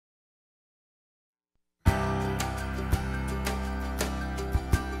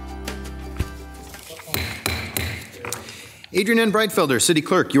Adrian N. Breitfelder, City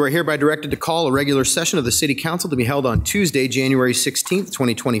Clerk, you are hereby directed to call a regular session of the City Council to be held on Tuesday, January 16th,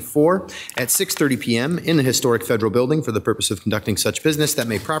 2024 at 6:30 p.m. in the historic Federal Building for the purpose of conducting such business that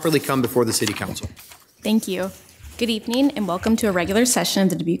may properly come before the City Council. Thank you. Good evening and welcome to a regular session of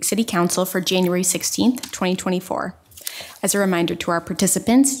the Dubuque City Council for January 16th, 2024. As a reminder to our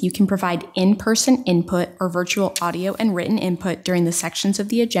participants, you can provide in-person input or virtual audio and written input during the sections of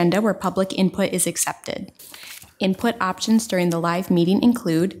the agenda where public input is accepted. Input options during the live meeting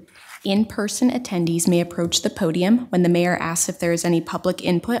include in-person attendees may approach the podium when the mayor asks if there is any public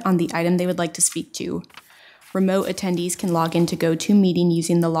input on the item they would like to speak to. Remote attendees can log into GoToMeeting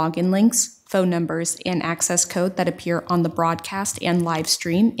using the login links, phone numbers, and access code that appear on the broadcast and live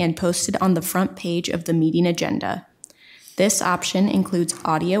stream and posted on the front page of the meeting agenda. This option includes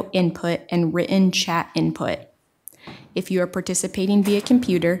audio input and written chat input. If you are participating via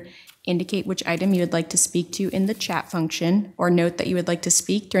computer, indicate which item you would like to speak to in the chat function, or note that you would like to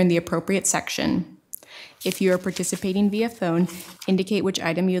speak during the appropriate section. If you are participating via phone, indicate which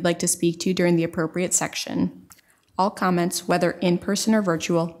item you would like to speak to during the appropriate section. All comments, whether in person or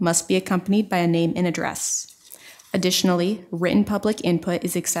virtual, must be accompanied by a name and address. Additionally, written public input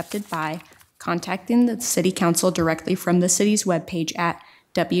is accepted by contacting the City Council directly from the city's webpage at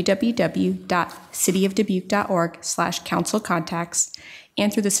www.cityofdubuque.org/councilcontacts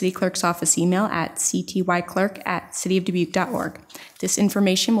and through the City Clerk's office email at ctyclerk@cityofdubuque.org. This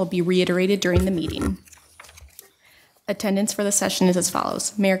information will be reiterated during the meeting. Attendance for the session is as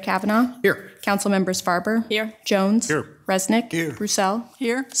follows. Mayor Kavanaugh. Here. Council members Farber. Here. Jones. Here. Resnick. Here. Roussel.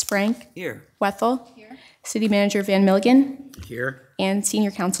 Here. Sprank. Here. Wethel. Here. City Manager Van Milligan. Here. And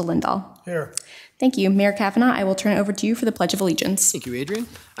Senior Counsel Lindahl. Here. Thank you. Mayor Kavanaugh, I will turn it over to you for the Pledge of Allegiance. Thank you, Adrian.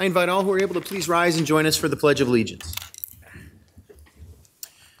 I invite all who are able to please rise and join us for the Pledge of Allegiance.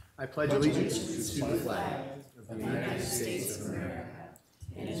 I pledge allegiance to the flag of the United States of America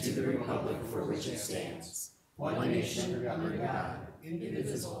and to the republic for which it stands, one nation under God,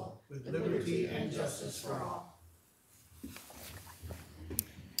 indivisible, with liberty and justice for all.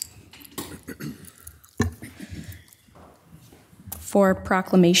 For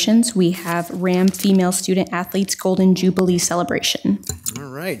proclamations, we have RAM Female Student Athletes Golden Jubilee Celebration. All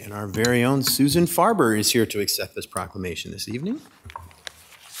right, and our very own Susan Farber is here to accept this proclamation this evening.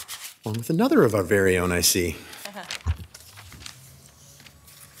 Along with another of our very own, I see.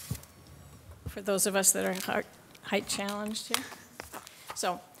 For those of us that are height challenged here.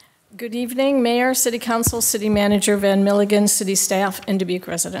 So, good evening, Mayor, City Council, City Manager Van Milligan, City staff, and Dubuque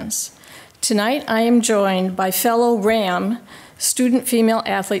residents. Tonight, I am joined by fellow RAM student female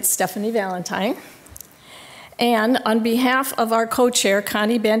athlete Stephanie Valentine. And on behalf of our co-chair,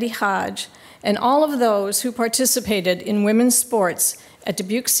 Connie Bandy Hodge, and all of those who participated in women's sports at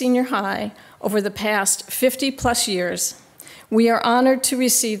Dubuque Senior High over the past 50-plus years, we are honored to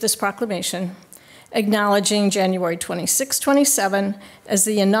receive this proclamation, acknowledging January 26-27 as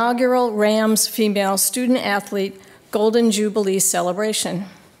the inaugural Rams Female Student Athlete Golden Jubilee celebration.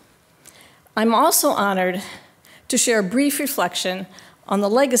 I'm also honored to share a brief reflection on the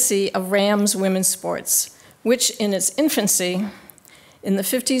legacy of Rams women's sports, which in its infancy, in the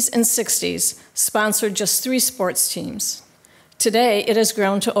 50s and 60s, sponsored just 3 sports teams. Today, it has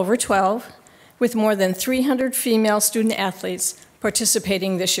grown to over 12, with more than 300 female student athletes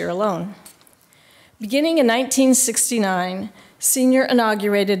participating this year alone. Beginning in 1969, Senior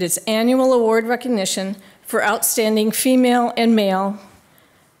inaugurated its annual award recognition for outstanding female and male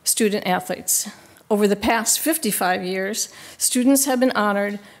student athletes. Over the past 55 years, students have been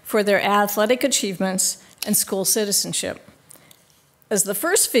honored for their athletic achievements and school citizenship. As the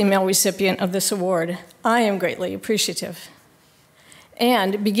first female recipient of this award, I am greatly appreciative.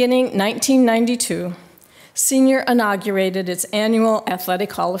 And beginning 1992, Senior inaugurated its annual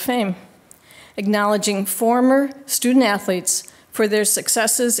Athletic Hall of Fame, acknowledging former student athletes for their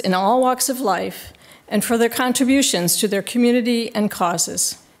successes in all walks of life and for their contributions to their community and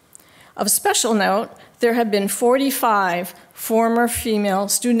causes. Of special note, there have been 45 former female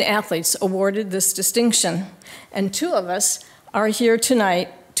student athletes awarded this distinction, and 2 of us are here tonight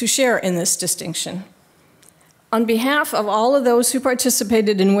to share in this distinction. On behalf of all of those who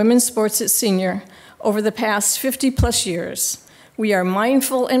participated in women's sports at Senior over the past 50-plus years, we are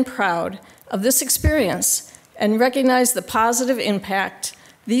mindful and proud of this experience and recognize the positive impact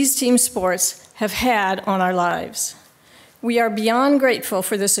these team sports have had on our lives. We are beyond grateful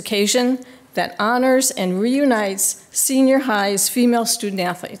for this occasion that honors and reunites Senior High's female student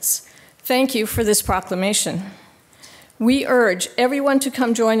athletes. Thank you for this proclamation. We urge everyone to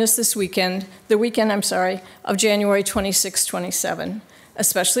come join us this weekend, of January 26-27,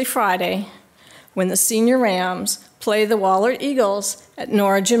 especially Friday, when the senior Rams play the Wahlert Eagles at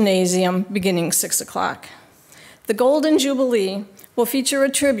Nora Gymnasium beginning 6 o'clock. The Golden Jubilee will feature a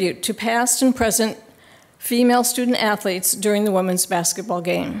tribute to past and present female student athletes during the women's basketball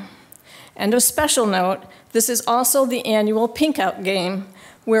game. And of special note, this is also the annual Pink Out Game,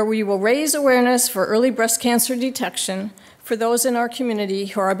 where we will raise awareness for early breast cancer detection for those in our community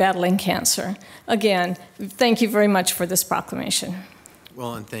who are battling cancer. Again, thank you very much for this proclamation.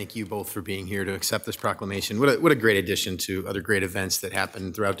 Well, and thank you both for being here to accept this proclamation. What a great addition to other great events that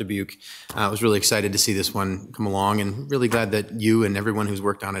happen throughout Dubuque. I was really excited to see this one come along, and really glad that you and everyone who's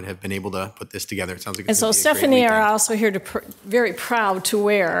worked on it have been able to put this together. It sounds like it's and so Stephanie are also here to very proud to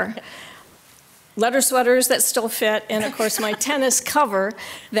wear letter sweaters that still fit, and of course my tennis cover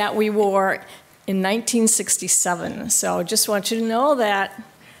that we wore in 1967. So just want you to know that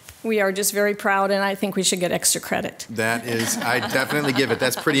we are just very proud, and I think we should get extra credit. That is, I definitely give it.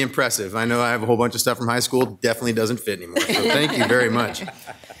 That's pretty impressive. I know I have a whole bunch of stuff from high school, definitely doesn't fit anymore. So thank you very much.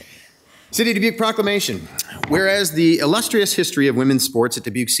 City of Dubuque proclamation. Whereas the illustrious history of women's sports at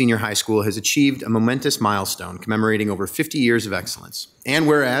Dubuque Senior High School has achieved a momentous milestone commemorating over 50 years of excellence, and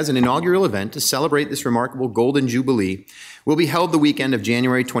whereas an inaugural event to celebrate this remarkable Golden Jubilee will be held the weekend of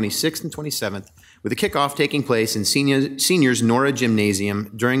January 26th and 27th, with a kickoff taking place in Seniors Nora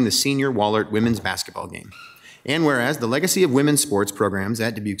Gymnasium during the Senior Wahlert women's basketball game. And whereas the legacy of women's sports programs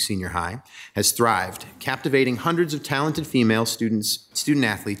at Dubuque Senior High has thrived, captivating hundreds of talented female student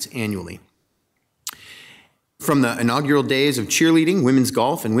athletes annually. From the inaugural days of cheerleading, women's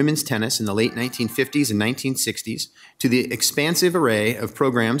golf, and women's tennis in the late 1950s and 1960s, to the expansive array of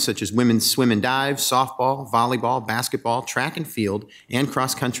programs such as women's swim and dive, softball, volleyball, basketball, track and field, and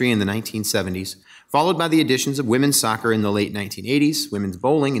cross country in the 1970s, followed by the additions of women's soccer in the late 1980s, women's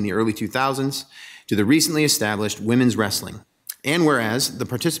bowling in the early 2000s, to the recently established women's wrestling. And whereas the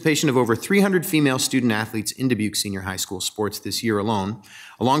participation of over 300 female student athletes in Dubuque Senior High School sports this year alone,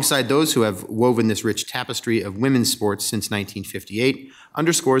 alongside those who have woven this rich tapestry of women's sports since 1958,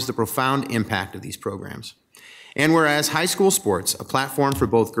 underscores the profound impact of these programs. And whereas high school sports, a platform for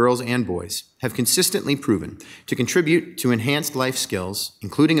both girls and boys, have consistently proven to contribute to enhanced life skills,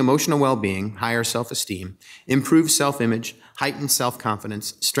 including emotional well-being, higher self-esteem, improved self-image, heightened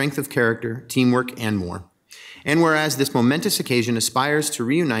self-confidence, strength of character, teamwork, and more. And whereas this momentous occasion aspires to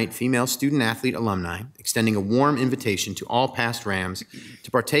reunite female student-athlete alumni, extending a warm invitation to all past Rams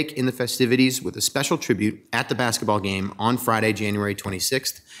to partake in the festivities with a special tribute at the basketball game on Friday, January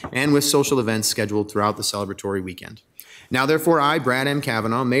 26th, and with social events scheduled throughout the celebratory weekend. Now, therefore, I, Brad M.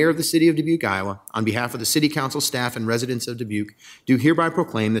 Kavanaugh, Mayor of the City of Dubuque, Iowa, on behalf of the City Council staff and residents of Dubuque, do hereby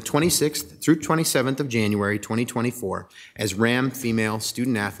proclaim the 26th through 27th of January 2024 as Ram Female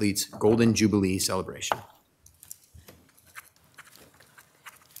Student Athletes Golden Jubilee Celebration.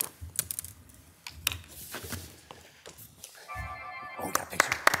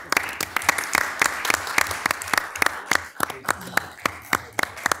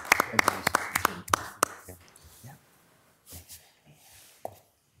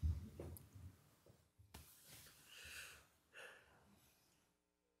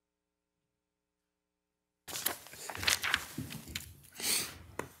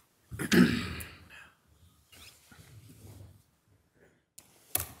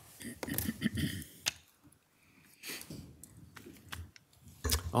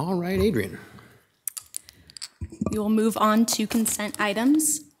 All right, Adrian. We will move on to consent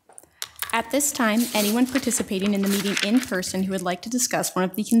items. At this time, anyone participating in the meeting in person who would like to discuss one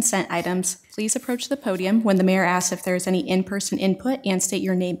of the consent items, please approach the podium when the mayor asks if there is any in-person input and state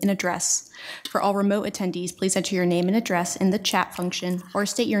your name and address. For all remote attendees, please enter your name and address in the chat function or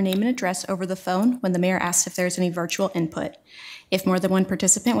state your name and address over the phone when the mayor asks if there is any virtual input. If more than one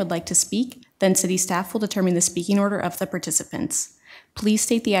participant would like to speak, then city staff will determine the speaking order of the participants. Please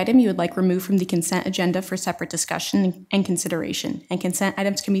state the item you would like removed from the consent agenda for separate discussion and consideration, and consent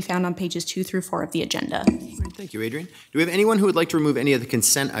items can be found on pages 2 through 4 of the agenda. All right, thank you, Adrian. Do we have anyone who would like to remove any of the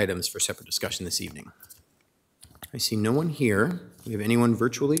consent items for separate discussion this evening? I see no one here. Do we have anyone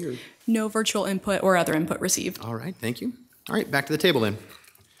virtually? Or? No virtual input or other input received. All right, thank you. All right, back to the table then.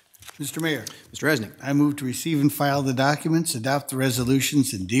 Mr. Mayor. Mr. Resnick. I move to receive and file the documents, adopt the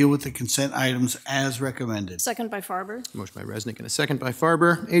resolutions, and deal with the consent items as recommended. Second by Farber. Motion by Resnick and a second by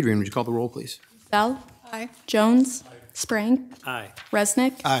Farber. Adrian, would you call the roll, please? Bell? Aye. Jones? Sprang? Aye.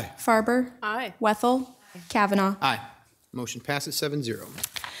 Resnick? Aye. Farber? Aye. Wethel? Kavanaugh? Aye. Motion passes 7-0.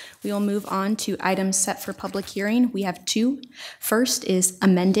 We will move on to items set for public hearing. We have two. First is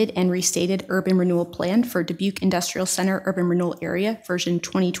amended and restated urban renewal plan for Dubuque Industrial Center Urban Renewal Area, version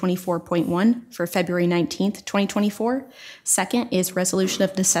 2024.1 for February 19th, 2024. Second is resolution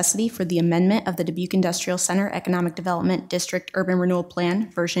of necessity for the amendment of the Dubuque Industrial Center Economic Development District Urban Renewal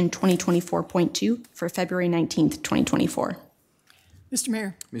Plan, version 2024.2 for February 19th, 2024. Mr.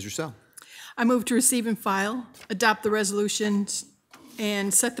 Mayor, Ms. Russell. I move to receive and file, adopt the resolutions,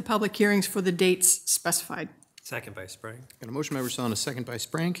 and set the public hearings for the dates specified. Second by Sprague. Got a motion by Russell and a second by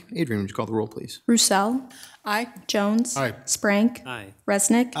Sprank. Adrian, would you call the roll, please? Roussel. Aye. Jones. Aye. Sprank. Aye.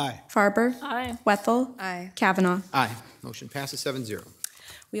 Resnick. Aye. Farber. Aye. Wethel. Aye. Kavanaugh. Aye. Motion passes 7-0.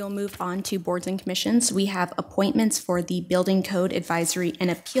 We will move on to boards and commissions. We have appointments for the Building Code Advisory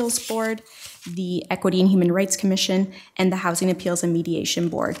and Appeals Board, the Equity and Human Rights Commission, and the Housing Appeals and Mediation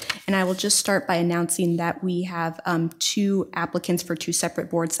Board. And I will just start by announcing that we have two applicants for two separate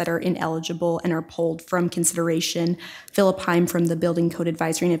boards that are ineligible and are pulled from consideration. Philip Heim from the Building Code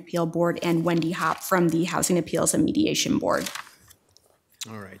Advisory and Appeal Board and Wendy Hopp from the Housing Appeals and Mediation Board.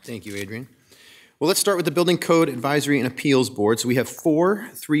 All right, thank you, Adrian. Well, let's start with the Building Code Advisory and Appeals Board. So we have 4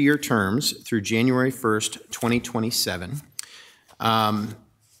 3-year terms through January 1st, 2027.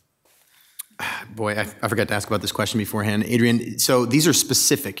 Boy, I forgot to ask about this question beforehand. Adrian, so these are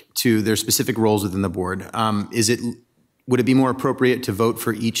specific to their specific roles within the board. Would it be more appropriate to vote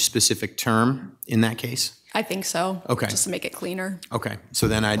for each specific term in that case? I think so. Okay. Just to make it cleaner. Okay, so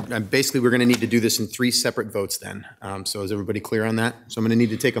then I basically, we're going to need to do this in 3 separate votes then. So is everybody clear on that? So I'm going to need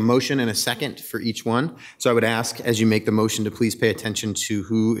to take a motion and a second for each one. So I would ask, as you make the motion, to please pay attention to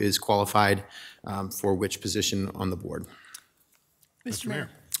who is qualified for which position on the board. Mr. Mayor.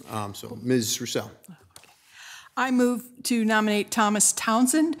 So Ms. Russell. I move to nominate Thomas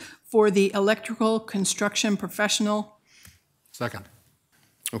Townsend for the electrical construction professional. Second.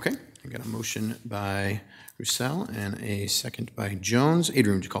 Okay, I got a motion by Russell and a second by Jones.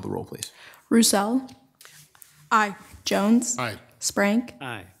 Adrian, would you call the roll, please? Roussel. Aye. Jones. Aye. Sprank.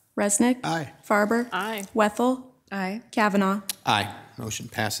 Aye. Resnick. Aye. Farber. Aye. Wethel. Aye. Kavanaugh. Aye. Motion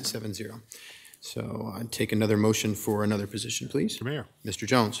passes 7-0. So I'd take another motion for another position, please. Mr. Mayor, Mr.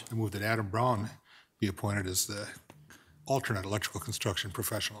 Jones. I move that Adam Brown be appointed as the alternate electrical construction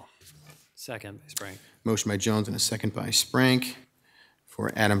professional. Second by Sprague. Motion by Jones and a second by Sprank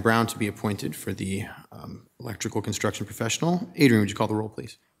for Adam Brown to be appointed for the electrical construction professional. Adrian, would you call the roll,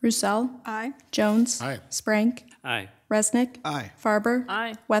 please? Roussel. Aye. Jones. Aye. Sprank. Aye. Resnick. Aye. Farber.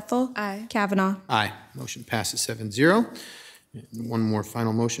 Aye. Wethel. Aye. Kavanaugh. Aye. Motion passes 7-0. And one more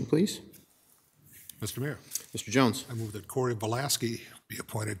final motion, please. Mr. Mayor, Mr. Jones. I move that Corey Velasky be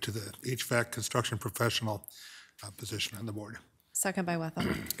appointed to the HVAC construction professional position on the board. Second by Wethel.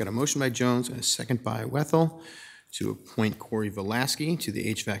 Got a motion by Jones and a second by Wethel to appoint Corey Velasky to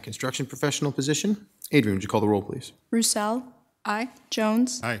the HVAC construction professional position. Adrian, would you call the roll, please? Roussel. Aye.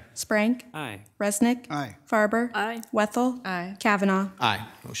 Jones. Aye. Sprank. Aye. Resnick. Aye. Farber. Aye. Wethel. Aye. Kavanaugh. Aye.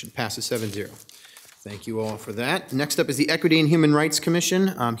 Motion passes 7-0. Thank you all for that. Next up is the Equity and Human Rights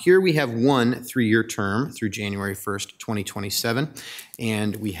Commission. Here we have 1 3-year term through January 1st, 2027,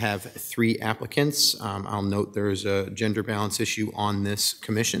 and we have 3 applicants. I'll note there's a gender balance issue on this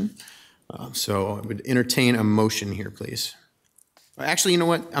commission. So I would entertain a motion here, please. Actually, you know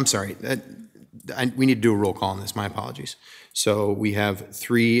what? I'm sorry. We need to do a roll call on this. My apologies. So we have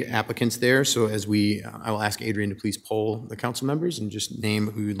 3 applicants there. So as I will ask Adrian to please poll the council members and just name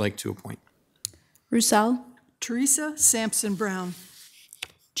who you'd like to appoint. Roussel. Teresa Sampson Brown.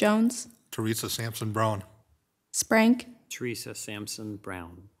 Jones. Teresa Sampson Brown. Sprank. Teresa Sampson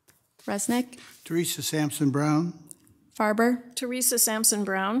Brown. Resnick. Teresa Sampson Brown. Farber. Teresa Sampson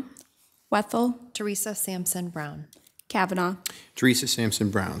Brown. Wethel. Teresa Sampson Brown. Kavanaugh. Teresa Sampson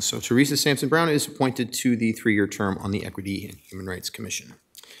Brown. So Teresa Sampson Brown is appointed to the 3-year term on the Equity and Human Rights Commission.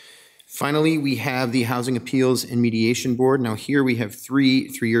 Finally, we have the Housing Appeals and Mediation Board. Now here we have 3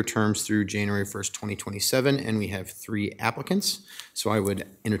 3-year terms through January 1st, 2027, and we have 3 applicants. So I would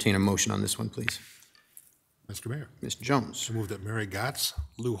entertain a motion on this one, please. Mr. Mayor, Mr. Jones. I move that Mary Gotts,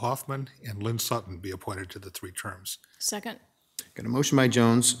 Lou Hoffman, and Lynn Sutton be appointed to the 3 terms. Second. Got a motion by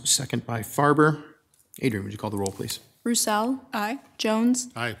Jones, second by Farber. Adrian, would you call the roll, please? Roussel. Aye. Jones.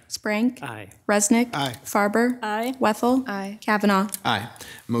 Aye. Sprank. Aye. Resnick. Aye. Farber. Aye. Wethel. Aye. Kavanaugh. Aye.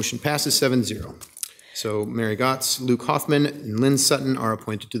 Motion passes 7-0. So Mary Gotts, Luke Hoffman, and Lynn Sutton are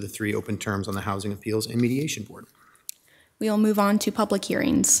appointed to the 3 open terms on the Housing Appeals and Mediation Board. We will move on to public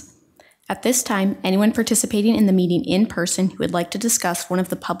hearings. At this time, anyone participating in the meeting in person who would like to discuss one of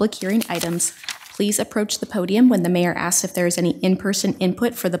the public hearing items, please approach the podium when the mayor asks if there is any in-person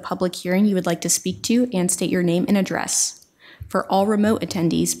input for the public hearing you would like to speak to and state your name and address. For all remote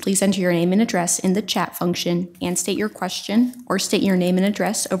attendees, please enter your name and address in the chat function and state your question or state your name and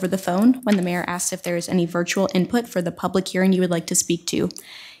address over the phone when the mayor asks if there is any virtual input for the public hearing you would like to speak to.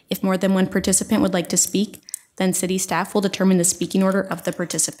 If more than one participant would like to speak, then city staff will determine the speaking order of the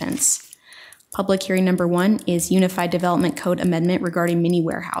participants. Public hearing number 1 is Unified Development Code Amendment regarding mini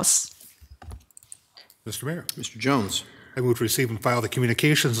warehouse. Mr. Mayor, Mr. Jones. I move to receive and file the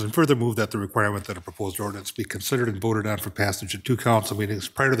communications and further move that the requirement that a proposed ordinance be considered and voted on for passage at 2 council meetings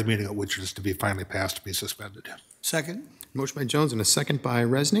prior to the meeting at which it is to be finally passed be suspended. Second. Motion by Jones and a second by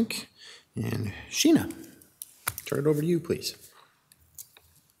Resnick. And Sheena, turn it over to you, please.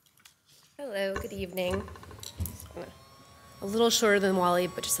 Hello, good evening. A little shorter than Wally,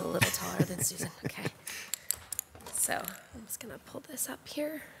 but just a little taller than Susan. Okay. So I'm just going to pull this up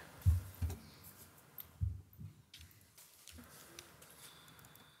here.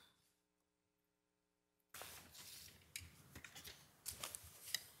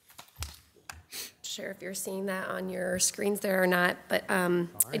 Sure if you're seeing that on your screens there or not, but I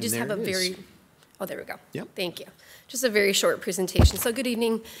just have a very, oh, there we go. Yep. Thank you. Just a very short presentation. So good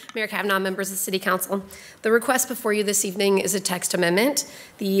evening, Mayor Kavanaugh, members of the City Council. The request before you this evening is a text amendment.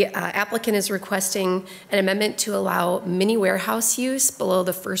 The applicant is requesting an amendment to allow mini warehouse use below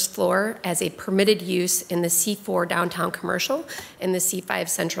the first floor as a permitted use in the C4 downtown commercial and the C5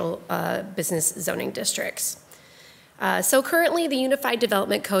 central business zoning districts. So currently, the Unified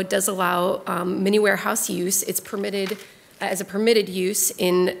Development Code does allow mini warehouse use. It's permitted as a permitted use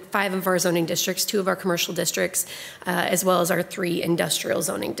in 5 of our zoning districts, 2 of our commercial districts, as well as our 3 industrial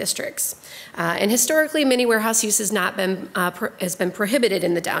zoning districts. And historically, mini warehouse use has not been has been prohibited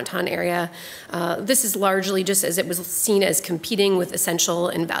in the downtown area. This is largely just as it was seen as competing with essential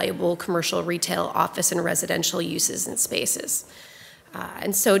and valuable commercial, retail, office, and residential uses and spaces.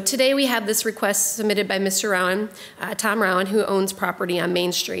 And so today we have this request submitted by Mr. Rowan, Tom Rowan, who owns property on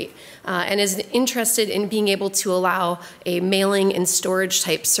Main Street and is interested in being able to allow a mailing and storage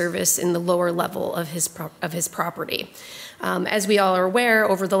type service in the lower level of his property. As we all are aware,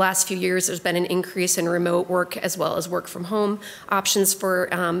 over the last few years, there's been an increase in remote work as well as work from home options for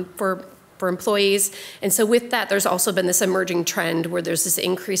employees. And so with that, there's also been this emerging trend where there's this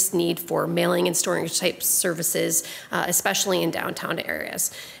increased need for mailing and storage type services, especially in downtown areas.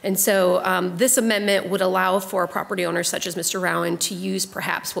 And so this amendment would allow for property owners such as Mr. Rowan to use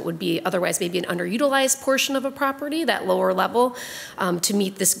perhaps what would be otherwise maybe an underutilized portion of a property, that lower level, to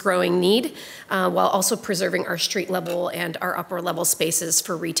meet this growing need, while also preserving our street level and our upper level spaces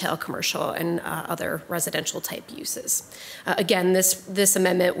for retail, commercial, and other residential type uses. Again, this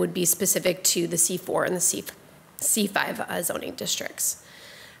amendment would be specific to the C4 and the C5 zoning districts.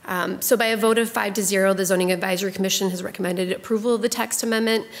 So by a vote of 5-0, the Zoning Advisory Commission has recommended approval of the text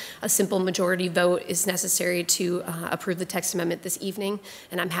amendment. A simple majority vote is necessary to approve the text amendment this evening,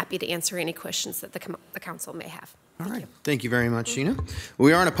 and I'm happy to answer any questions that the council may have. All right. Thank you very much, Sheena.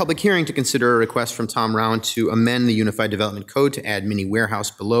 We are in a public hearing to consider a request from Tom Rowan to amend the Unified Development Code to add mini warehouse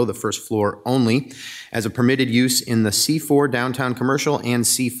below the first floor only as a permitted use in the C4 downtown commercial and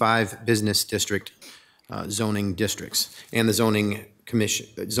C5 business district zoning districts. And the Zoning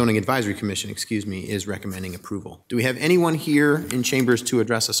Advisory Commission, is recommending approval. Do we have anyone here in chambers to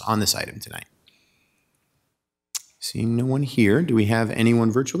address us on this item tonight? Seeing no one here, do we have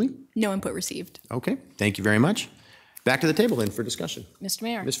anyone virtually? No input received. Okay, thank you very much. Back to the table then for discussion. Mr.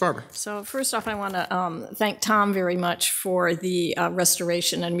 Mayor. Ms. Farber. So first off, I want to thank Tom very much for the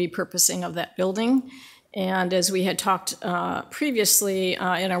restoration and repurposing of that building. And as we had talked previously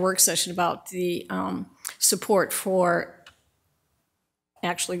in our work session about the support for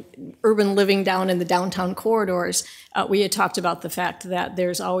actually urban living down in the downtown corridors, we had talked about the fact that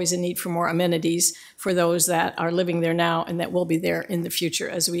there's always a need for more amenities for those that are living there now and that will be there in the future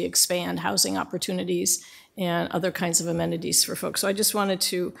as we expand housing opportunities and other kinds of amenities for folks. So I just wanted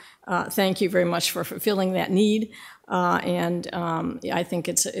to thank you very much for fulfilling that need. I think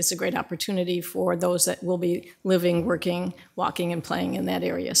it's a great opportunity for those that will be living, working, walking, and playing in that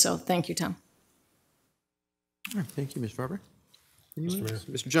area. So thank you, Tom. All right, thank you, Ms. Farber.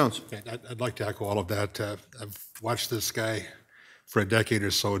 Mr. Jones. I'd like to echo all of that. I've watched this guy for a decade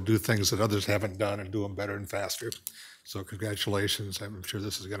or so do things that others haven't done and do them better and faster. So congratulations. I'm sure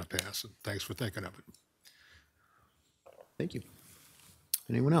this is going to pass. And thanks for thinking of it. Thank you.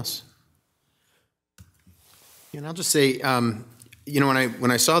 Anyone else? And I'll just say, you know,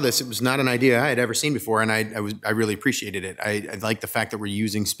 when I saw this, it was not an idea I had ever seen before, and I really appreciated it. I like the fact that we're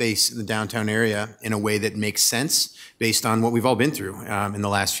using space in the downtown area in a way that makes sense based on what we've all been through in the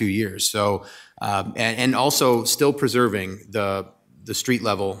last few years. So, and also still preserving the the street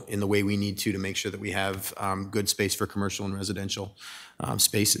level in the way we need to make sure that we have good space for commercial and residential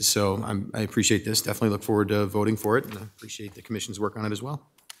spaces. So I appreciate this. Definitely look forward to voting for it, and I appreciate the commission's work on it as well.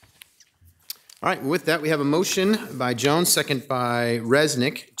 All right, with that, we have a motion by Jones, second by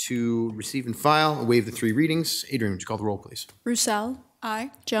Resnick, to receive and file, waive the 3 readings. Adrian, would you call the roll, please? Roussel. Aye.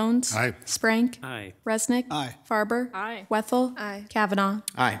 Jones. Aye. Sprank. Aye. Resnick. Aye. Farber. Aye. Wethel. Aye. Kavanaugh.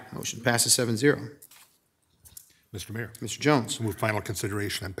 Aye. Motion passes 7-0. Mr. Mayor, Mr. Jones. move final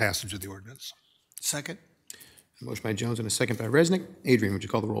consideration and passage of the ordinance. Second. Motion by Jones and a second by Resnick. Adrian, would you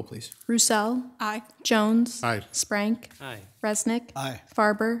call the roll, please? Roussel. Aye. Jones. Aye. Sprank. Aye. Resnick. Aye.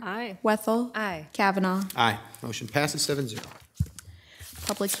 Farber. Aye. Wethel. Aye. Kavanaugh. Aye. Motion passes 7-0.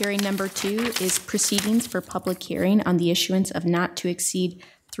 Public hearing number 2 is proceedings for public hearing on the issuance of not to exceed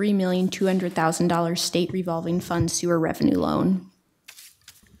 $3,200,000 state revolving fund sewer revenue loan.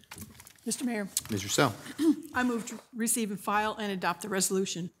 Mr. Mayor, Ms. Roussel. I move to receive and file and adopt the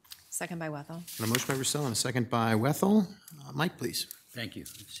resolution. Second by Wethel. And a motion by Roussel and a second by Wethel. Mike, please. Thank you.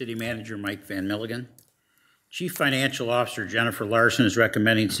 City Manager Mike Van Milligan. Chief Financial Officer Jennifer Larson is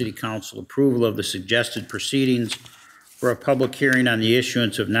recommending City Council approval of the suggested proceedings for a public hearing on the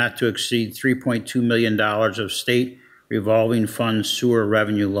issuance of not to exceed $3.2 million of state revolving fund sewer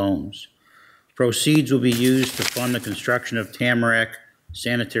revenue loans. Proceeds will be used to fund the construction of Tamarack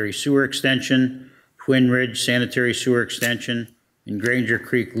Sanitary Sewer Extension, Twin Ridge Sanitary Sewer Extension, and Granger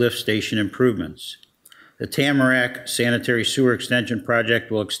Creek Lift Station improvements. The Tamarack Sanitary Sewer Extension project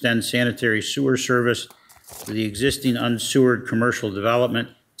will extend sanitary sewer service to the existing unsewered commercial development,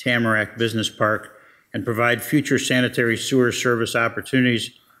 Tamarack Business Park, and provide future sanitary sewer service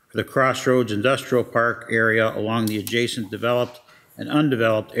opportunities for the Crossroads Industrial Park area along the adjacent developed and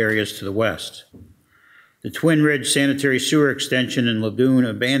undeveloped areas to the west. The Twin Ridge Sanitary Sewer Extension and Lagoon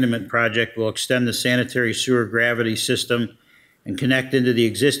Abandonment Project will extend the sanitary sewer gravity system and connect into the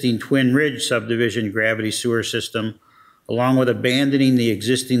existing Twin Ridge subdivision gravity sewer system, along with abandoning the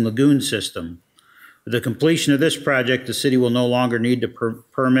existing lagoon system. With the completion of this project, the city will no longer need to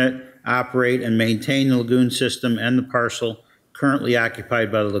permit, operate, and maintain the lagoon system, and the parcel currently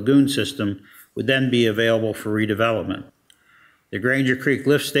occupied by the lagoon system would then be available for redevelopment. The Granger Creek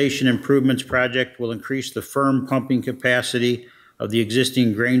Lift Station Improvements Project will increase the firm pumping capacity of the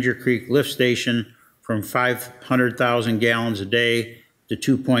existing Granger Creek Lift Station from 500,000 gallons a day to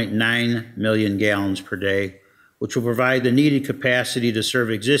 2.9 million gallons per day, which will provide the needed capacity to serve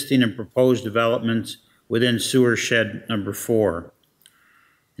existing and proposed developments within sewer shed number 4.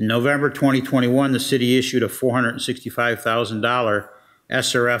 In November 2021, the city issued a $465,000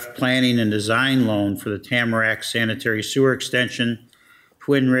 SRF planning and design loan for the Tamarack Sanitary Sewer Extension,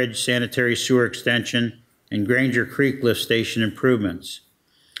 Twin Ridge Sanitary Sewer Extension, and Granger Creek Lift Station improvements.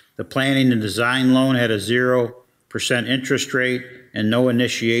 The planning and design loan had a 0% interest rate and no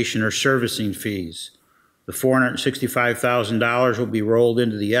initiation or servicing fees. The $465,000 will be rolled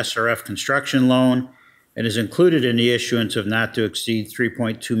into the SRF construction loan and is included in the issuance of not to exceed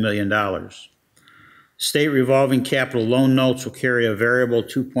 $3.2 million. State revolving capital loan notes will carry a variable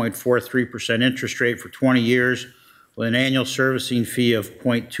 2.43% interest rate for 20 years with an annual servicing fee of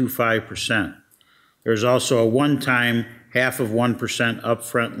 0.25%. There is also a one-time 0.5%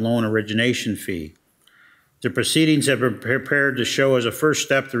 upfront loan origination fee. The proceedings have been prepared to show as a first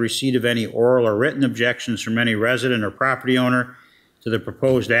step the receipt of any oral or written objections from any resident or property owner to the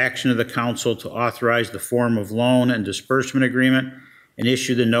proposed action of the council to authorize the form of loan and disbursement agreement and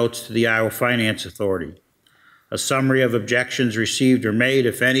issue the notes to the Iowa Finance Authority. A summary of objections received or made,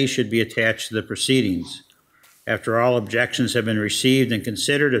 if any, should be attached to the proceedings. After all objections have been received and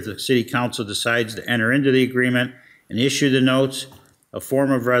considered, if the City Council decides to enter into the agreement and issue the notes, a form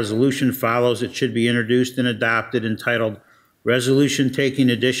of resolution follows that should be introduced and adopted entitled Resolution Taking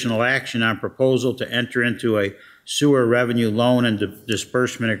Additional Action on Proposal to Enter into a Sewer Revenue Loan and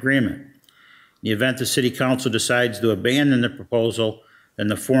Disbursement Agreement. In the event the City Council decides to abandon the proposal, then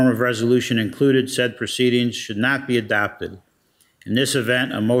the form of resolution included said proceedings should not be adopted. In this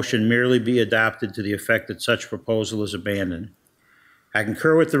event, a motion merely be adopted to the effect that such proposal is abandoned. I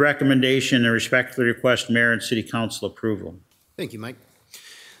concur with the recommendation and respectfully request Mayor and City Council approval. Thank you, Mike.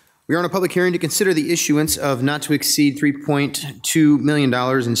 We are on a public hearing to consider the issuance of not to exceed $3.2 million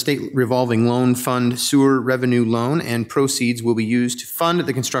in state revolving loan fund sewer revenue loan, and proceeds will be used to fund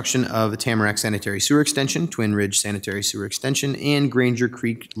the construction of the Tamarack Sanitary Sewer Extension, Twin Ridge Sanitary Sewer Extension, and Granger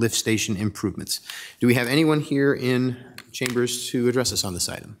Creek Lift Station improvements. Do we have anyone here in chambers to address us on this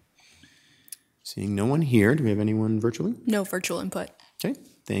item? Seeing no one here, do we have anyone virtually? No virtual input. Okay,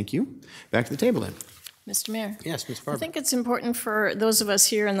 thank you. Back to the table then. Mr. Mayor? Yes, Ms. I Farber. think it's important for those of us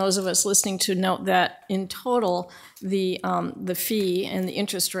here and those of us listening to note that in total, the fee and the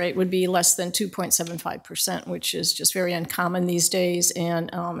interest rate would be less than 2.75%, which is just very uncommon these days. And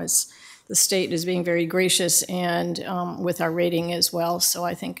the state is being very gracious and with our rating as well. So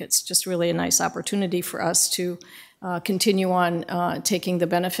I think it's just really a nice opportunity for us to continue on taking the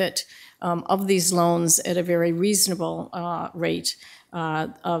benefit of these loans at a very reasonable rate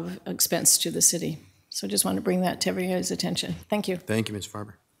of expense to the city. So just want to bring that to everybody's attention. Thank you. Thank you, Ms.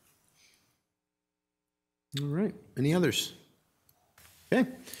 Farber. All right, any others? Okay.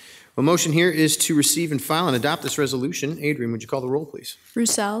 Well, motion here is to receive and file and adopt this resolution. Adrian, would you call the roll, please?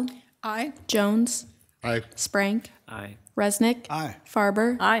 Roussel. Aye. Jones. Aye. Sprank. Aye. Resnick. Aye.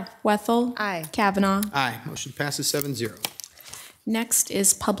 Farber. Aye. Wethel. Aye. Kavanaugh. Aye. Motion passes 7-0. Next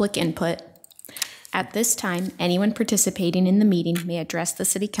is public input. At this time, anyone participating in the meeting may address the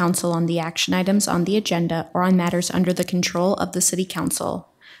City Council on the action items on the agenda or on matters under the control of the City Council.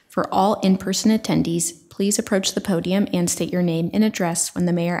 For all in-person attendees, please approach the podium and state your name and address when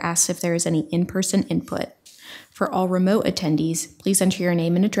the mayor asks if there is any in-person input. For all remote attendees, please enter your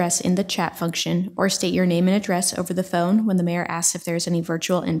name and address in the chat function or state your name and address over the phone when the mayor asks if there is any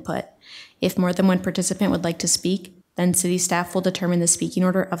virtual input. If more than one participant would like to speak, then city staff will determine the speaking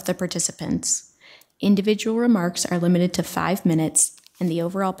order of the participants. Individual remarks are limited to 5 minutes, and the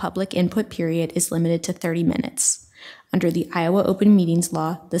overall public input period is limited to 30 minutes. Under the Iowa Open Meetings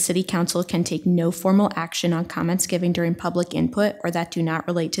Law, the City Council can take no formal action on comments given during public input or that do not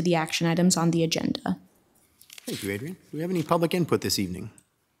relate to the action items on the agenda. Thank you, Adrian. Do we have any public input this evening?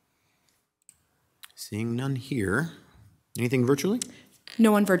 Seeing none here. Anything virtually?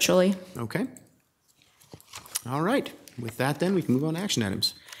 No one virtually. Okay. All right. With that, then, we can move on to action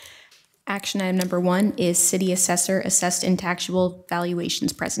items. Action item number 1 is City Assessor Assessed Intaxable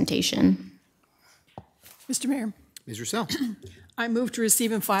Valuations Presentation. Mr. Mayor, Ms. Roussel. I move to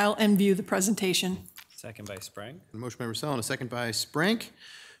receive and file and view the presentation. Second by Sprank. A motion by Roussel and a second by Sprank.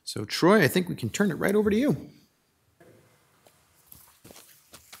 So, Troy, I think we can turn it right over to you.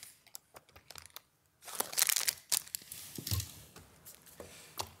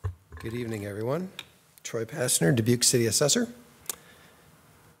 Good evening, everyone. Troy Passner, Dubuque City Assessor.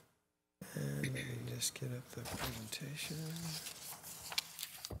 And let me just get up the presentation.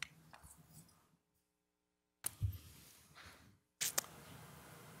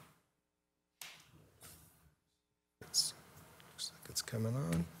 Looks like it's coming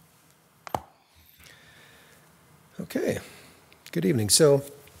on. Okay, good evening. So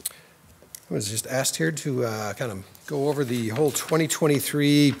I was just asked here to kind of go over the whole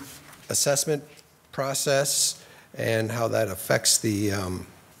 2023 assessment process and how that affects the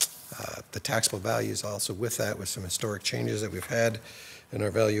taxable values. Also with that, with some historic changes that we've had in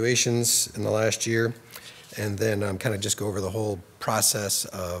our valuations in the last year, and then kind of just go over the whole process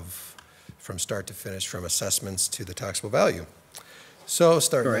of from start to finish, from assessments to the taxable value. So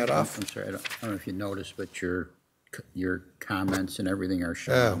starting that off. I'm sorry, I don't know if you noticed, but your comments and everything are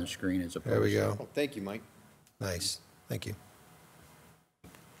shown on the screen as opposed. There we go. Oh, thank you, Mike. Nice, thank you. I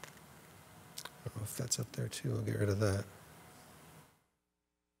don't know if that's up there too. I'll get rid of that.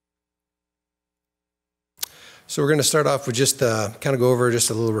 So we're going to start off with just kind of go over just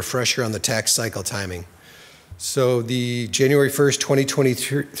a little refresher on the tax cycle timing. So the January 1st,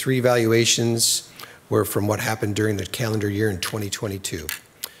 2023 valuations were from what happened during the calendar year in 2022.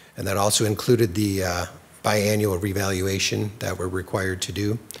 And that also included the biannual revaluation that we're required to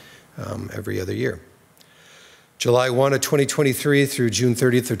do every other year. July 1 of 2023 through June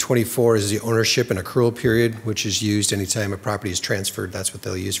 30th of 24 is the ownership and accrual period, which is used anytime a property is transferred. That's what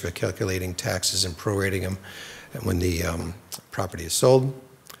they'll use for calculating taxes and prorating them when the property is sold.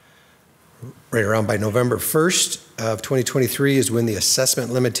 Right around by November 1st of 2023 is when the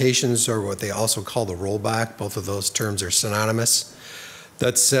assessment limitations, or what they also call the rollback, both of those terms are synonymous.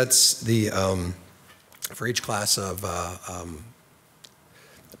 That sets the, for each class of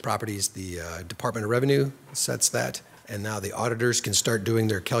properties, the Department of Revenue sets that, and now the auditors can start doing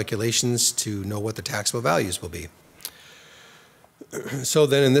their calculations to know what the taxable values will be. So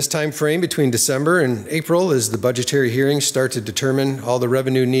then in this time frame between December and April is the budgetary hearings start to determine all the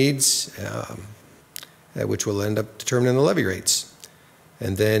revenue needs, which will end up determining the levy rates.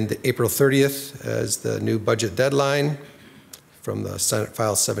 And then the April 30th is the new budget deadline from the Senate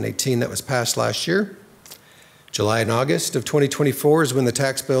File 718 that was passed last year. July and August of 2024 is when the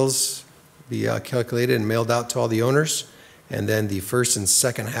tax bills be calculated and mailed out to all the owners. And then the first and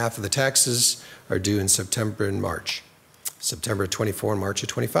second half of the taxes are due in September and March. September 24 and March of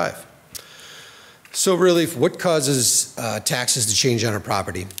 25. So really, what causes taxes to change on a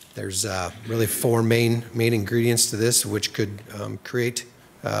property? There's really four main ingredients to this, which could create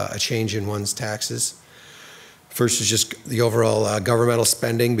a change in one's taxes. First is just the overall governmental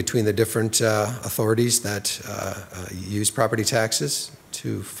spending between the different authorities that use property taxes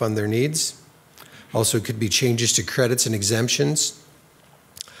to fund their needs. Also, it could be changes to credits and exemptions.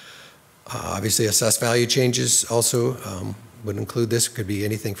 Obviously, assessed value changes also would include this. It could be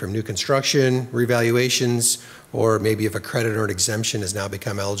anything from new construction, revaluations, or maybe if a credit or an exemption has now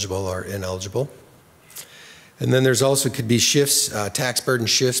become eligible or ineligible. And then there's also could be shifts, tax burden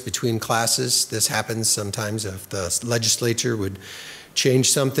shifts between classes. This happens sometimes if the legislature would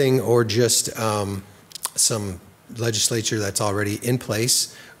change something or just some legislature that's already in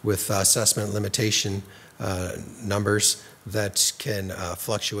place with assessment limitation numbers that can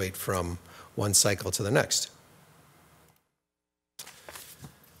fluctuate from one cycle to the next.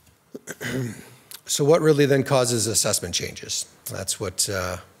 So what really then causes assessment changes? That's what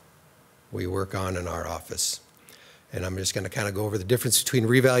we work on in our office. And I'm just going to kind of go over the difference between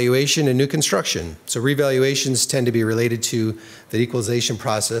revaluation and new construction. So revaluations tend to be related to the equalization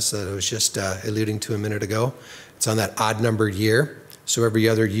process that I was just alluding to a minute ago. It's on that odd numbered year. So every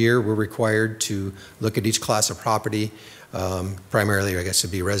other year we're required to look at each class of property. Primarily, I guess,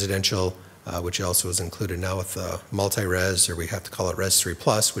 it'd be residential, which also is included now with multi-res, or we have to call it Res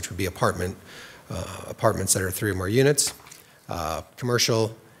 3+, which would be apartments that are 3 or more units.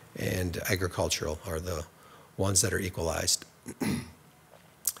 Commercial and agricultural are the ones that are equalized.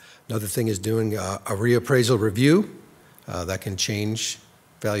 Another thing is doing a reappraisal review that can change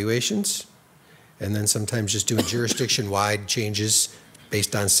valuations, and then sometimes just doing jurisdiction-wide changes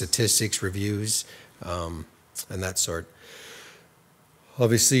based on statistics, reviews, and that sort.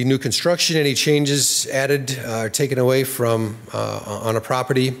 Obviously, new construction, any changes added or taken away from on a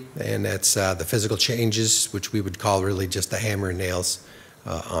property, and that's the physical changes, which we would call really just the hammer and nails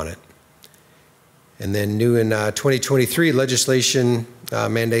on it. And then new in 2023, legislation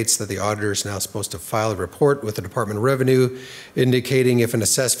mandates that the auditor is now supposed to file a report with the Department of Revenue indicating if an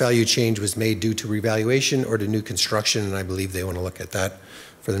assessed value change was made due to revaluation or to new construction, and I believe they want to look at that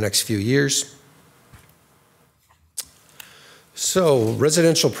for the next few years. So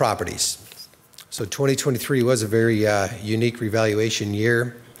residential properties. So 2023 was a very unique revaluation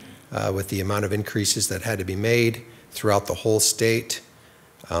year with the amount of increases that had to be made throughout the whole state.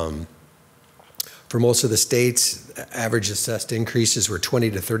 For most of the states, average assessed increases were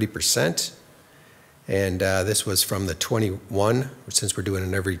 20 to 30%. And this was from the 21, since we're doing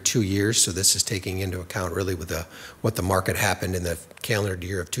it every 2 years. So this is taking into account really with what the market happened in the calendar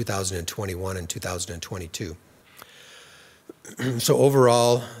year of 2021 and 2022. So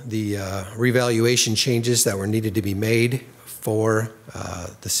overall, the revaluation changes that were needed to be made for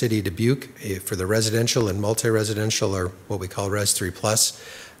the city of Dubuque for the residential and multi-residential, or what we call Res 3+,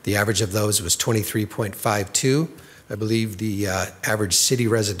 the average of those was 23.52. I believe the average city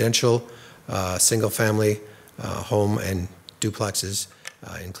residential single-family home and duplexes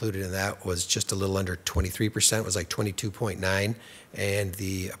included in that was just a little under 23%, was like 22.9, and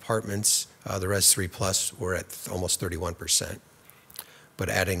the apartments, the Res 3+, were at almost 31%. But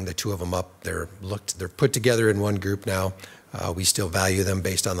adding the two of them up, they're put together in one group now. We still value them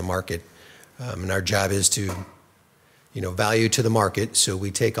based on the market, and our job is to, value to the market. So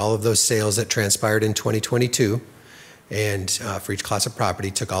we take all of those sales that transpired in 2022, and for each class of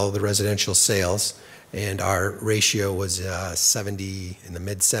property, took all of the residential sales, and our ratio was 70, in the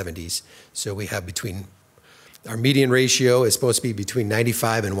mid-70s. So we have our median ratio is supposed to be between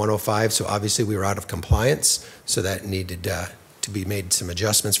 95 and 105, so obviously we were out of compliance, so that needed to be made some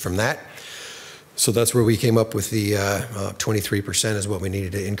adjustments from that. So that's where we came up with the 23% is what we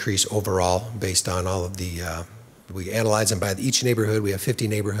needed to increase overall based on all of the, we analyze them by each neighborhood. We have 50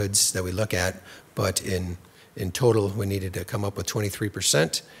 neighborhoods that we look at, but in total we needed to come up with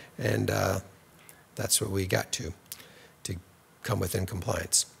 23%, and that's what we got to come within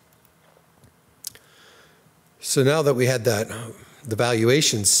compliance. So now that we had the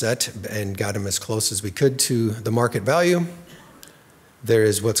valuation set and got them as close as we could to the market value, there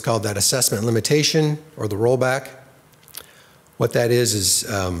is what's called that assessment limitation or the rollback. What that is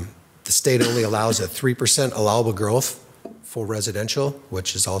the state only allows a 3% allowable growth for residential,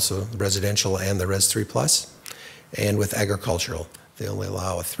 which is also residential and the Res 3+, and with agricultural. They only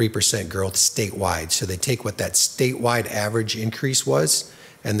allow a 3% growth statewide. So they take what that statewide average increase was,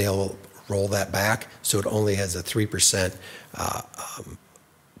 and they'll roll that back, so it only has a 3%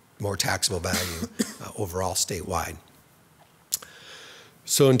 more taxable value overall statewide.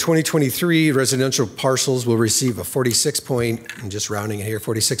 So in 2023, residential parcels will receive a 46 point, I'm just rounding it here,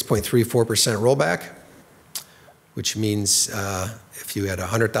 46.34% rollback. which means if you had a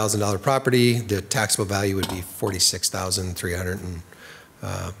 $100,000 property, the taxable value would be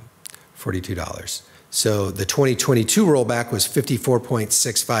 $46,342. So the 2022 rollback was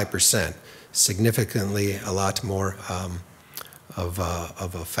 54.65%, significantly a lot more of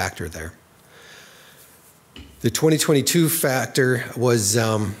a factor there. The 2022 factor was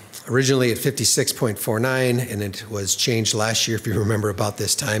originally at 56.49, and it was changed last year, if you remember, about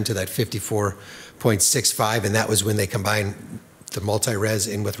this time to that 54.65, and that was when they combined the multi-res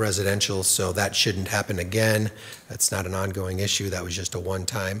in with residential, so that shouldn't happen again. That's not an ongoing issue. That was just a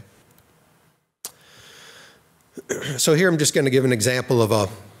one-time. So here I'm just going to give an example of a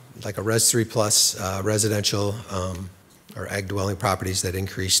Res 3 plus residential or ag dwelling properties that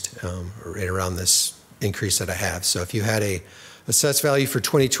increased right around this increase that I have. So if you had a assessed value for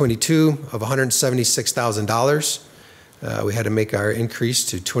 2022 of $176,000, we had to make our increase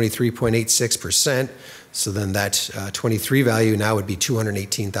to 23.86%. So then that 23 value now would be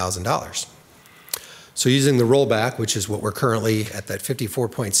 $218,000. So using the rollback, which is what we're currently at, that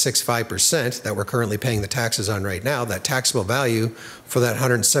 54.65% that we're currently paying the taxes on right now, that taxable value for that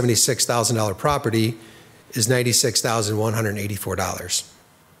 $176,000 property is $96,184.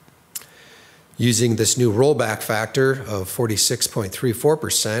 Using this new rollback factor of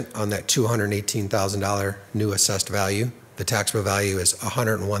 46.34% on that $218,000 new assessed value, the taxable value is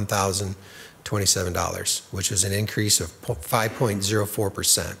 $101,027, which is an increase of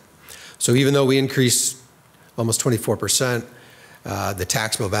 5.04%. So even though we increased almost 24%, the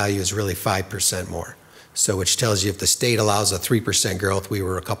taxable value is really 5% more. So which tells you if the state allows a 3% growth, we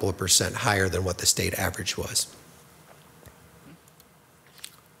were a couple of percent higher than what the state average was.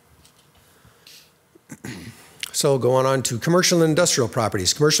 So going on to commercial and industrial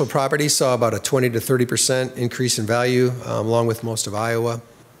properties. Commercial properties saw about a 20 to 30% increase in value, along with most of Iowa.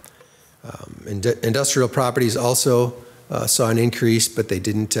 Industrial properties also saw an increase, but they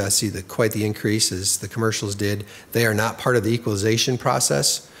didn't see quite the increase as the commercials did. They are not part of the equalization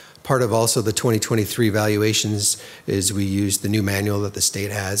process. Part of also the 2023 valuations is we used the new manual that the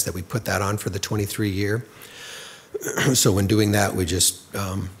state has, that we put that on for the 23 year. So when doing that, we just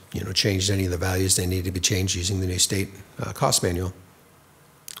changed any of the values they needed to be changed using the new state cost manual.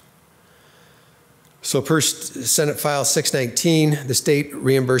 So per Senate File 619, the state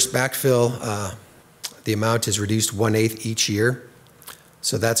reimbursed backfill, the amount is reduced 1/8 each year.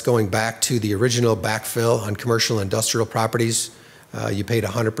 So that's going back to the original backfill on commercial and industrial properties. You paid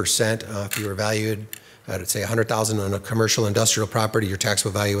 100% if you were valued at, say, $100,000 on a commercial industrial property, your taxable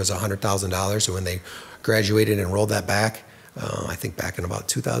value was $100,000. So when they graduated and rolled that back, I think back in about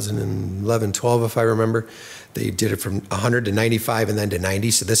 2011-12, if I remember, they did it from 100 to 95 and then to 90.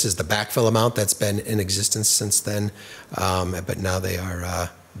 So this is the backfill amount that's been in existence since then. But now they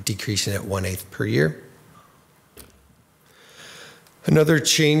are decreasing at 1/8 per year. Another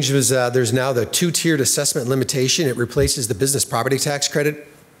change was there's now the two-tiered assessment limitation. It replaces the business property tax credit.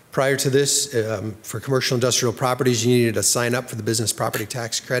 Prior to this, for commercial industrial properties, you needed to sign up for the business property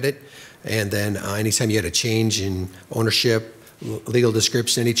tax credit. And then anytime you had a change in ownership, legal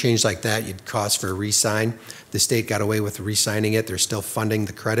description, any change like that, you'd cost for a re-sign. The state got away with re-signing it. They're still funding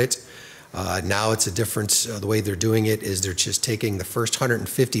the credit. Now it's a difference. The way they're doing it is they're just taking the first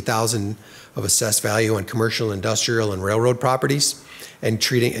 $150,000 of assessed value on commercial, industrial, and railroad properties and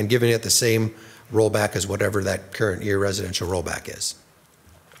treating and giving it the same rollback as whatever that current year residential rollback is.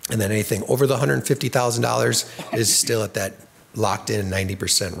 And then anything over the $150,000 is still at that locked in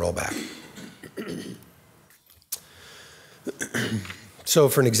 90% rollback. So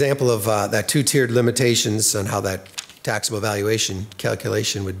for an example of that two-tiered limitations on how that taxable valuation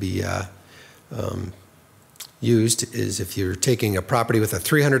calculation would be used is if you're taking a property with a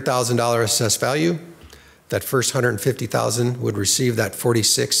 $300,000 assessed value, that first $150,000 would receive that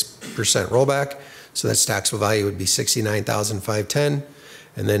 46% rollback. So that's taxable value would be $69,510.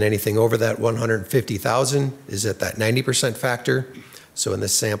 And then anything over that $150,000 is at that 90% factor. So in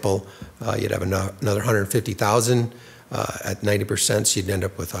this sample, you'd have another $150,000 at 90%, so you'd end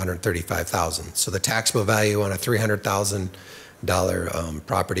up with $135,000. So the taxable value on a $300,000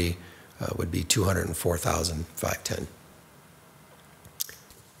 property would be $204,510.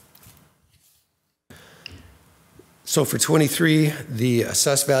 So for 23, the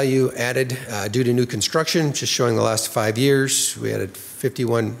assessed value added due to new construction, just showing the last 5 years, we added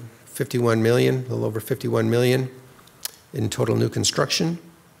 51 million, a little over 51 million in total new construction,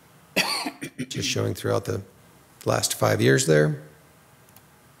 just showing throughout the last 5 years there.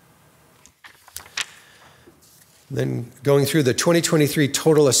 Then going through the 2023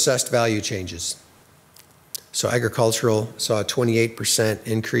 total assessed value changes. So agricultural saw a 28%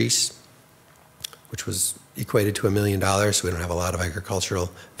 increase. which was equated to $1 million, so we don't have a lot of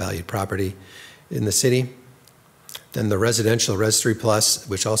agricultural valued property in the city. Then the residential Res 3 Plus,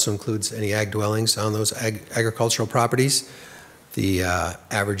 which also includes any ag dwellings on those agricultural properties. The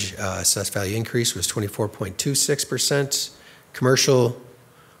average assessed value increase was 24.26%. Commercial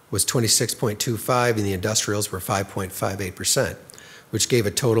was 26.25%, and the industrials were 5.58%, which gave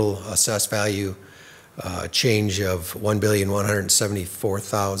a total assessed value change of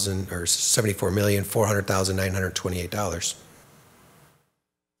 $1,174,000 or $74,400,928.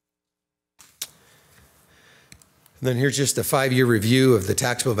 And then here's just a 5-year review of the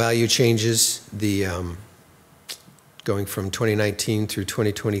taxable value changes, the going from 2019 through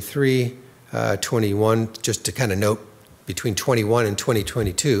 2023, 21, just to kind of note between 21 and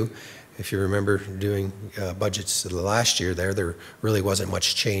 2022, if you remember doing budgets the last year there really wasn't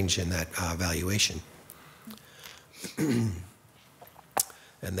much change in that valuation. And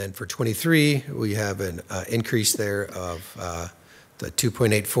then for 23, we have an increase there of the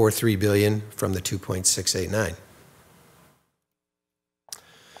 2.843 billion from the 2.689.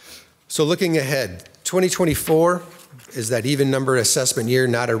 So looking ahead, 2024 is that even number assessment year,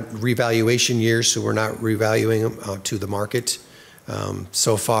 not a revaluation year, so we're not revaluing them to the market.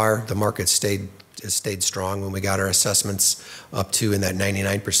 So far, the market has stayed strong when we got our assessments up to in that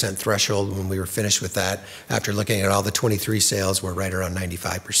 99% threshold. When we were finished with that, after looking at all the 23 sales, we're right around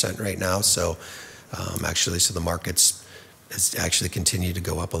 95% right now. So actually, so the markets has actually continued to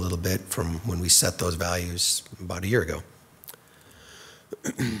go up a little bit from when we set those values about a year ago.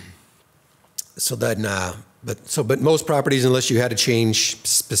 So then, but most properties, unless you had a change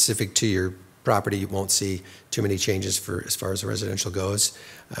specific to your property, you won't see too many changes for as far as the residential goes.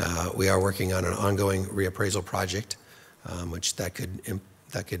 We are working on an ongoing reappraisal project, which that could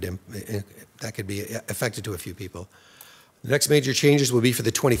be affected to a few people. The next major changes will be for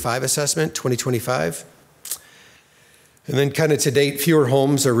the 25 assessment, 2025. And then kind of to date, fewer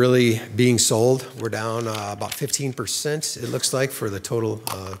homes are really being sold. We're down about 15%, it looks like, for the total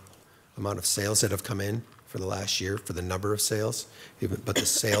amount of sales that have come in for the last year, for the number of sales, but the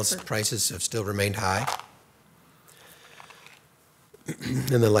sales prices have still remained high. And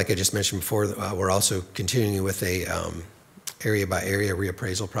then, like I just mentioned before, we're also continuing with a area by area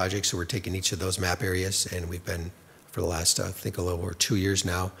reappraisal project. So we're taking each of those map areas, and we've been for the last, I think, a little over 2 years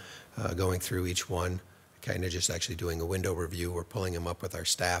now, going through each one, kind of just actually doing a window review. We're pulling them up with our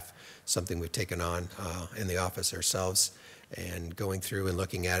staff, something we've taken on in the office ourselves, and going through and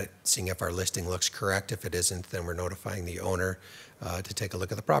looking at it, seeing if our listing looks correct. If it isn't, then we're notifying the owner to take a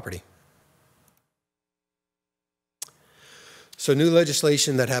look at the property. So new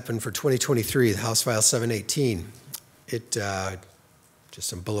legislation that happened for 2023, the House File 718, it, just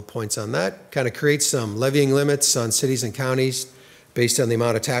some bullet points on that, kind of creates some levying limits on cities and counties based on the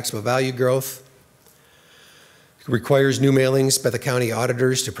amount of taxable value growth. It requires new mailings by the county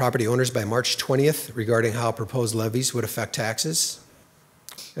auditors to property owners by March 20th regarding how proposed levies would affect taxes.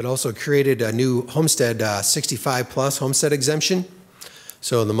 It also created a new homestead 65 plus homestead exemption.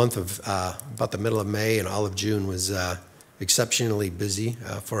 So in the month of about the middle of May and all of June was exceptionally busy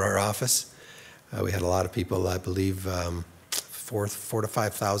for our office. We had a lot of people, I believe 4 to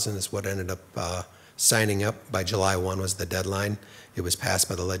 5,000 is what ended up signing up. By July 1 was the deadline. It was passed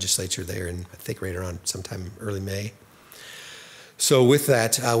by the legislature there in, I think, right around sometime early May. So with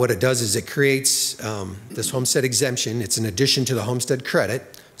that, what it does is it creates this homestead exemption. It's an addition to the homestead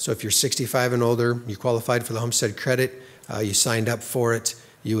credit. So if you're 65 and older, you qualified for the homestead credit, you signed up for it,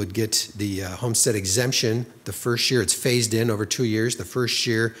 you would get the homestead exemption. The first year, it's phased in over 2 years. The first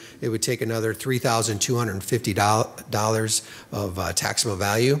year, it would take another $3,250 of taxable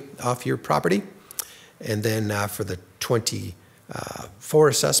value off your property. And then for the 24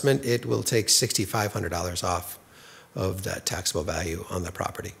 assessment, it will take $6,500 off of that taxable value on the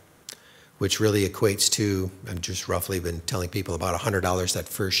property, which really equates to, I've just roughly been telling people, about $100 that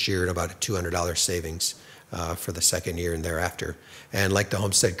first year and about a $200 savings for the second year and thereafter. And like the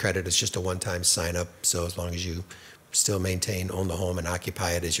homestead credit, it's just a one-time sign up. So as long as you still own the home and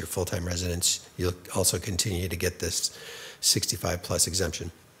occupy it as your full-time residence, you'll also continue to get this 65 plus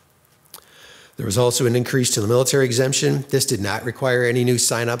exemption. There was also an increase to the military exemption. This did not require any new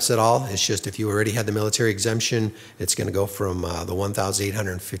sign-ups at all. It's just if you already had the military exemption, it's going to go from the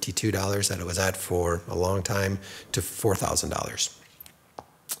 $1,852 that it was at for a long time to $4,000.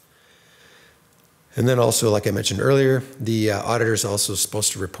 And then also, like I mentioned earlier, the auditor is also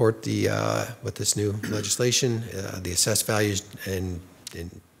supposed to report with this new legislation, the assessed values and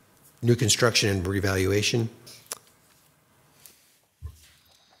new construction and revaluation.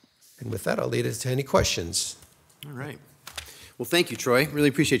 And with that, I'll lead it to any questions. All right. Well, thank you, Troy. Really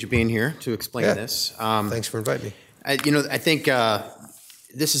appreciate you being here to explain this. Thanks for inviting me. I think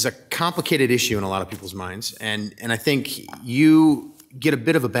this is a complicated issue in a lot of people's minds, and I think you get a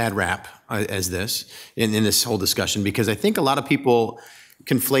bit of a bad rap as this in this whole discussion, because I think a lot of people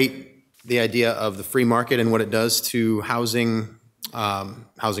conflate the idea of the free market and what it does to housing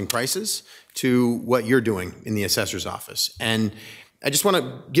prices to what you're doing in the assessor's office. And I just want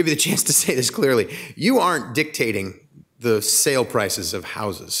to give you the chance to say this clearly. You aren't dictating the sale prices of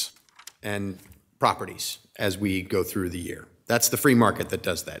houses and properties as we go through the year. That's the free market that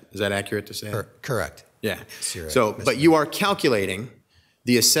does that. Is that accurate to say? Correct. Yeah. Right, So, but you are calculating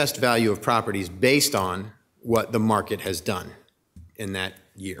the assessed value of properties based on what the market has done in that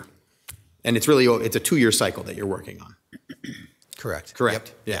year. And it's a 2-year cycle that you're working on. Correct. Correct.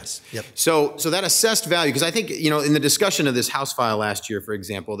 Yep. Yes. Yep. So that assessed value, because I think, in the discussion of this House file last year, for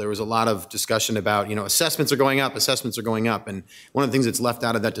example, there was a lot of discussion about, assessments are going up, assessments are going up. And one of the things that's left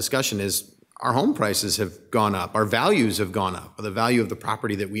out of that discussion is our home prices have gone up, our values have gone up, the value of the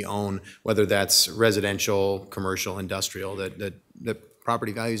property that we own, whether that's residential, commercial, industrial, that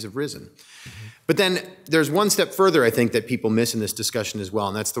property values have risen. Mm-hmm. But then there's one step further, I think, that people miss in this discussion as well,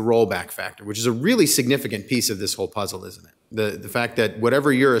 and that's the rollback factor, which is a really significant piece of this whole puzzle, isn't it? The fact that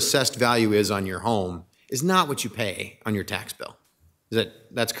whatever your assessed value is on your home is not what you pay on your tax bill.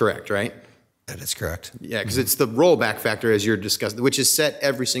 That's correct, right? That is correct. Yeah, because it's the rollback factor, as you're discussing, which is set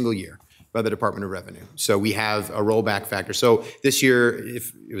every single year by the Department of Revenue. So we have a rollback factor. So this year,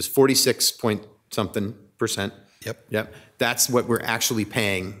 if it was 46 point something percent. Yep. That's what we're actually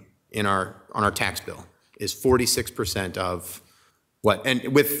paying on our tax bill, is 46% of what,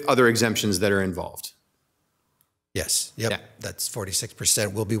 and with other exemptions that are involved. Yes. Yep. Yeah. That's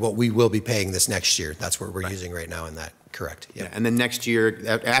 46% will be what we will be paying this next year. That's what we're using right now in that. Correct. Yep. Yeah. And then next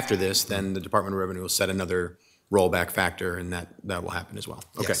year, after this, then the Department of Revenue will set another rollback factor, and that will happen as well.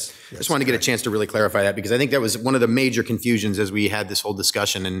 Okay. Yes, Just wanted to get a chance to really clarify that, because I think that was one of the major confusions as we had this whole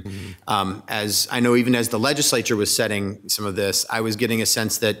discussion. And as I know, even as the legislature was setting some of this, I was getting a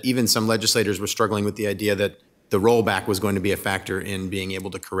sense that even some legislators were struggling with the idea that the rollback was going to be a factor in being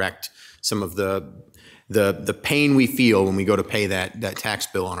able to correct some of the pain we feel when we go to pay that tax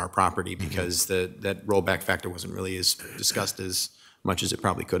bill on our property, because that rollback factor wasn't really as discussed as much as it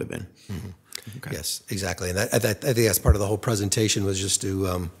probably could have been. Mm-hmm. Okay. Yes, exactly. And I think that's part of the whole presentation, was just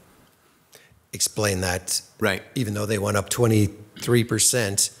to explain that, right, even though they went up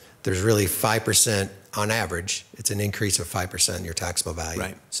 23%, there's really 5% on average. It's an increase of 5% in your taxable value.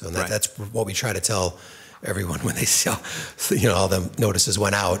 Right. So that's what we try to tell everyone when they see, all the notices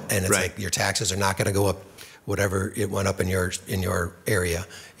went out, and it's like your taxes are not going to go up whatever it went up in your area,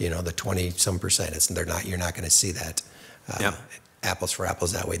 the 20-some%. You're not going to see that apples for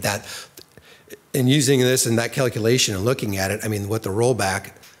apples that way. In using this and that calculation and looking at it, I mean, what the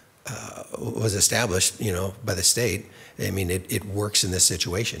rollback was established, by the state. I mean, it works in this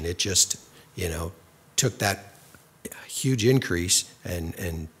situation. It just, took that huge increase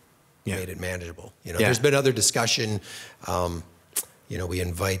and made it manageable. There's been other discussion. We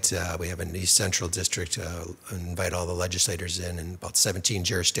have an East Central district, invite all the legislators in about 17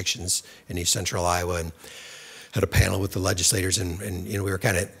 jurisdictions in East Central Iowa, and had a panel with the legislators, and we were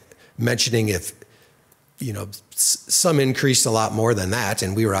kind of mentioning if, some increased a lot more than that,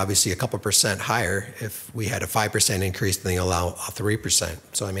 and we were obviously a couple % higher. If we had a 5% increase, then they allow a 3%.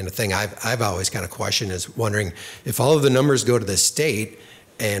 So, I mean, the thing I've always kind of questioned is wondering if all of the numbers go to the state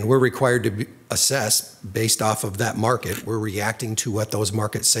and we're required to assess based off of that market, we're reacting to what those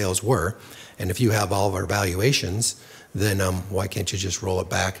market sales were. And if you have all of our valuations, then why can't you just roll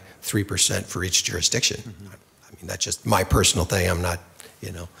it back 3% for each jurisdiction? Mm-hmm. I mean, that's just my personal thing. I'm not,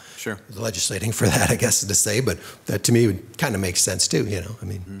 sure, legislating for that, I guess, to say, but that to me would kind of make sense too, I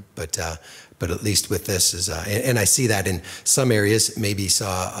mean, but at least with this is, and I see that in some areas maybe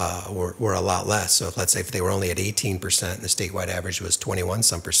were a lot less. So let's say if they were only at 18% and the statewide average was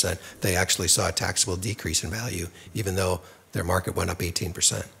 21-some%, they actually saw a taxable decrease in value, even though their market went up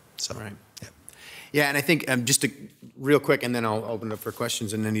 18%. So, right. Yeah, and I think just real quick, and then I'll open it up for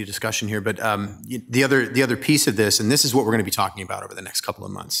questions and any discussion here. But the other piece of this, and this is what we're going to be talking about over the next couple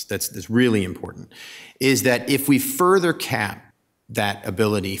of months, that's really important, is that if we further cap that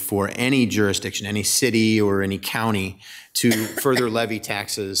ability for any jurisdiction, any city or any county to further levy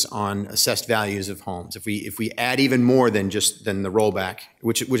taxes on assessed values of homes, if we add even more than the rollback,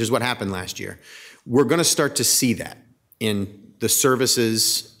 which is what happened last year, we're going to start to see that in the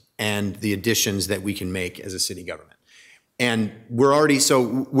services and the additions that we can make as a city government. And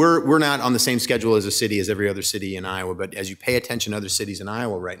we're not on the same schedule as a city as every other city in Iowa, but as you pay attention to other cities in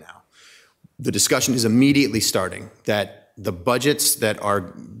Iowa right now, the discussion is immediately starting that the budgets that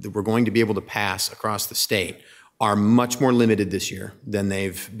we're going to be able to pass across the state are much more limited this year than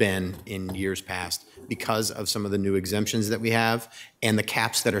they've been in years past because of some of the new exemptions that we have and the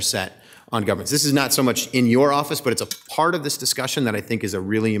caps that are set on governments. This is not so much in your office, but it's a part of this discussion that I think is a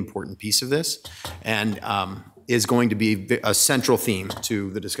really important piece of this and is going to be a central theme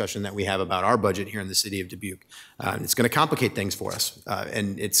to the discussion that we have about our budget here in the city of Dubuque. It's going to complicate things for us,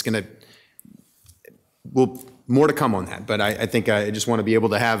 and it's going to, more to come on that, but I think I just want to be able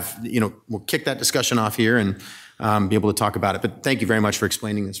to have, we'll kick that discussion off here and be able to talk about it. But thank you very much for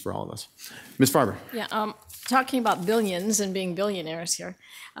explaining this for all of us. Ms. Farber. Yeah, talking about billions and being billionaires here,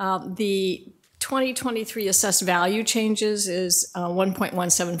 the 2023 assessed value changes is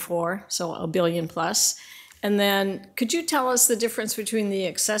 1.174, so $1 billion plus. And then could you tell us the difference between the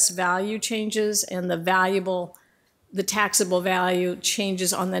assessed value changes and the taxable value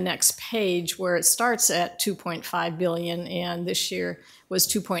changes on the next page, where it starts at 2.5 billion and this year was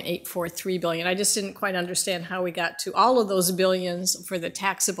 2.843 billion. I just didn't quite understand how we got to all of those billions for the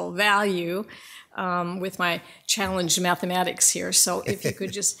taxable value with my challenged mathematics here. So if you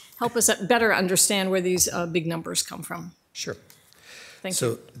could just help us better understand where these big numbers come from. Sure. Thank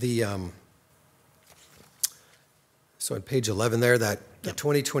you. So on page 11 there, the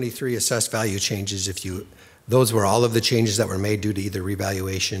 2023 assessed value changes, those were all of the changes that were made due to either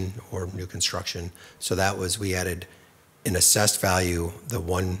revaluation or new construction. So that was, we added an assessed value, the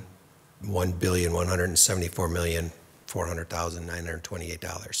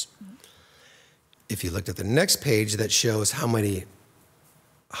 $1,174,400,928. If you looked at the next page that shows how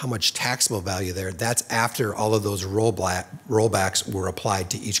much taxable value there, that's after all of those rollbacks were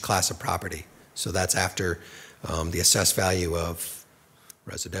applied to each class of property. So that's after the assessed value of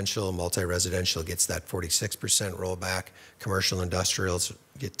residential, multi-residential gets that 46% rollback. Commercial industrials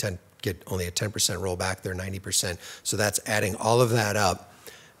get only a 10% rollback. They're 90%. So that's adding all of that up.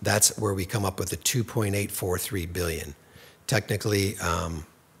 That's where we come up with the 2.843 billion. Technically, I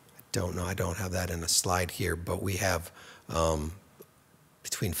don't know. I don't have that in a slide here, but we have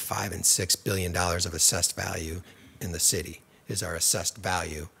between $5 and $6 billion of assessed value in the city is our assessed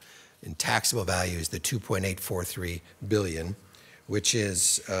value. And taxable value is the 2.843 billion. Which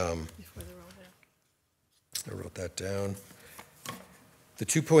is, I wrote that down. The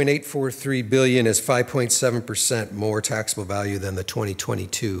 2.843 billion is 5.7% more taxable value than the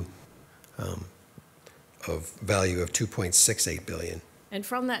 2022 of value of 2.68 billion. And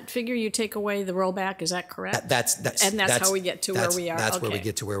from that figure, you take away the rollback, is that correct? That's how we get to where we are. That's okay. where we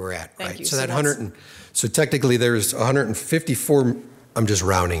get to where we're at. Thank right? you. So so technically there's 154. I'm just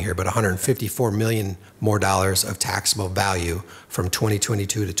rounding here, but $154 million more of taxable value from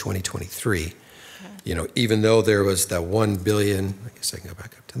 2022 to 2023. Okay. Even though there was that 1 billion, I guess I can go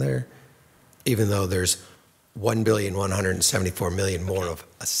back up to there, even though there's 1,174 million more of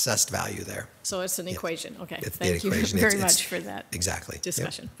assessed value there. So it's an equation. Okay. It's Thank you very much for that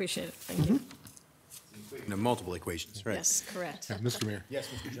discussion. Yep. Appreciate it. Thank you. Multiple equations, right? Yes, correct. Yeah, Mr. Mayor. Yes,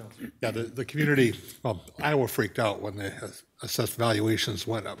 Mr. Johnson. Yeah, the community, Iowa freaked out when the assessed valuations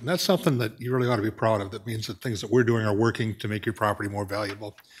went up. And that's something that you really ought to be proud of. That means that things that we're doing are working to make your property more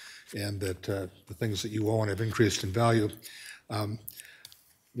valuable and that the things that you own have increased in value.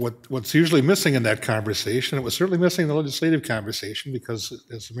 What's usually missing in that conversation, it was certainly missing in the legislative conversation because,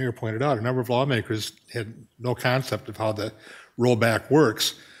 as the mayor pointed out, a number of lawmakers had no concept of how the rollback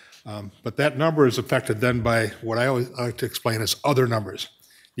works. But that number is affected then by what I always like to explain as other numbers.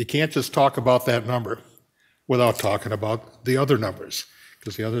 You can't just talk about that number without talking about the other numbers,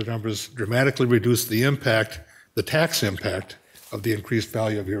 because the other numbers dramatically reduce the tax impact of the increased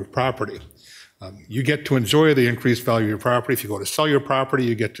value of your property. You get to enjoy the increased value of your property. If you go to sell your property,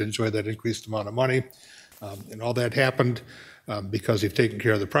 you get to enjoy that increased amount of money. And all that happened because you've taken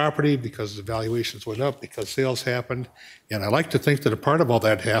care of the property, because the valuations went up, because sales happened. And I like to think that a part of all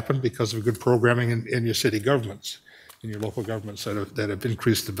that happened because of good programming in your city governments, in your local governments that have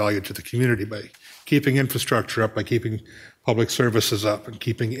increased the value to the community by keeping infrastructure up, by keeping public services up, and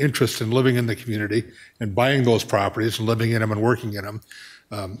keeping interest in living in the community and buying those properties and living in them and working in them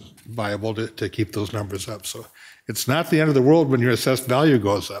viable to keep those numbers up. So it's not the end of the world when your assessed value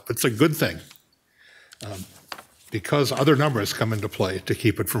goes up. It's a good thing. Because other numbers come into play to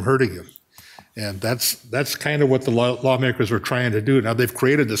keep it from hurting you. And that's kind of what the lawmakers were trying to do. Now they've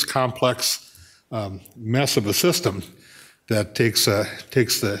created this complex mess of a system that takes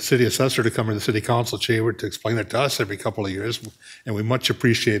the city assessor to come to the city council chamber to explain it to us every couple of years, and we much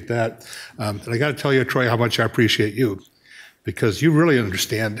appreciate that. And I got to tell you, Troy, how much I appreciate you, because you really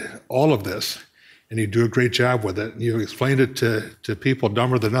understand all of this, and you do a great job with it. And you've explained it to people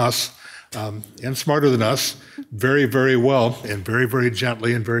dumber than us and smarter than us, very, very well, and very, very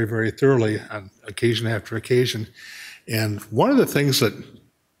gently and very, very thoroughly on occasion after occasion. And one of the things that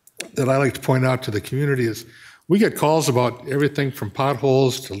I like to point out to the community is we get calls about everything from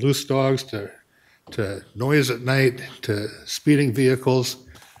potholes to loose dogs to noise at night to speeding vehicles.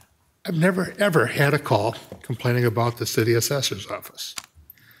 I've never, ever had a call complaining about the city assessor's office.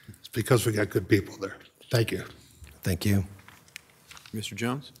 It's because we got good people there. Thank you. Thank you. Mr.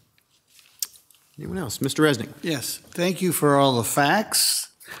 Jones? Anyone else? Mr. Resnick? Yes, thank you for all the facts.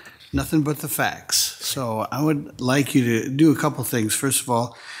 Nothing but the facts. So I would like you to do a couple things. First of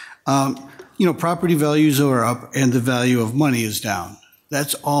all, property values are up and the value of money is down.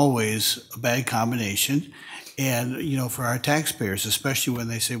 That's always a bad combination. And, for our taxpayers, especially when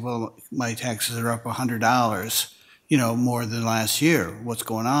they say, well, my taxes are up $100, more than last year. What's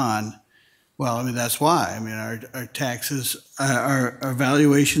going on? Well, that's why. Our taxes, our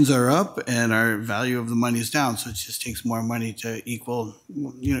valuations are up and our value of the money is down. So it just takes more money to equal,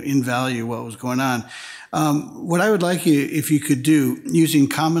 in value what was going on. What I would like you, if you could do, using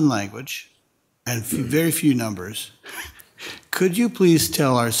common language and very few numbers, could you please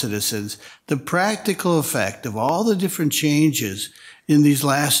tell our citizens the practical effect of all the different changes in these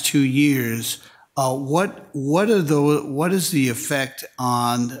last 2 years? What is the effect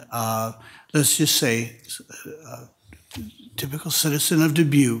on, let's just say, typical citizen of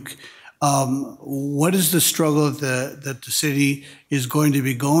Dubuque? What is the struggle that the city is going to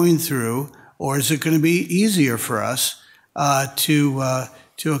be going through, or is it going to be easier for us to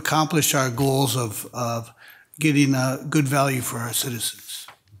accomplish our goals of getting a good value for our citizens?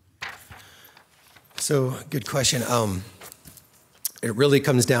 So, good question. It really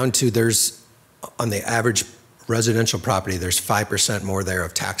comes down to on the average residential property, there's 5% more there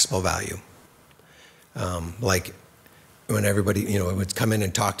of taxable value. Like when everybody, would come in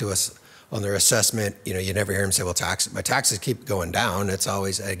and talk to us on their assessment, you never hear them say, well, my taxes keep going down. It's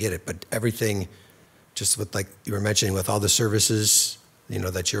always, I get it. But everything, just with like you were mentioning, with all the services,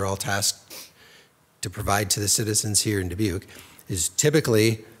 that you're all tasked to provide to the citizens here in Dubuque, is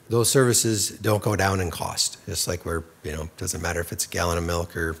typically those services don't go down in cost. Just like doesn't matter if it's a gallon of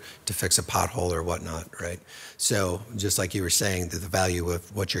milk or to fix a pothole or whatnot, right? So just like you were saying, that the value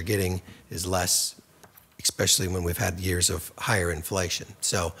of what you're getting is less, especially when we've had years of higher inflation.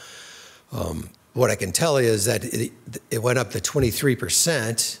 So what I can tell you is that it went up to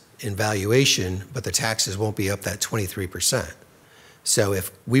 23% in valuation, but the taxes won't be up that 23%. So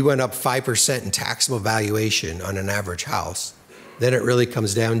if we went up 5% in taxable valuation on an average house, then it really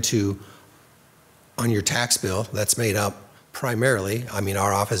comes down to, on your tax bill, that's made up primarily,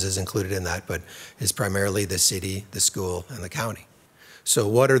 our office is included in that, but is primarily the city, the school, and the county. So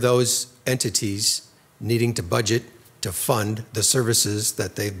what are those entities needing to budget to fund the services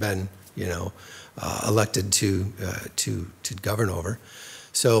that they've been, elected to govern over?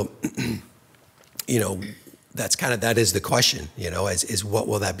 So, that is the question, is what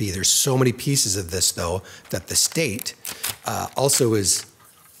will that be? There's so many pieces of this, though, that the state also is,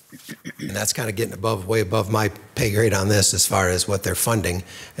 and that's kind of getting way above my pay grade on this as far as what they're funding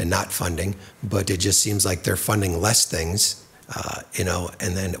and not funding, but it just seems like they're funding less things, and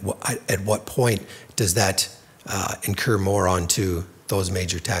then at what point does that incur more onto those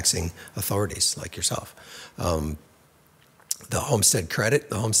major taxing authorities like yourself? The homestead credit,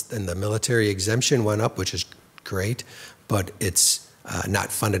 and the military exemption went up, which is great, but it's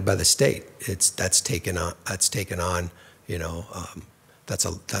not funded by the state. That's taken on. That's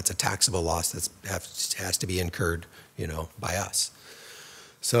a taxable loss that has to be incurred, by us.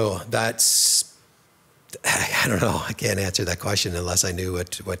 So that's, I don't know. I can't answer that question unless I knew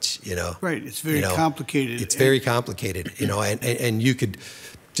what. Right. It's very complicated. It's very complicated, and you could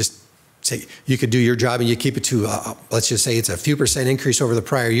just say you could do your job and you keep it to, let's just say it's a few percent increase over the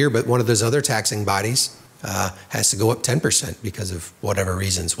prior year, but one of those other taxing bodies has to go up 10% because of whatever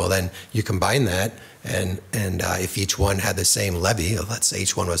reasons. Well, then you combine that, and if each one had the same levy, let's say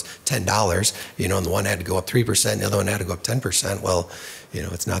each one was $10, and the one had to go up 3%, and the other one had to go up 10%. Well,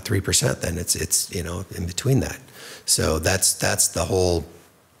 it's not 3%, then it's in between that. So that's the whole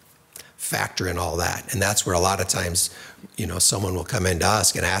factor in all that, and that's where a lot of times, someone will come into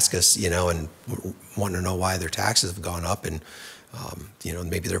us and ask us, and want to know why their taxes have gone up, and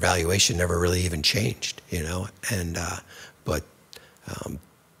maybe their valuation never really even changed, but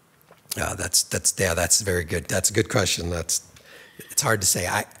that's very good. That's a good question. It's hard to say.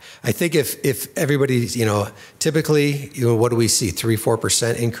 I think if everybody's, typically, what do we see?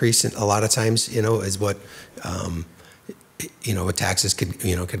 3-4% increase in, a lot of times, is what, what taxes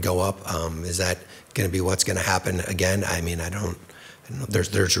could go up. Is that going to be what's going to happen again? I there's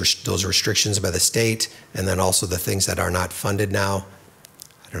those restrictions by the state, and then also the things that are not funded now.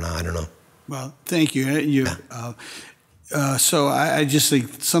 I don't know. Well, thank you. So I just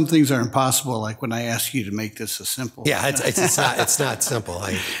think some things are impossible, like when I ask you to make this a simple. Yeah, it's not simple.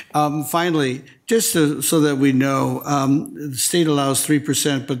 Finally, just so that we know, the state allows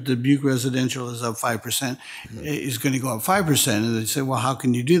 3%, but the Dubuque residential is up 5%, is going to go up 5%. And they say, well, how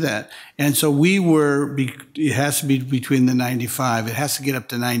can you do that? And so it has to be between the 95, it has to get up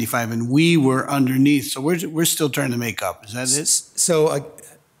to 95, and we were underneath. So we're still trying to make up. Is that it? So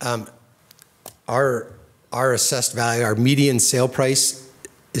our assessed value, our median sale price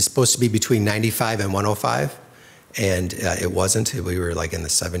is supposed to be between 95 and 105, and it wasn't. We were like in the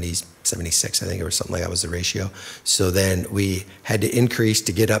 70s, 76, I think, or something like that was the ratio. So then we had to increase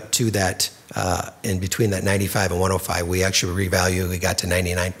to get up to that, in between that 95 and 105. We actually revalued, we got to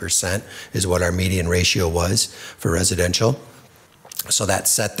 99% is what our median ratio was for residential. So that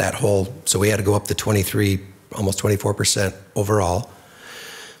set that whole, so we had to go up to 23, almost 24% overall.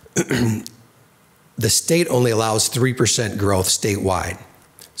 The state only allows 3% growth statewide.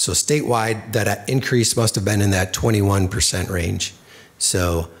 So statewide, that increase must have been in that 21% range.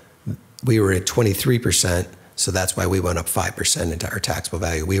 So we were at 23%, so that's why we went up 5% into our taxable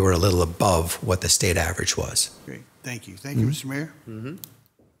value. We were a little above what the state average was. Great, thank you. Thank you, Mr. Mayor.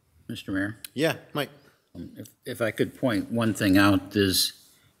 Mr. Mayor? Yeah, Mike. If I could point one thing out is,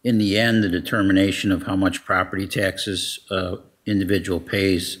 in the end, the determination of how much property taxes individual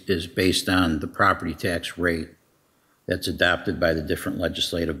pays is based on the property tax rate that's adopted by the different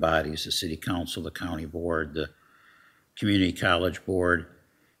legislative bodies, the city council, the county board, the community college board.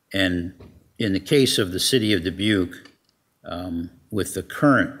 And in the case of the city of Dubuque, with the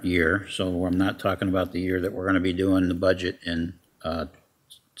current year, so I'm not talking about the year that we're going to be doing the budget in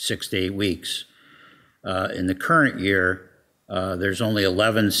 6 to 8 weeks. In the current year, there's only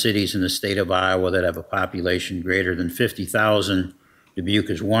 11 cities in the state of Iowa that have a population greater than 50,000. Dubuque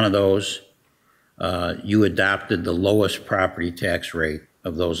is one of those. You adopted the lowest property tax rate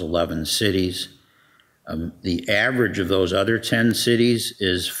of those 11 cities. The average of those other 10 cities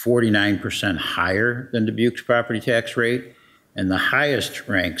is 49% higher than Dubuque's property tax rate. And the highest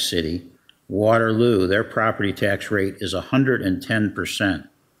ranked city, Waterloo, their property tax rate is 110%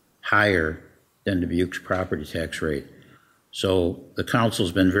 higher than Dubuque's property tax rate. So the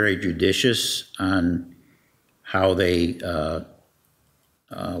council's been very judicious on how they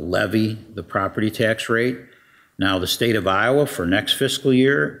levy the property tax rate. Now, the state of Iowa for next fiscal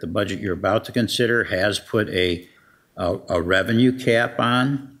year, the budget you're about to consider, has put a revenue cap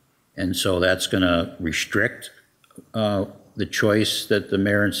on, and so that's going to restrict the choice that the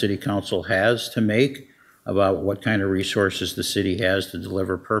mayor and city council has to make about what kind of resources the city has to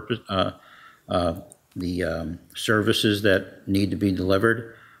deliver the services that need to be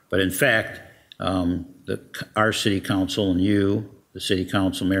delivered. But in fact, our city council and you, the city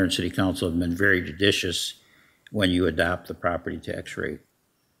council, mayor and city council, have been very judicious when you adopt the property tax rate.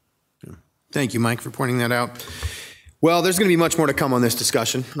 Thank you, Mike, for pointing that out. Well, there's going to be much more to come on this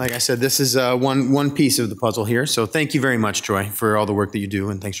discussion. Like I said, this is one piece of the puzzle here. So thank you very much, Troy, for all the work that you do,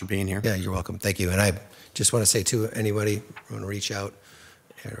 and thanks for being here. Yeah, you're welcome. Thank you. And I just want to say to anybody who want to reach out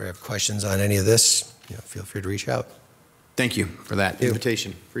or have questions on any of this, feel free to reach out. Thank you for that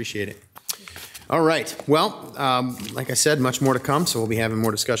invitation. Appreciate it. All right. Well, like I said, much more to come, so we'll be having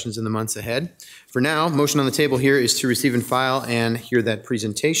more discussions in the months ahead. For now, motion on the table here is to receive and file and hear that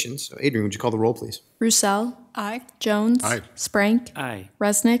presentation. So, Adrian, would you call the roll, please? Roussel. Aye. Jones. Aye. Sprank. Aye.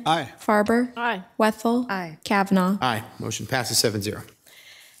 Resnick. Aye. Farber. Aye. Wethel. Aye. Kavanaugh. Aye. Motion passes 7-0.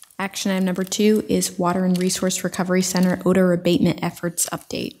 Action item number 2 is Water and Resource Recovery Center odor abatement efforts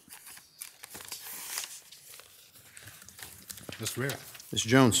update. Mr. Mayor, Mr.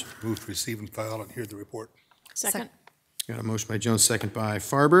 Jones. move to receive and file and hear the report. Second. Got a motion by Jones, second by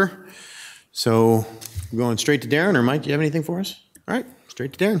Farber. So we're going straight to Darren, or Mike, do you have anything for us? All right,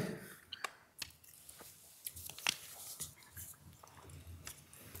 straight to Darren.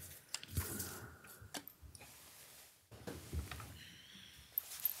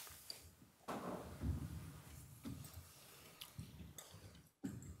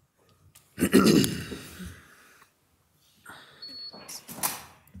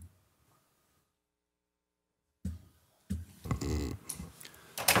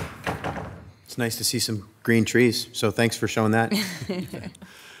 It's nice to see some green trees, so thanks for showing that.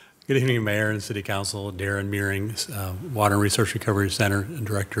 Good evening, Mayor and City Council. Darren Meering, Water and Resource Recovery Center and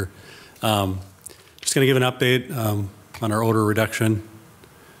Director. Just going to give an update on our odor reduction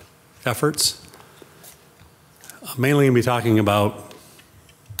efforts. Mainly going to be talking about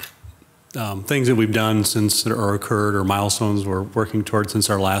things that we've done since or occurred or milestones we're working towards since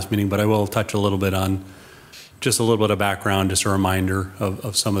our last meeting, but I will touch a little bit on just a little bit of background, just a reminder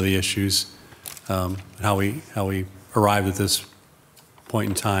of some of the issues, how we arrived at this point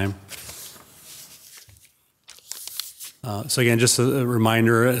in time. So again, just a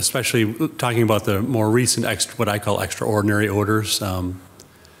reminder, especially talking about the more recent, what I call extraordinary orders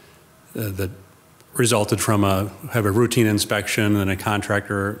that resulted from have a routine inspection and a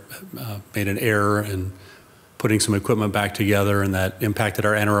contractor made an error in putting some equipment back together, and that impacted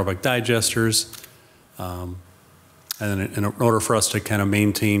our anaerobic digesters. And then in order for us to kind of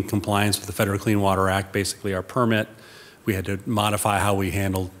maintain compliance with the Federal Clean Water Act, basically our permit, we had to modify how we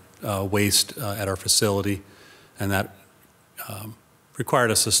handled waste at our facility, and that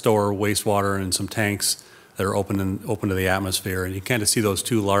required us to store wastewater in some tanks that are open to the atmosphere. And you kind of see those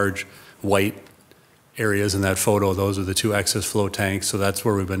two large white areas in that photo. Those are the two excess flow tanks. So that's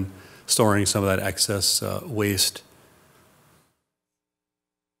where we've been storing some of that excess waste.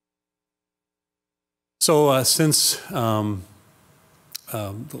 So since the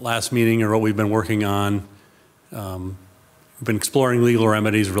last meeting, or what we've been working on, we've been exploring legal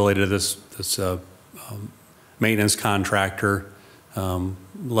remedies related to this maintenance contractor.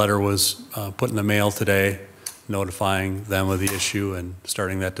 Letter was put in the mail today notifying them of the issue and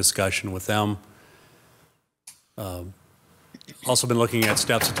starting that discussion with them. Also been looking at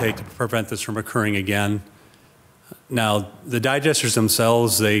steps to take to prevent this from occurring again. Now, the digesters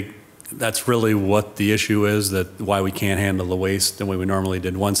themselves, that's really what the issue is, that why we can't handle the waste the way we normally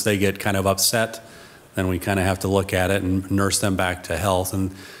did. Once they get kind of upset, then we kind of have to look at it and nurse them back to health.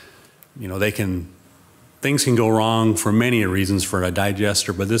 And, you know, things can go wrong for many reasons for a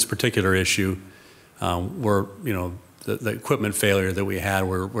digester, but this particular issue, the equipment failure that we had,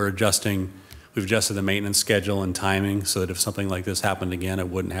 we've adjusted the maintenance schedule and timing so that if something like this happened again, it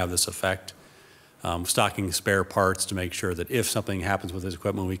wouldn't have this effect. Stocking spare parts to make sure that if something happens with this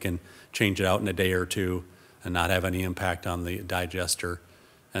equipment, we can change it out in a day or two and not have any impact on the digester.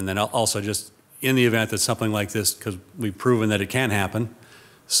 And then also just in the event that something like this, because we've proven that it can happen,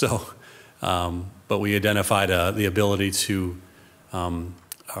 so, but we identified the ability to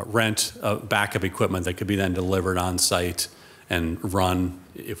rent backup equipment that could be then delivered on site and run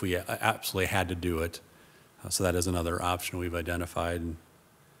if we absolutely had to do it. So that is another option we've identified,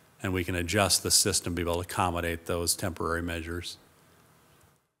 and we can adjust the system to be able to accommodate those temporary measures.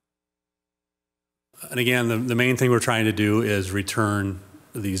 And again, the main thing we're trying to do is return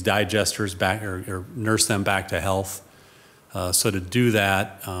these digesters back, or nurse them back to health. So to do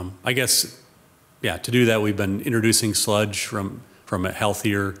that, to do that, we've been introducing sludge from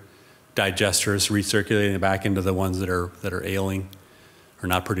healthier digesters, recirculating it back into the ones that are ailing or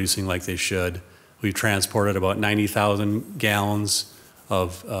not producing like they should. We've transported about 90,000 gallons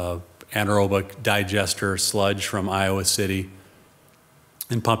of anaerobic digester sludge from Iowa City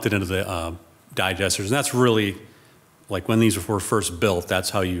and pumped it into the digesters. And that's really, like when these were first built, that's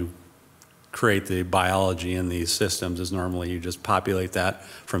how you create the biology in these systems, is normally you just populate that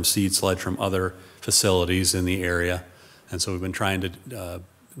from seed sludge from other facilities in the area. And so we've been trying to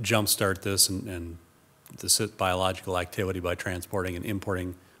jumpstart this and this biological activity by transporting and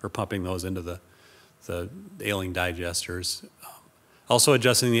importing or pumping those into the ailing digesters. Also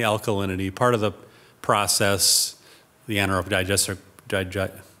adjusting the alkalinity. Part of the process, the anaerobic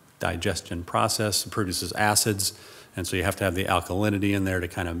digestion process produces acids, and so you have to have the alkalinity in there to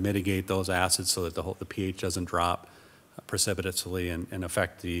kind of mitigate those acids so that the pH doesn't drop precipitously and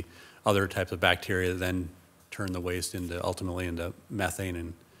affect the other types of bacteria that then turn the waste ultimately into methane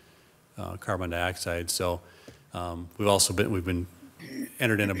and carbon dioxide. So we've been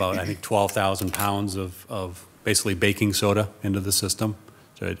entered in about, I think, 12,000 pounds of basically baking soda into the system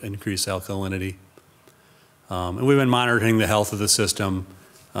to increase alkalinity. And we've been monitoring the health of the system.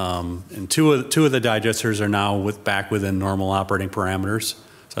 And two of the digesters are now back within normal operating parameters,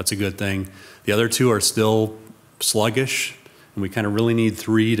 so that's a good thing. The other two are still sluggish, and we kind of really need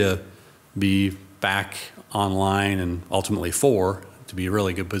 3 to be back online, and ultimately 4 to be a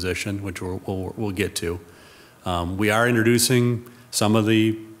really good position, which we'll get to. We are introducing some of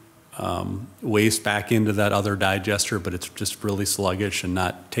the waste back into that other digester, but it's just really sluggish and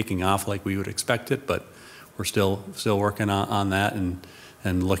not taking off like we would expect it, but we're still working on that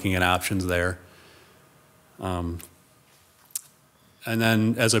and looking at options there. And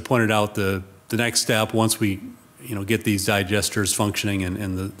then, as I pointed out, the next step, once we get these digesters functioning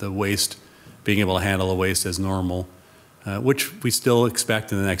and the waste, being able to handle the waste as normal, which we still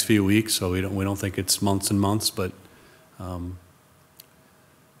expect in the next few weeks, so we don't think it's months and months, but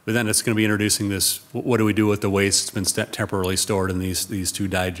But then it's going to be introducing this, what do we do with the waste that's been temporarily stored in these two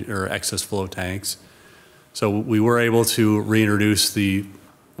excess flow tanks? So we were able to reintroduce the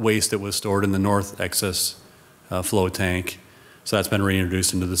waste that was stored in the north excess flow tank. So that's been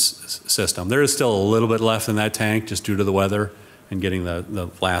reintroduced into the system. There is still a little bit left in that tank just due to the weather and getting the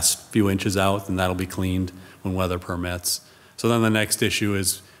last few inches out, and that'll be cleaned when weather permits. So then the next issue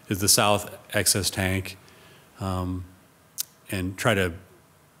is the south excess tank, and try to,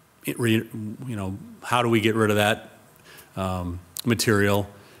 how do we get rid of that material?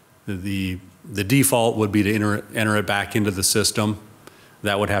 The default would be to enter it back into the system.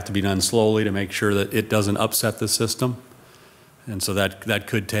 That would have to be done slowly to make sure that it doesn't upset the system. And so that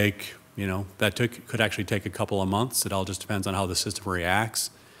could take, could actually take a couple of months. It all just depends on how the system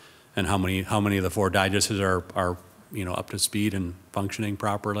reacts and how many of the 4 digesters are up to speed and functioning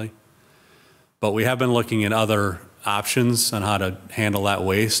properly. But we have been looking at other options on how to handle that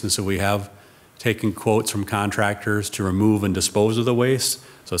waste. And so we have taken quotes from contractors to remove and dispose of the waste.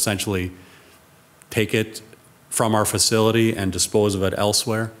 So essentially take it from our facility and dispose of it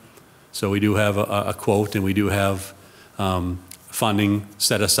elsewhere. So we do have a quote, and we do have funding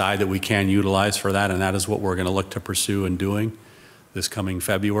set aside that we can utilize for that, and that is what we're going to look to pursue in doing this coming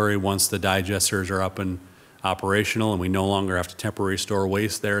February. Once the digesters are up and operational and we no longer have to temporarily store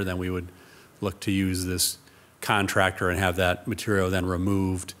waste there, then we would look to use this contractor and have that material then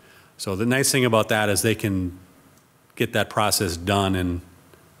removed. So the nice thing about that is they can get that process done in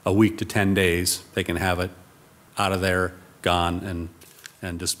a week to 10 days. They can have it out of there, gone,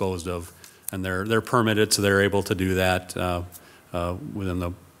 and disposed of. And they're permitted, so they're able to do that within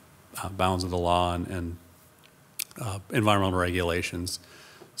the bounds of the law and environmental regulations.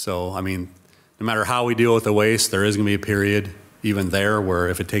 So, I mean, no matter how we deal with the waste, there is going to be a period even there where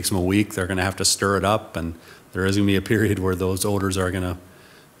if it takes them a week, they're going to have to stir it up, and there is going to be a period where those odors are going to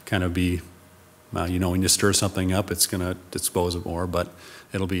kind of be, when you stir something up, it's going to dispose of more, but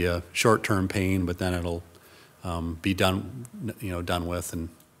it'll be a short-term pain, but then it'll be done with and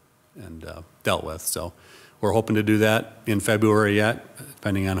dealt with. So we're hoping to do that in February yet,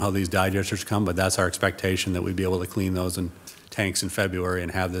 depending on how these digesters come, but that's our expectation, that we'd be able to clean those in tanks in February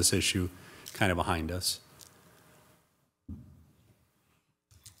and have this issue kind of behind us.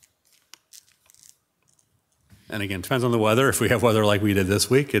 And again, depends on the weather. If we have weather like we did this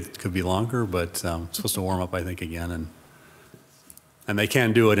week, it could be longer, but it's supposed to warm up, I think, again. And they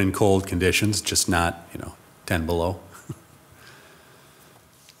can do it in cold conditions, just not, 10 below.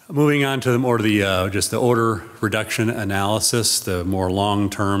 Moving on to just the odor reduction analysis, the more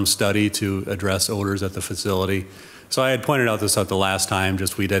long-term study to address odors at the facility. So I had pointed out this out the last time,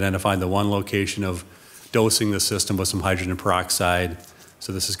 just we'd identified the one location of dosing the system with some hydrogen peroxide.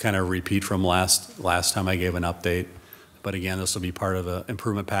 So this is kind of a repeat from last time I gave an update. But again, this will be part of an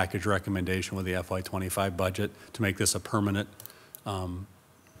improvement package recommendation with the FY25 budget to make this a permanent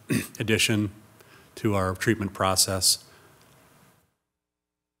addition to our treatment process.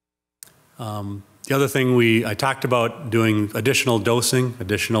 The other thing I talked about doing additional dosing,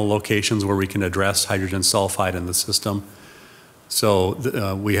 additional locations where we can address hydrogen sulfide in the system. So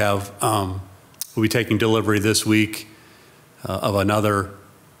we'll be taking delivery this week of another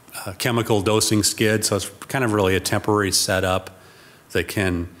chemical dosing skid. So it's kind of really a temporary setup that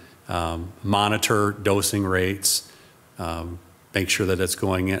can monitor dosing rates, make sure that it's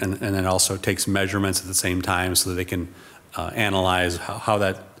going in, and then also takes measurements at the same time so that they can analyze how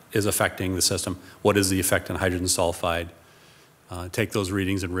that is affecting the system. What is the effect on hydrogen sulfide? Take those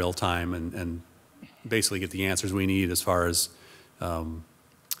readings in real time and basically get the answers we need as far as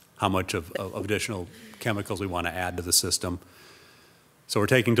how much of additional chemicals we want to add to the system. So we're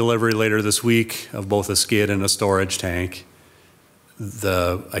taking delivery later this week of both a skid and a storage tank.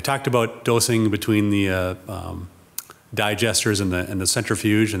 I talked about dosing between the digesters and the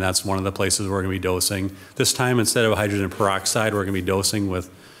centrifuge, and that's one of the places we're going to be dosing. This time, instead of hydrogen peroxide, we're going to be dosing with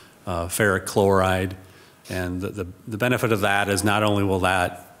ferric chloride. And the benefit of that is not only will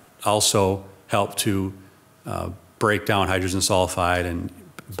that also help to break down hydrogen sulfide and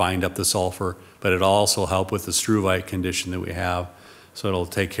bind up the sulfur, but it'll also help with the struvite condition that we have. So it'll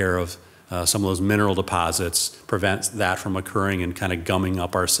take care of some of those mineral deposits, prevent that from occurring and kind of gumming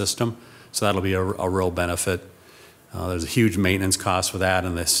up our system. So that'll be a real benefit. There's a huge maintenance cost for that,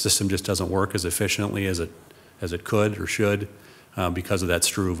 and the system just doesn't work as efficiently as it could or should because of that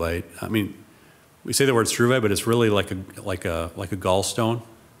struvite. I mean, we say the word struvite, but it's really like a gallstone.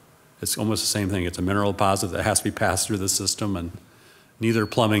 It's almost the same thing. It's a mineral deposit that has to be passed through the system, and neither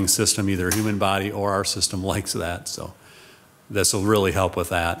plumbing system, either human body or our system, likes that. So this will really help with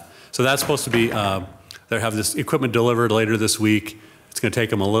that. So that's supposed to be, they have this equipment delivered later this week. It's going to take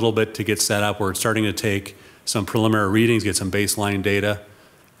them a little bit to get set up. We're starting to take some preliminary readings, get some baseline data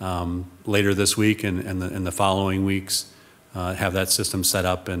later this week and in the following weeks, have that system set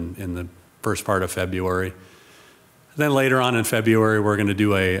up in the first part of February. Then later on in February, we're going to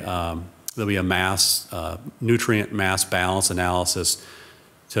do there'll be a nutrient mass balance analysis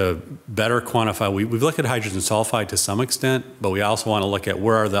to better quantify. We've looked at hydrogen sulfide to some extent, but we also want to look at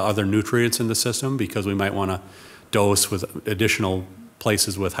where are the other nutrients in the system, because we might want to dose with additional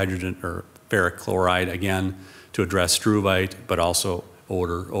places with hydrogen or ferric chloride, again, to address struvite, but also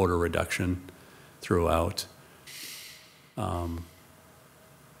odor reduction throughout. And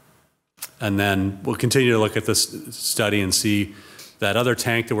then we'll continue to look at this study and see that other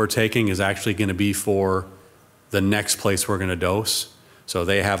tank that we're taking is actually going to be for the next place we're going to dose. So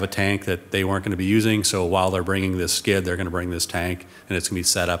they have a tank that they weren't going to be using, so while they're bringing this skid, they're going to bring this tank, and it's going to be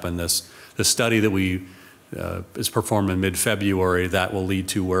set up in this study that we is performed in mid-February. That will lead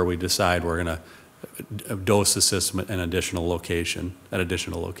to where we decide we're going to dose the system at an additional location.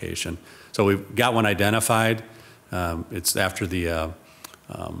 So we've got one identified. It's after the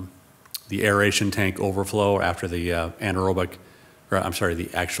aeration tank overflow, after the anaerobic, or I'm sorry, the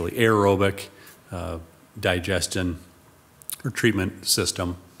actually aerobic digestion or treatment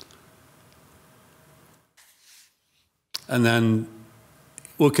system. And then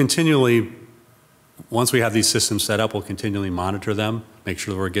we'll continually, once we have these systems set up, we'll continually monitor them, make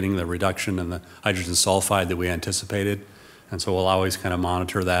sure that we're getting the reduction in the hydrogen sulfide that we anticipated. And so we'll always kind of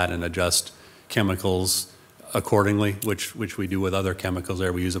monitor that and adjust chemicals accordingly, which we do with other chemicals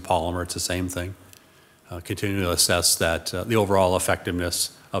there. We use a polymer, it's the same thing. Continue to assess that, the overall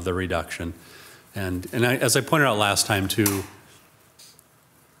effectiveness of the reduction. And as I pointed out last time too,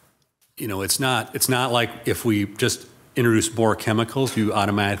 you know, it's not like if we just introduce more chemicals, you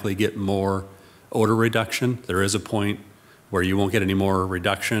automatically get more odor reduction. There is a point where you won't get any more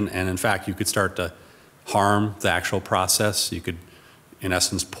reduction, and in fact, you could start to harm the actual process. You could, in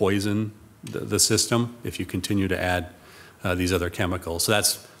essence, poison the system if you continue to add these other chemicals. So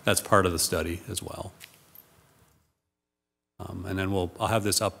that's part of the study as well. And then I'll have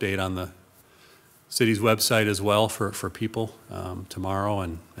this update on the city's website as well for people tomorrow,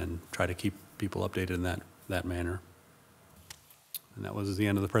 and try to keep people updated in that manner. And that was the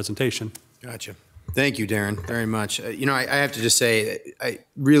end of the presentation. Gotcha. Thank you, Darren, very much. You know, I have to just say, I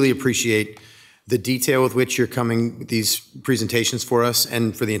really appreciate the detail with which you're coming with these presentations for us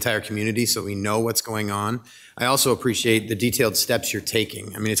and for the entire community, so we know what's going on. I also appreciate the detailed steps you're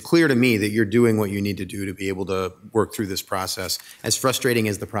taking. I mean, it's clear to me that you're doing what you need to do to be able to work through this process. As frustrating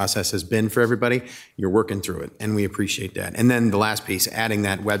as the process has been for everybody, you're working through it, and we appreciate that. And then the last piece, adding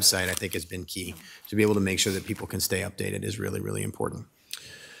that website, I think has been key. To be able to make sure that people can stay updated is really, really important.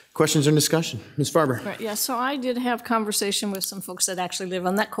 Questions or discussion? Ms. Farber. Right, yeah, so I did have conversation with some folks that actually live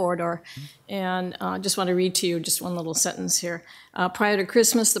on that corridor, and just want to read to you just one little sentence here. Prior to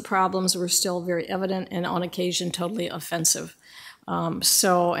Christmas, the problems were still very evident and on occasion totally offensive. And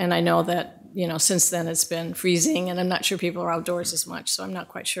I know that, you know, since then it's been freezing, and I'm not sure people are outdoors as much, so I'm not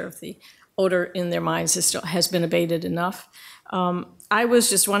quite sure if the odor in their minds has been abated enough. I was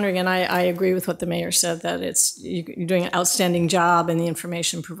just wondering, and I agree with what the mayor said, that you're doing an outstanding job, and the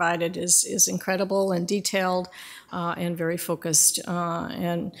information provided is incredible and detailed and very focused,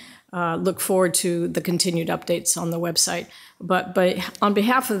 and look forward to the continued updates on the website. But on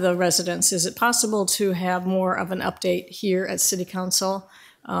behalf of the residents, is it possible to have more of an update here at City Council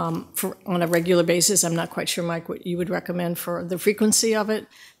on a regular basis? I'm not quite sure, Mike, what you would recommend for the frequency of it,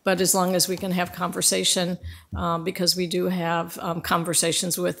 but as long as we can have conversation, because we do have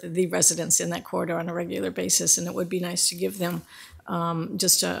conversations with the residents in that corridor on a regular basis, and it would be nice to give them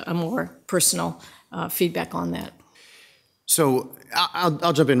just a more personal feedback on that. So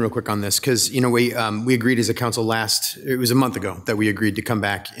I'll jump in real quick on this, because, you know, we agreed as a council it was a month ago that we agreed to come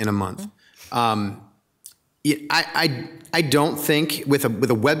back in a month. I don't think with a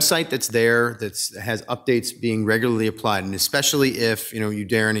website that's there that has updates being regularly applied, and especially if, you know, you,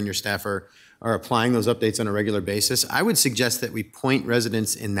 Darren, and your staff are applying those updates on a regular basis, I would suggest that we point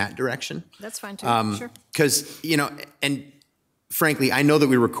residents in that direction. That's fine too, sure. Because, you know, and frankly, I know that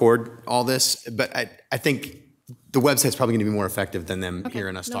we record all this, but I think the website's probably going to be more effective than them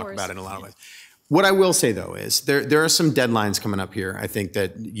hearing us talk about it in a lot of ways. What I will say, though, is there are some deadlines coming up here, I think,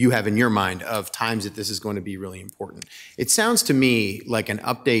 that you have in your mind of times that this is going to be really important. It sounds to me like an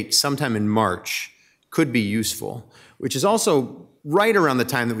update sometime in March could be useful, which is also right around the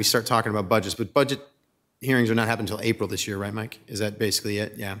time that we start talking about budgets. But budget hearings are not happening until April this year, right, Mike? Is that basically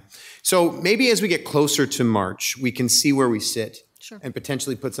it? Yeah. So maybe as we get closer to March, we can see where we sit Sure. and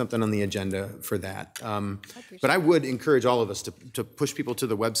potentially put something on the agenda for that. But I would encourage all of us to push people to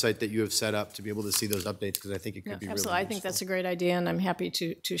the website that you have set up to be able to see those updates, because I think it could be really Absolutely. I think that's a great idea, and I'm happy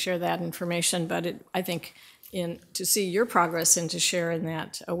to share that information. But I think to see your progress and to share in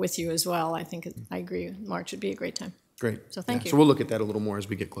that with you as well, I think I agree. March would be a great time. Great. So thank you. So we'll look at that a little more as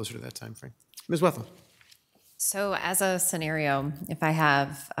we get closer to that time frame. Ms. Wethel. So as a scenario, if I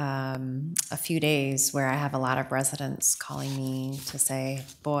have a few days where I have a lot of residents calling me to say,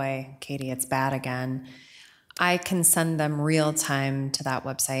 boy, Katie, it's bad again, I can send them real time to that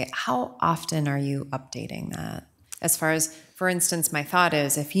website. How often are you updating that? As far as, for instance, my thought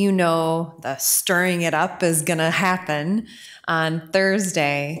is, if you know the stirring it up is going to happen on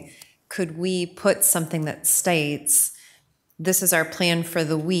Thursday, could we put something that states, this is our plan for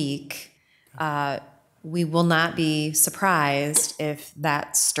the week? We will not be surprised if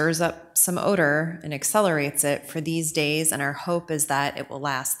that stirs up some odor and accelerates it for these days, and our hope is that it will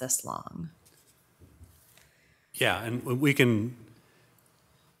last this long. Yeah, and we can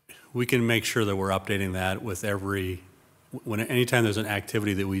make sure that we're updating that with anytime there's an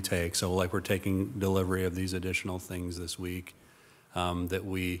activity that we take. So like we're taking delivery of these additional things this week, that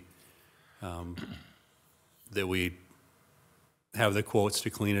we have the quotes to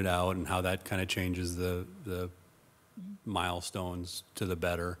clean it out and how that kind of changes the milestones to the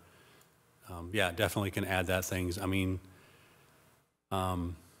better. Yeah, definitely can add that things. I mean, I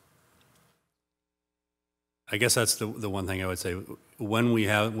guess that's the one thing I would say.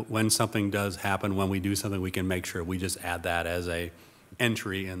 When something does happen, when we do something, we can make sure we just add that as a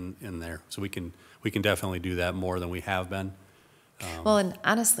entry in there. So we can definitely do that more than we have been. Well, and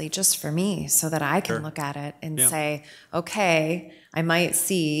honestly, just for me, so that I can look at it and say, okay, I might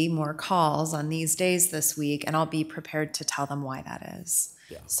see more calls on these days this week, and I'll be prepared to tell them why that is.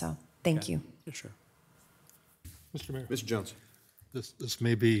 Yeah. So thank you. Yeah, sure. Mr. Mayor. Mr. Jones. This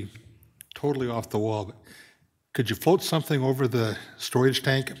may be totally off the wall, but could you float something over the storage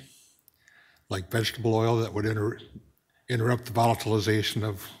tank, like vegetable oil, that would interrupt the volatilization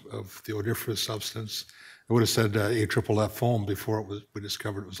of the odoriferous substance? I would have said AFFF foam before we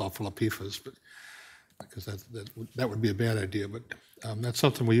discovered it was all full of PFAS, but because that would be a bad idea. But that's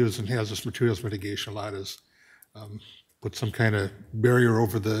something we use in hazardous materials mitigation a lot, is put some kind of barrier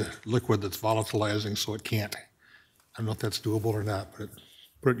over the liquid that's volatilizing so it can't. I don't know if that's doable or not, but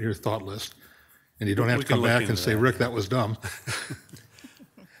put it in your thought list. And you don't have to come back and say, Rick, that was dumb.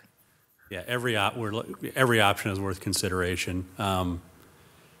 Yeah, every option is worth consideration.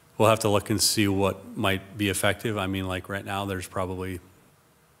 We'll have to look and see what might be effective. I mean, like right now, there's probably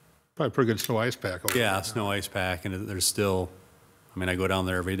pretty good snow ice pack. Snow ice pack, and there's still. I mean, I go down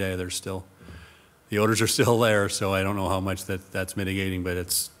there every day. There's still, the odors are still there. So I don't know how much that's mitigating, but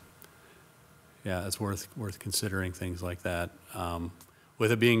it's worth considering things like that.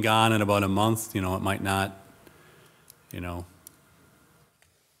 With it being gone in about a month, it might not,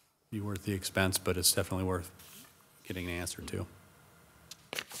 be worth the expense, but it's definitely worth getting an answer to.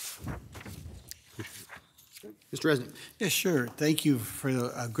 Mr. Resnick. Yeah, sure. Thank you for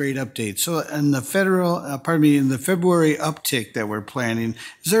a great update. So in the in the February uptick that we're planning,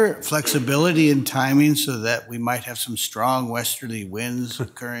 is there flexibility in timing so that we might have some strong westerly winds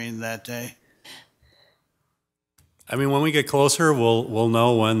occurring that day? I mean, when we get closer, we'll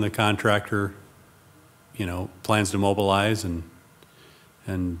know when the contractor, plans to mobilize and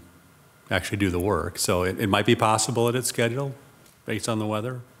actually do the work. So it might be possible that it's scheduled based on the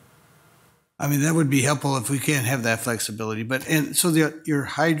weather. I mean, that would be helpful if we can have that flexibility. But so your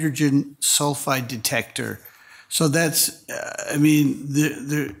hydrogen sulfide detector, so that's,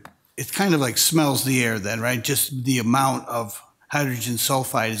 it kind of like smells the air then, right? Just the amount of hydrogen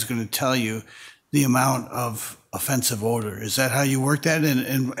sulfide is going to tell you the amount of offensive odor. Is that how you work that?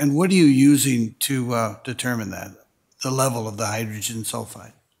 And what are you using to determine that, the level of the hydrogen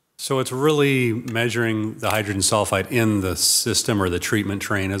sulfide? So it's really measuring the hydrogen sulfide in the system, or the treatment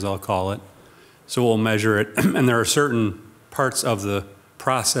train, as I'll call it. So we'll measure it, and there are certain parts of the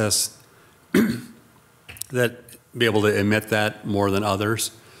process that be able to emit that more than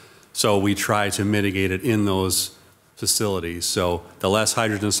others. So we try to mitigate it in those facilities. So the less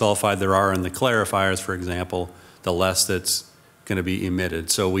hydrogen sulfide there are in the clarifiers, for example, the less that's going to be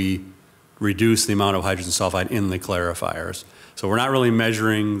emitted. So we reduce the amount of hydrogen sulfide in the clarifiers. So we're not really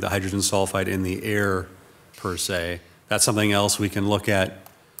measuring the hydrogen sulfide in the air per se. That's something else we can look at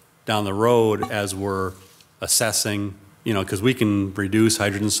down the road as we're assessing, because we can reduce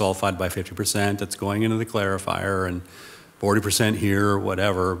hydrogen sulfide by 50%. That's going into the clarifier, and 40% here or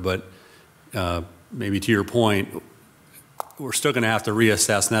whatever. But maybe to your point, we're still going to have to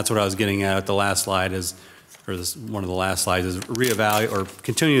reassess, and that's what I was getting at the last slide, is or this, one of the last slides, is reevaluate or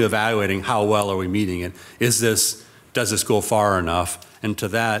continue evaluating how well are we meeting it. Does this go far enough? And to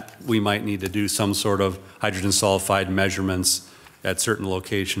that, we might need to do some sort of hydrogen sulfide measurements at certain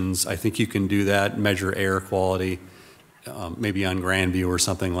locations. I think you can do that, measure air quality, maybe on Grandview or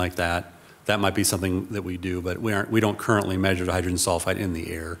something like that. That might be something that we do, but we don't currently measure the hydrogen sulfide in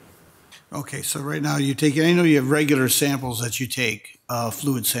the air. Okay, so right now you take, I know you have regular samples that you take,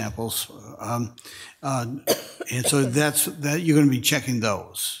 fluid samples, and so that you're going to be checking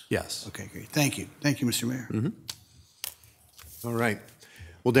those. Yes. Okay, great. Thank you. Thank you, Mr. Mayor. All right.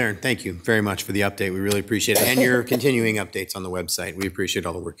 Well, Darren, thank you very much for the update. We really appreciate it. And your continuing updates on the website. We appreciate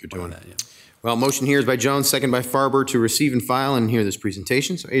all the work you're doing. Well, motion here is by Jones, second by Farber, to receive and file and hear this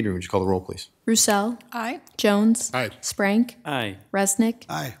presentation. So, Adrian, would you call the roll, please? Roussel. Aye. Jones. Aye. Sprank. Aye. Resnick.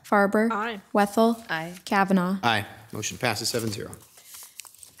 Aye. Farber. Aye. Wethel. Aye. Kavanaugh. Aye. Motion passes 7-0.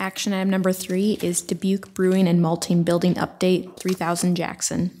 Action item number 3 is Dubuque Brewing and Malting Building Update, 3000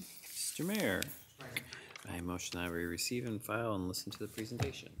 Jackson. Mr. Mayor, I motion that we receive and file and listen to the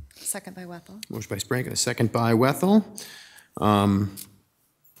presentation. Second by Wethel. Motion by Sprank and a second by Wethel.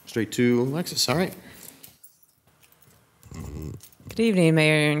 Straight to Alexis. All right. Good evening,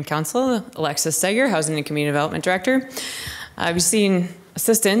 Mayor and Council. Alexis Steger, Housing and Community Development Director. I've seen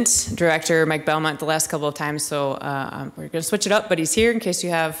Assistant Director Mike Belmont the last couple of times, so we're going to switch it up, but he's here in case you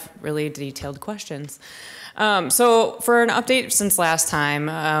have really detailed questions. So for an update since last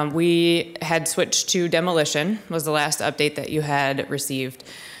time, we had switched to demolition, was the last update that you had received.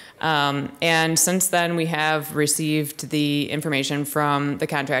 And since then, we have received the information from the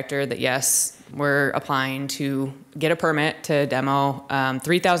contractor that, yes, we're applying to get a permit to demo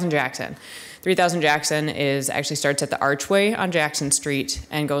 3000 Jackson. 3000 Jackson actually starts at the archway on Jackson Street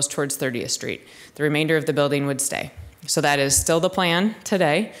and goes towards 30th Street. The remainder of the building would stay. So that is still the plan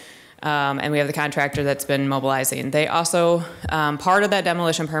today. And we have the contractor that's been mobilizing. They also, part of that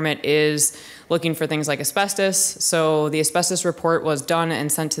demolition permit is looking for things like asbestos. So the asbestos report was done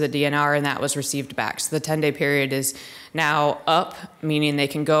and sent to the DNR, and that was received back. So the 10-day period is now up, meaning they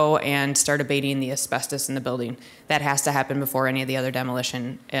can go and start abating the asbestos in the building. That has to happen before any of the other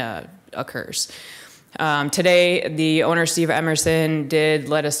demolition occurs. Today, the owner, Steve Emerson, did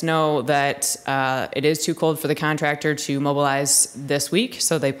let us know that it is too cold for the contractor to mobilize this week,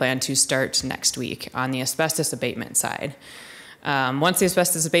 so they plan to start next week on the asbestos abatement side. Once the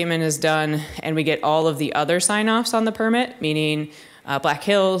asbestos abatement is done and we get all of the other sign-offs on the permit, meaning Black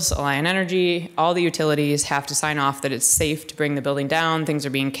Hills, Alliant Energy, all the utilities have to sign off that it's safe to bring the building down, things are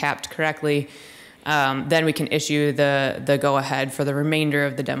being capped correctly, then we can issue the go-ahead for the remainder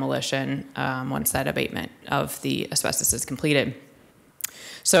of the demolition once that abatement of the asbestos is completed.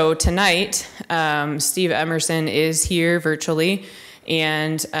 So tonight, Steve Emerson is here virtually,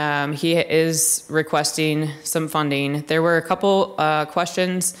 and he is requesting some funding. There were a couple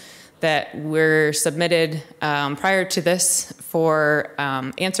questions that were submitted prior to this for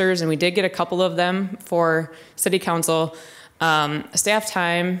answers, and we did get a couple of them for City Council. Staff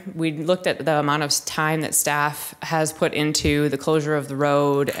time, we looked at the amount of time that staff has put into the closure of the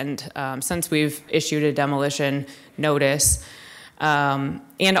road, and since we've issued a demolition notice,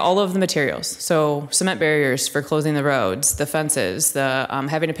 and all of the materials. So cement barriers for closing the roads, the fences, the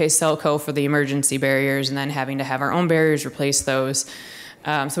having to pay Selco for the emergency barriers, and then having to have our own barriers replace those.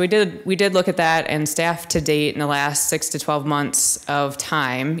 So we did look at that, and staff to date in the last 6 to 12 months of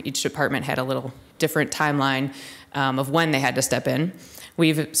time, each department had a little different timeline of when they had to step in.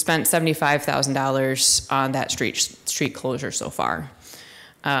 We've spent $75,000 on that street closure so far.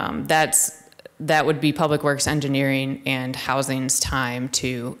 That would be Public Works, Engineering, and Housing's time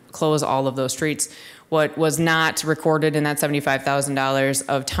to close all of those streets. What was not recorded in that $75,000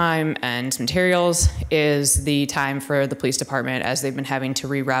 of time and materials is the time for the police department, as they've been having to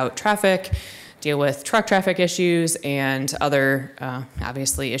reroute traffic, deal with truck traffic issues, and other,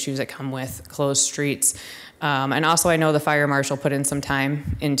 obviously, issues that come with closed streets. And also, I know the fire marshal put in some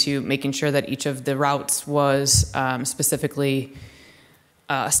time into making sure that each of the routes was specifically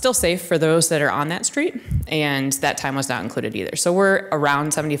still safe for those that are on that street, and that time was not included either. So we're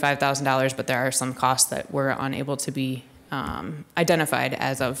around $75,000, but there are some costs that were unable to be identified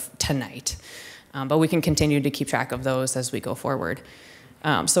as of tonight. But we can continue to keep track of those as we go forward.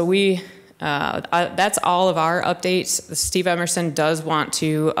 That's all of our updates. Steve Emerson does want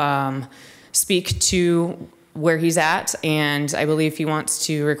to speak to where he's at, and I believe he wants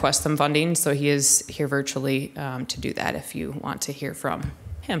to request some funding, so he is here virtually to do that if you want to hear from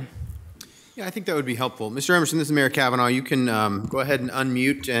him. Yeah, I think that would be helpful. Mr. Emerson, this is Mayor Kavanaugh. You can go ahead and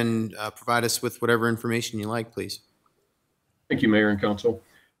unmute and provide us with whatever information you like, please. Thank you, Mayor and Council.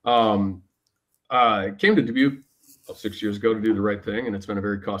 I came to Dubuque about 6 years ago to do the right thing, and it's been a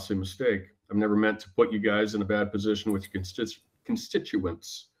very costly mistake. I've never meant to put you guys in a bad position with your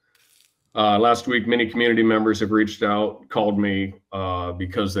constituents. Last week, many community members have reached out, called me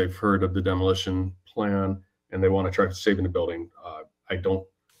because they've heard of the demolition plan and they want to try saving the building. I've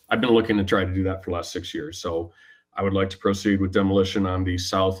been looking to try to do that for the last 6 years. So I would like to proceed with demolition on the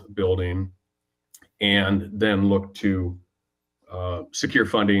south building and then look to secure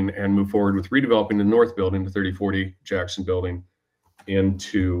funding and move forward with redeveloping the north building, the 3040 Jackson building,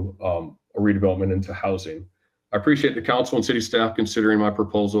 into a redevelopment into housing. I appreciate the council and city staff considering my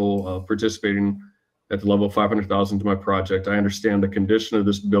proposal, participating at the level of $500,000 to my project. I understand the condition of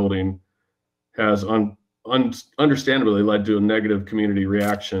this building has understandably led to a negative community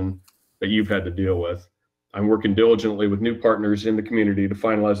reaction that you've had to deal with. I'm working diligently with new partners in the community to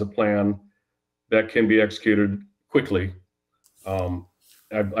finalize a plan that can be executed quickly.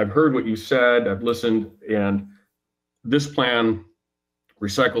 I've heard what you said, I've listened, and this plan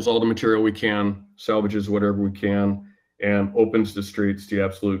recycles all the material we can, salvages whatever we can, and opens the streets the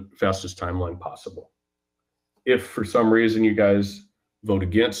absolute fastest timeline possible. If for some reason you guys vote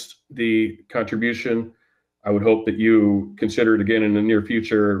against the contribution, I would hope that you consider it again in the near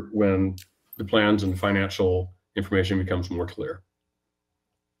future when the plans and financial information becomes more clear.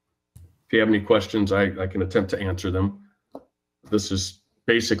 If you have any questions, I can attempt to answer them. This is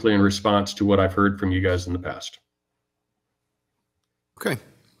basically in response to what I've heard from you guys in the past. Okay.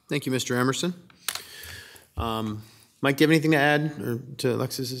 Thank you, Mr. Emerson. Mike, do you have anything to add or to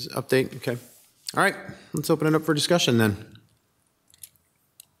Alexis's update? Okay. All right. Let's open it up for discussion then.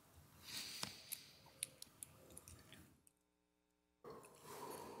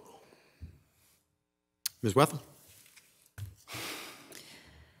 Ms. Wethel.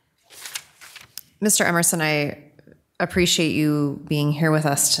 Mr. Emerson, I appreciate you being here with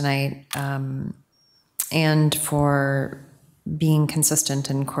us tonight and for being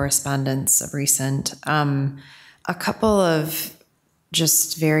consistent in correspondence of recent. A couple of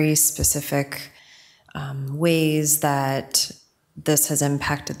just very specific ways that this has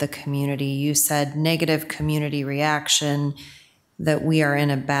impacted the community. You said negative community reaction, that we are in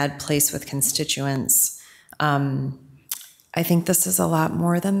a bad place with constituents. I think this is a lot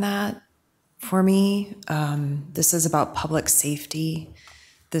more than that for me. This is about public safety.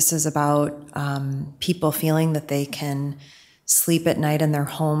 This is about people feeling that they can sleep at night in their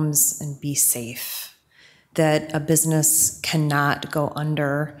homes and be safe, that a business cannot go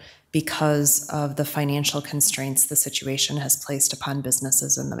under because of the financial constraints the situation has placed upon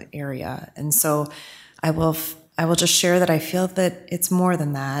businesses in the area. And so I will just share that I feel that it's more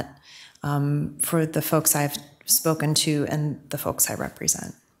than that for the folks I've spoken to and the folks I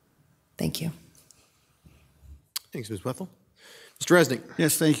represent. Thank you. Thanks, Ms. Wethel. Mr. Resnick.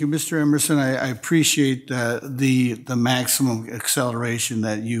 Yes, thank you, Mr. Emerson. I appreciate the maximum acceleration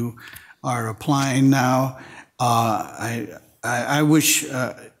that you are applying now. I wish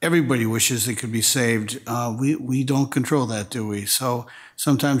everybody wishes it could be saved. We don't control that, do we? So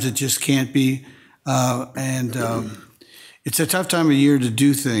sometimes it just can't be, it's a tough time of year to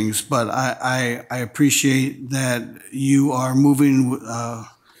do things. But I appreciate that you are moving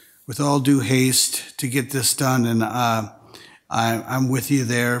with all due haste to get this done, and I'm with you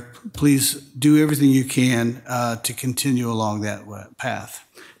there. Please do everything you can to continue along that path.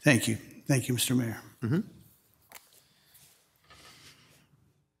 Thank you. Thank you, Mr. Mayor. Mm-hmm.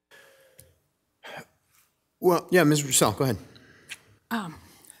 Well, yeah, Ms. Roussel, go ahead.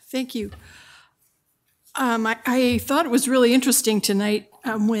 Thank you. I thought it was really interesting tonight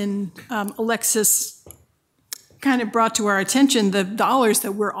when Alexis kind of brought to our attention the dollars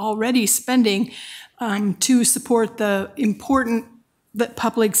that we're already spending to support the important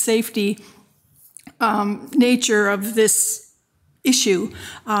public safety nature of this issue.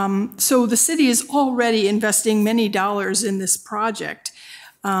 So the city is already investing many dollars in this project.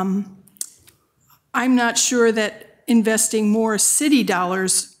 I'm not sure that investing more city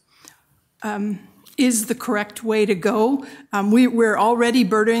dollars is the correct way to go. We're already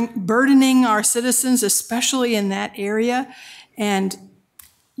burdening our citizens, especially in that area, and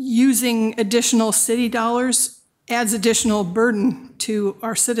using additional city dollars adds additional burden to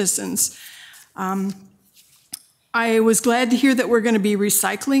our citizens. I was glad to hear that we're going to be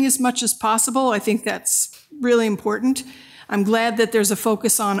recycling as much as possible. I think that's really important. I'm glad that there's a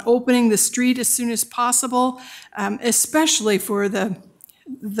focus on opening the street as soon as possible, especially for the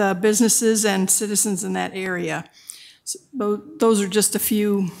businesses and citizens in that area. So those are just a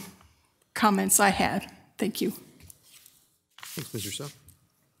few comments I had. Thank you. Thanks, Mr. Roussel.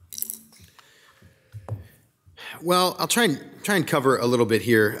 Well, I'll try and cover a little bit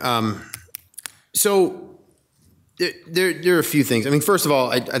here. So there are a few things. I mean, first of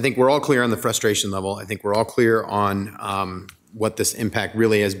all, I think we're all clear on the frustration level. I think we're all clear on what this impact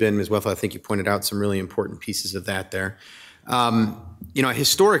really has been. Ms. Wethel, I think you pointed out some really important pieces of that there.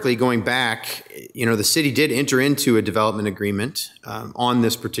 Historically, going back, the city did enter into a development agreement on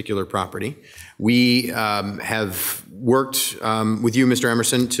this particular property. We have worked with you, Mr.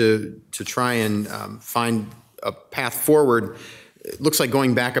 Emerson, to try and find a path forward. It looks like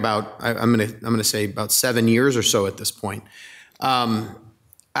going back about, I'm going to say about 7 years or so at this point.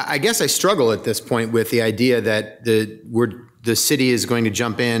 I guess I struggle at this point with the idea that the city is going to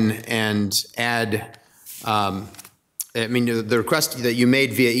jump in and add. The request that you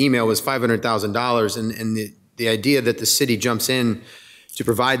made via email was $500,000, and the idea that the city jumps in to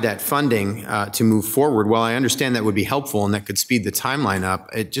provide that funding to move forward, while I understand that would be helpful and that could speed the timeline up,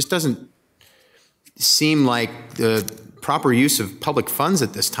 it just doesn't seem like the proper use of public funds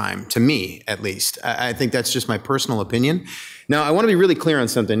at this time, to me at least. I think that's just my personal opinion. Now, I want to be really clear on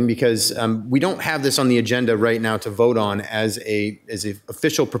something, because we don't have this on the agenda right now to vote on as a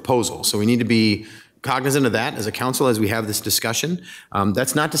official proposal, so we need to be cognizant of that as a council as we have this discussion.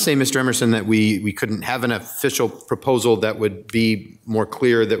 That's not to say, Mr. Emerson, that we couldn't have an official proposal that would be more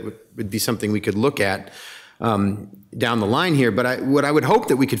clear, that would be something we could look at down the line here. But what I would hope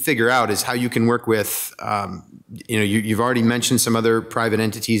that we could figure out is how you can work with, you've already mentioned some other private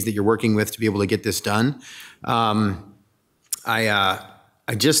entities that you're working with to be able to get this done. I'm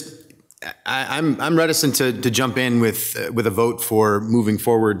reticent to jump in with a vote for moving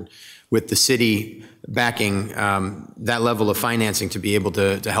forward with the city backing that level of financing to be able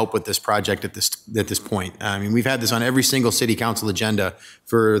to help with this project at this point. I mean, we've had this on every single city council agenda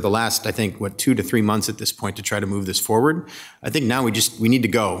for the last, I think, 2 to 3 months at this point to try to move this forward. I think now we need to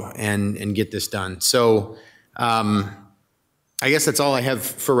go and get this done. So I guess that's all I have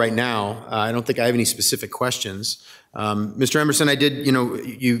for right now. I don't think I have any specific questions. Mr. Emerson, I did,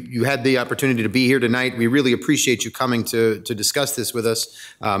 you had the opportunity to be here tonight. We really appreciate you coming to discuss this with us.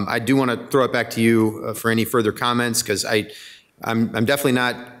 I do want to throw it back to you for any further comments, because I'm definitely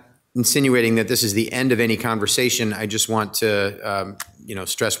not insinuating that this is the end of any conversation. I just want to,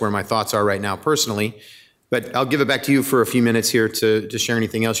 stress where my thoughts are right now personally. But I'll give it back to you for a few minutes here to share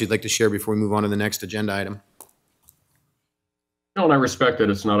anything else you'd like to share before we move on to the next agenda item. No, and I respect that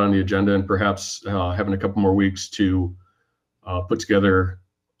it's not on the agenda, and perhaps having a couple more weeks to put together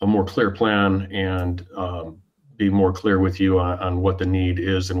a more clear plan and be more clear with you on what the need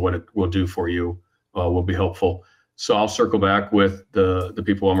is and what it will do for you will be helpful. So I'll circle back with the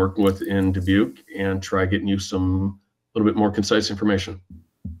people I'm working with in Dubuque and try getting you a little bit more concise information.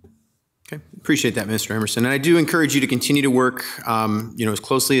 Okay, appreciate that, Mr. Emerson. And I do encourage you to continue to work, as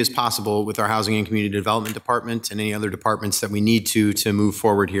closely as possible with our Housing and Community Development Department and any other departments that we need to move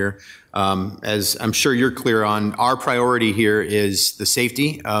forward here. As I'm sure you're clear on, our priority here is the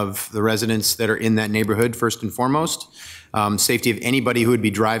safety of the residents that are in that neighborhood first and foremost. Safety of anybody who would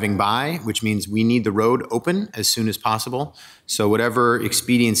be driving by, which means we need the road open as soon as possible. So whatever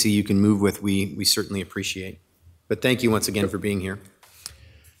expediency you can move with, we certainly appreciate. But thank you once again for being here.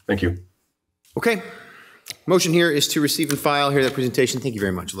 Thank you. Okay. Motion here is to receive and file. Hear that presentation. Thank you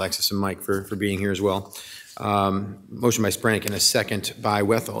very much, Alexis and Mike, for being here as well. Motion by Spranik and a second by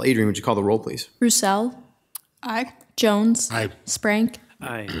Wethel. Adrian, would you call the roll, please? Roussel. Aye. Jones. Aye. Spranik.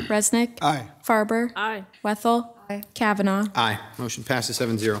 Aye. Resnick. Aye. Farber. Aye. Wethel. Aye. Kavanaugh. Aye. Motion passes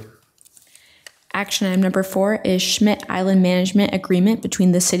 7-0. Action item number 4 is Schmidt Island Management Agreement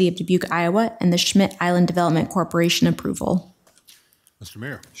between the City of Dubuque, Iowa, and the Schmidt Island Development Corporation approval. Mr.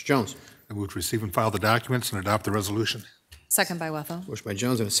 Mayor, Mr. Jones. I move to receive and file the documents and adopt the resolution. Second by Wethel. Motion by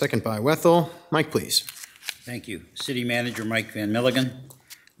Jones and a second by Wethel. Mike, please. Thank you. City Manager Mike Van Milligan.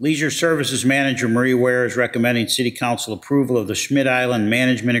 Leisure Services Manager Marie Ware is recommending City Council approval of the Schmidt Island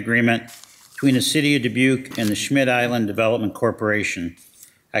Management Agreement between the City of Dubuque and the Schmidt Island Development Corporation.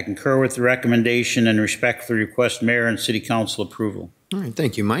 I concur with the recommendation and respectfully request Mayor and City Council approval. All right.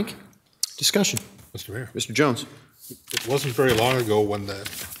 Thank you, Mike. Discussion. Mr. Mayor, Mr. Jones. it wasn't very long ago when the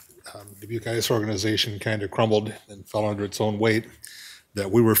Dubuque Ice organization kind of crumbled and fell under its own weight that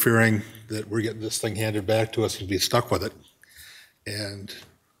we were fearing that we're getting this thing handed back to us and be stuck with it. And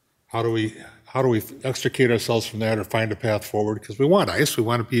how do we extricate ourselves from that or find a path forward? Because we want ice, we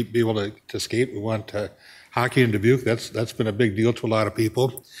want to be able to skate, we want hockey in Dubuque. That's been a big deal to a lot of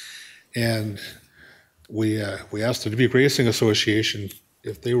people. And we asked the Dubuque Racing Association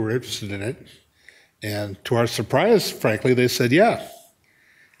if they were interested in it. And to our surprise, frankly, they said yeah.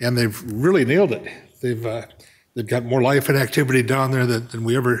 And they've really nailed it. They've got more life and activity down there than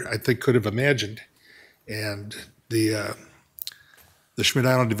we ever, I think, could have imagined. And the the Schmidt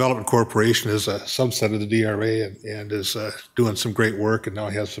Island Development Corporation is a subset of the DRA and is doing some great work, and now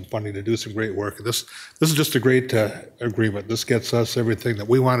has some funding to do some great work. And this is just a great agreement. This gets us everything that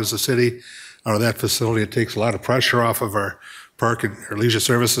we want as a city out of that facility. It takes a lot of pressure off of our park and our leisure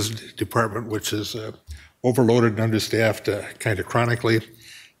services department, which is overloaded and understaffed kind of chronically.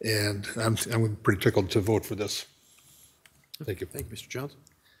 And I'm pretty tickled to vote for this. Thank you. Thank you, Mr. Jones.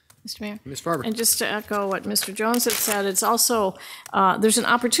 Mr. Mayor. Ms. Farber. And just to echo what Mr. Jones had said, it's also, there's an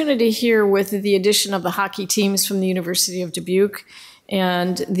opportunity here with the addition of the hockey teams from the University of Dubuque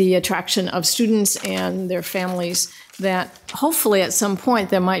and the attraction of students and their families, that hopefully at some point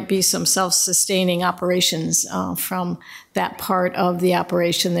there might be some self-sustaining operations from that part of the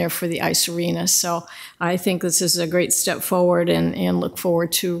operation there for the ice arena. So I think this is a great step forward, and look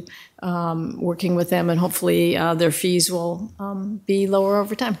forward to working with them, and hopefully their fees will be lower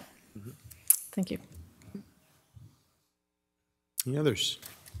over time. Thank you. Any others?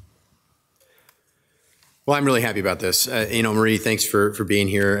 Well, I'm really happy about this. Marie, thanks for being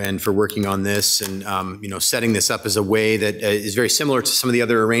here and for working on this, and setting this up as a way that is very similar to some of the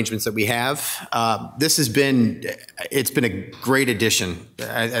other arrangements that we have. It's been a great addition.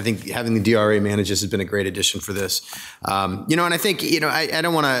 I think having the DRA manage this has been a great addition for this. And I think I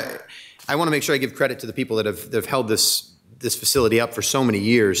want to make sure I give credit to the people that have held this facility up for so many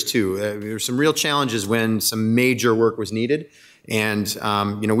years too. There were some real challenges when some major work was needed. And,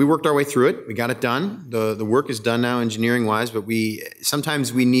 we worked our way through it. We got it done. The work is done now engineering wise, but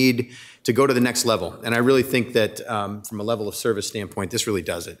sometimes we need to go to the next level. And I really think that from a level of service standpoint, this really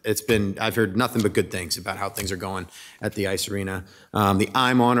does it. I've heard nothing but good things about how things are going at the ice arena. The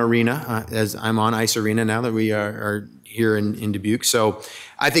I'm On Arena, as I'm On Ice Arena now that we are here in Dubuque. So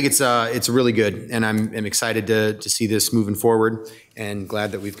I think it's really good, and I'm excited to see this moving forward, and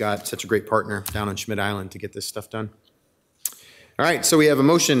glad that we've got such a great partner down on Schmidt Island to get this stuff done. All right, so we have a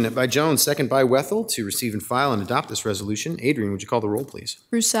motion by Jones, second by Wethel, to receive and file and adopt this resolution. Adrian, would you call the roll, please?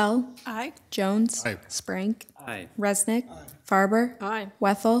 Roussel. Aye. Jones. Aye. Sprank. Aye. Resnick. Farber. Aye.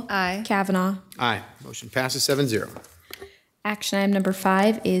 Wethel. Aye. Kavanaugh. Aye. Motion passes 7-0. Action item number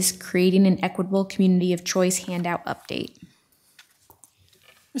 5 is creating an equitable community of choice handout update.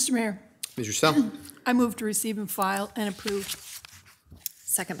 Mr. Mayor, Ms. Roussel. I move to receive and file and approve.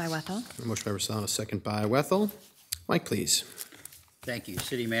 Second by Wethel. A motion by Roussel, a second by Wethel. Mike, please. Thank you.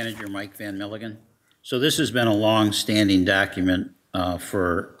 City Manager Mike Van Milligan. So this has been a long-standing document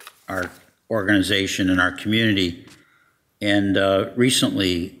for our organization and our community. And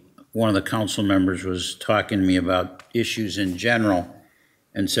recently, one of the council members was talking to me about issues in general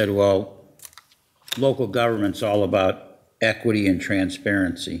and said, well, local government's all about equity and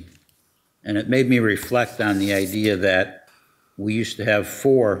transparency. And it made me reflect on the idea that we used to have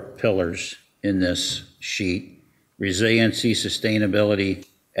 4 pillars in this sheet: resiliency, sustainability,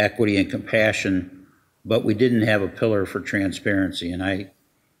 equity, and compassion, but we didn't have a pillar for transparency. And I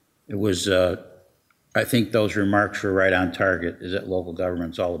think those remarks were right on target, is that local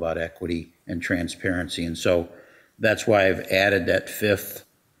government's all about equity and transparency. And so that's why I've added that 5th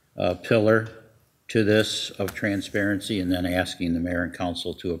pillar to this of transparency, and then asking the mayor and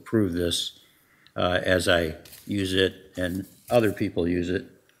council to approve this as I use it and other people use it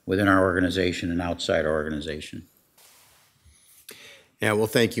within our organization and outside our organization. Yeah, well,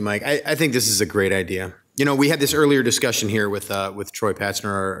 thank you, Mike. I think this is a great idea. We had this earlier discussion here with Troy Patzner,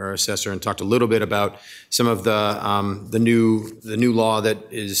 our assessor, and talked a little bit about some of the new law that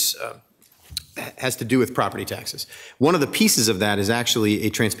has to do with property taxes. One of the pieces of that is actually a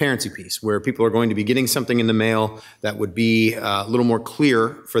transparency piece, where people are going to be getting something in the mail that would be a little more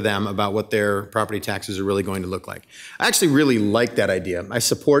clear for them about what their property taxes are really going to look like. I actually really like that idea. I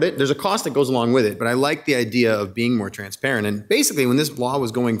support it. There's a cost that goes along with it, but I like the idea of being more transparent. And basically, when this law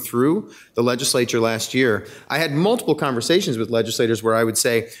was going through the legislature last year, I had multiple conversations with legislators where I would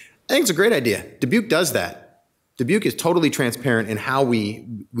say, I think it's a great idea. Dubuque does that. Dubuque is totally transparent in how we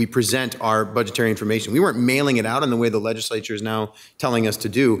present our budgetary information. We weren't mailing it out in the way the legislature is now telling us to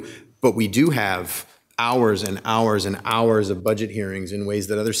do, but we do have hours and hours and hours of budget hearings in ways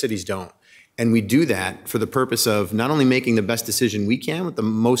that other cities don't. And we do that for the purpose of not only making the best decision we can with the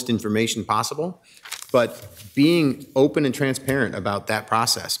most information possible, but being open and transparent about that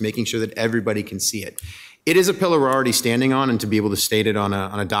process, making sure that everybody can see it. It is a pillar we're already standing on, and to be able to state it on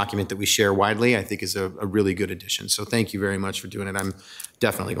a document that we share widely, I think is a really good addition. So thank you very much for doing it. I'm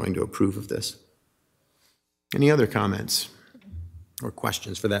definitely going to approve of this. Any other comments or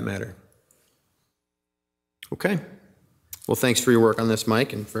questions for that matter? Okay. Well, thanks for your work on this,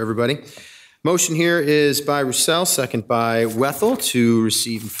 Mike, and for everybody. Motion here is by Roussel, second by Wethel, to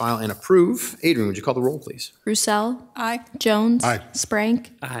receive and file and approve. Adrian, would you call the roll, please? Roussel. Aye. Jones. Aye.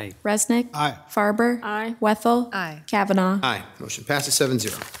 Sprank. Aye. Resnick. Aye. Farber. Aye. Wethel. Aye. Kavanaugh. Aye. Motion passes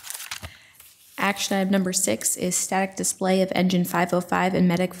 7-0. Action item number 6 is static display of engine 505 and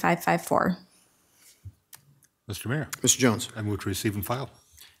medic 554. Mr. Mayor, Mr. Jones. I move to receive and file.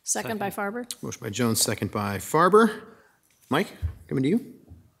 Second by Farber. Motion by Jones, second by Farber. Mike, coming to you.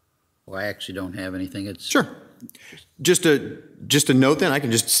 Well, I actually don't have anything. It's Sure. Just a note then, I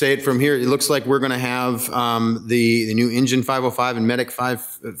can just say it from here. It looks like we're going to have the new engine 505 and medic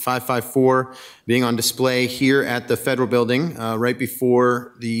 554 being on display here at the Federal Building right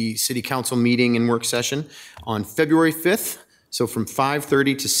before the City Council meeting and work session on February 5th. So from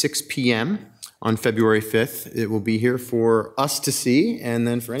 5:30 to 6 p.m. on February 5th, it will be here for us to see, and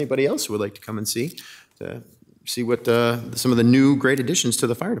then for anybody else who would like to come and see what some of the new great additions to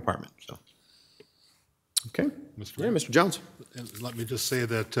the fire department. So. Okay. Mr. Jones. And let me just say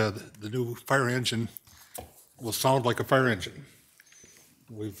that the new fire engine will sound like a fire engine.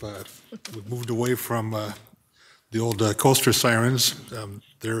 We've moved away from the old coaster sirens.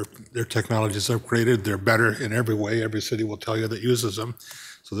 Their technology is upgraded. They're better in every way. Every city will tell you that uses them.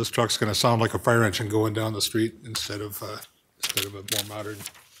 So this truck's going to sound like a fire engine going down the street instead of a more modern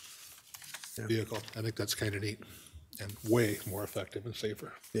vehicle. I think that's kind of neat and way more effective and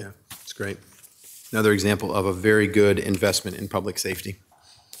safer. Yeah, it's great. Another example of a very good investment in public safety.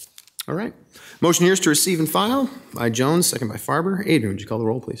 All right. Motion here is to receive and file by Jones, second by Farber. Adrian, would you call the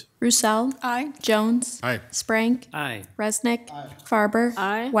roll, please? Roussel. Aye. Jones. Aye. Sprank. Aye. Resnick. Farber.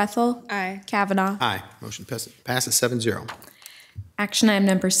 Aye. Wethel. Aye. Kavanaugh. Aye. Motion passes 7-0. Action item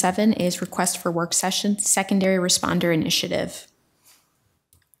number 7 is request for work session, secondary responder initiative.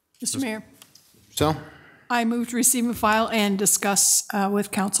 Mr. Mayor, So, I move to receive and file and discuss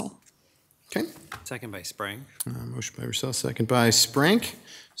with council. okay. Second by Sprang. Motion by Roussel, second by Sprank.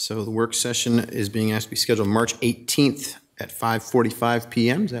 So the work session is being asked to be scheduled March 18th at 5:45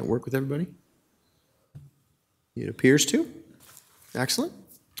 p.m. Does that work with everybody? It appears to. Excellent.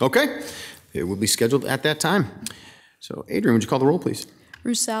 Okay. It will be scheduled at that time. So, Adrian, would you call the roll, please?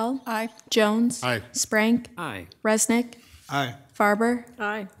 Roussel. Aye. Jones. Aye. Sprank. Aye. Resnick. Aye. Farber.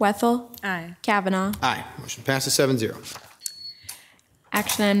 Aye. Wethel. Aye. Kavanaugh. Aye. Motion passes 7-0.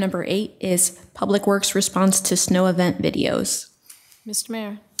 Action item number 8 is Public Works response to snow event videos. Mr.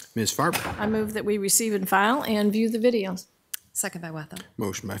 Mayor, Ms. Farber. I move that we receive and file and view the videos. Second by Wethel.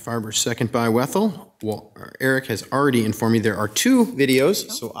 Motion by Farber, second by Wethel. Well, Eric has already informed me there are 2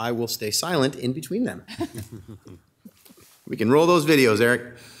 videos, so I will stay silent in between them. We can roll those videos,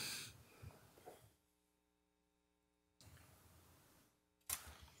 Eric.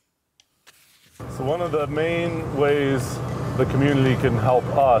 So one of the main ways the community can help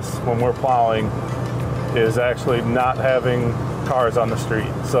us when we're plowing is actually not having cars on the street.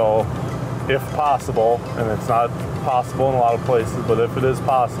 So if possible, and it's not possible in a lot of places, but if it is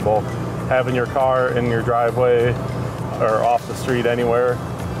possible, having your car in your driveway or off the street anywhere,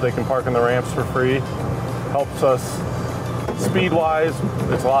 they can park in the ramps for free. Helps us speed-wise,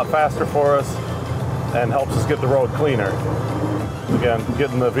 it's a lot faster for us, and helps us get the road cleaner. Again,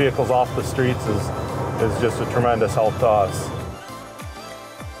 getting the vehicles off the streets is just a tremendous help to us.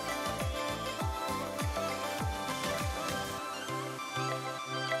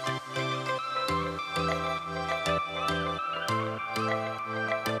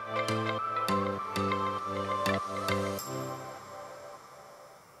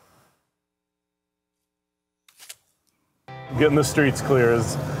 Getting the streets clear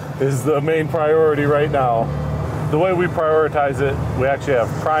is the main priority right now. The way we prioritize it, we actually have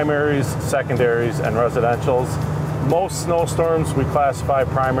primaries, secondaries, and residentials. Most snowstorms, we classify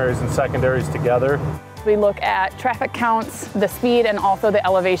primaries and secondaries together. We look at traffic counts, the speed, and also the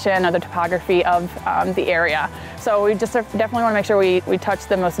elevation or the topography of the area. So we just definitely want to make sure we touch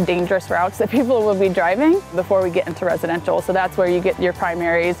the most dangerous routes that people will be driving before we get into residential. So that's where you get your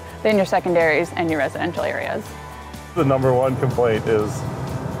primaries, then your secondaries, and your residential areas. The number one complaint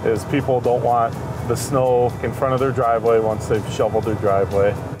is people don't want the snow in front of their driveway once they've shoveled their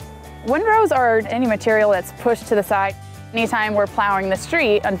driveway. Windrows are any material that's pushed to the side. Anytime we're plowing the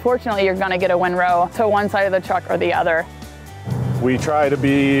street, unfortunately, you're going to get a windrow to one side of the truck or the other. We try to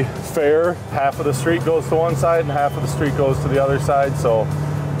be fair. Half of the street goes to one side and half of the street goes to the other side, so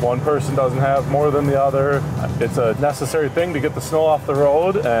one person doesn't have more than the other. It's a necessary thing to get the snow off the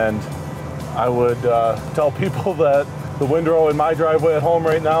road, and I would tell people that the windrow in my driveway at home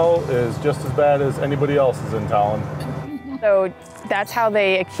right now is just as bad as anybody else's in town. So that's how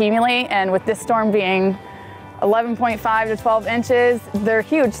they accumulate, and with this storm being 11.5 to 12 inches. They're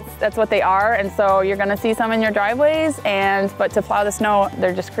huge. That's what they are. And so you're going to see some in your driveways, but to plow the snow,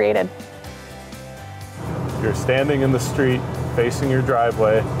 they're just created. You're standing in the street facing your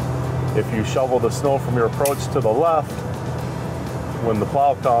driveway. If you shovel the snow from your approach to the left, when the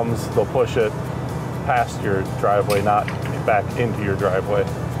plow comes, they'll push it past your driveway, not back into your driveway.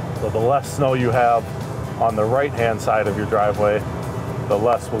 So the less snow you have on the right-hand side of your driveway, the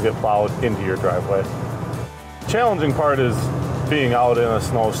less will get plowed into your driveway. The challenging part is being out in a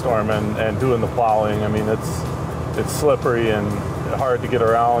snowstorm and doing the plowing. I mean, it's slippery and hard to get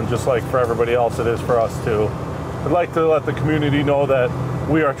around, just like for everybody else it is for us too. I'd like to let the community know that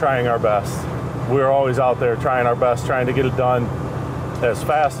we are trying our best. We're always out there trying our best, trying to get it done as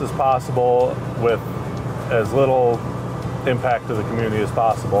fast as possible with as little impact to the community as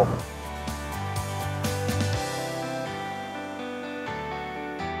possible.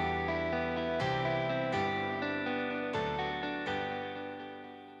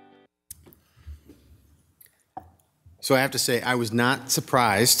 So I have to say, I was not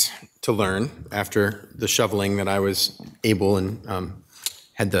surprised to learn after the shoveling that I was able and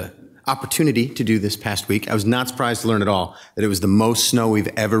had the opportunity to do this past week. I was not surprised to learn at all that it was the most snow we've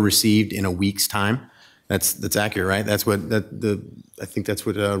ever received in a week's time. That's accurate, right? That's what I think that's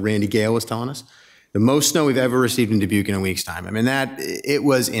what Randy Gale was telling us. The most snow we've ever received in Dubuque in a week's time. I mean, it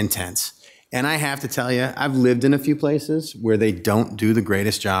was intense. And I have to tell you, I've lived in a few places where they don't do the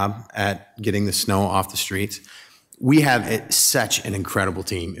greatest job at getting the snow off the streets. We have such an incredible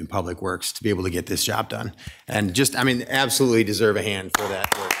team in Public Works to be able to get this job done. And just, I mean, absolutely deserve a hand for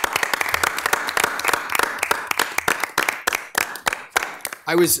that work.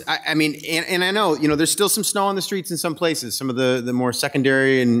 I mean, I know, there's still some snow on the streets in some places, some of the more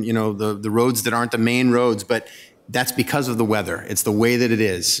secondary and, the roads that aren't the main roads, but that's because of the weather. It's the way that it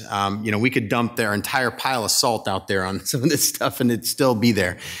is. We could dump their entire pile of salt out there on some of this stuff and it'd still be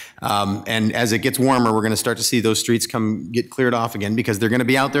there. And as it gets warmer, we're going to start to see those streets get cleared off again because they're going to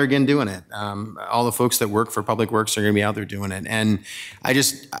be out there again doing it. All the folks that work for Public Works are going to be out there doing it. And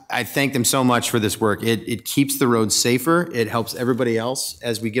I thank them so much for this work. It keeps the roads safer. It helps everybody else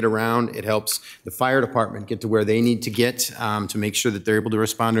as we get around. It helps the fire department get to where they need to get to make sure that they're able to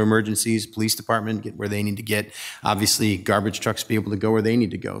respond to emergencies. Police department get where they need to get. Obviously, garbage trucks be able to go where they need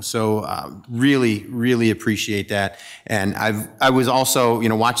to go. So really, really appreciate that. And I was also,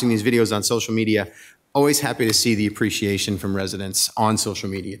 watching these videos on social media, always happy to see the appreciation from residents on social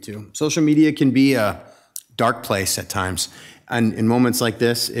media too. Social media can be a dark place at times. And in moments like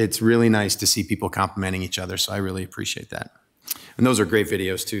this, it's really nice to see people complimenting each other. So I really appreciate that. And those are great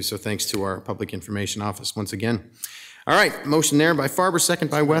videos too. So thanks to our Public Information Office once again. All right, motion there by Farber,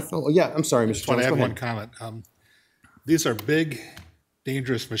 second by Wethel. Oh, yeah, I'm sorry, Mr. Jones. I want to add one comment. These are big,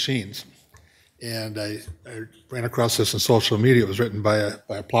 dangerous machines. And I ran across this in social media. It was written by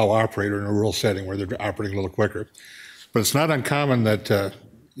a plow operator in a rural setting where they're operating a little quicker. But it's not uncommon that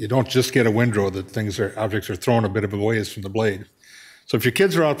you don't just get a windrow, that objects are thrown a bit of a ways from the blade. So if your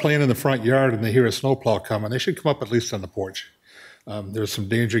kids are out playing in the front yard and they hear a snowplow coming, they should come up at least on the porch. There's some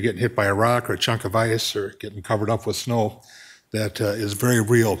danger getting hit by a rock or a chunk of ice or getting covered up with snow that is very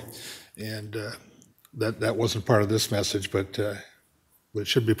real. And that wasn't part of this message, but it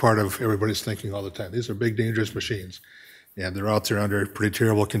should be part of everybody's thinking all the time. These are big, dangerous machines, and they're out there under pretty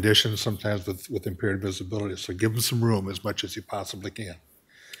terrible conditions, sometimes with impaired visibility. So give them some room as much as you possibly can.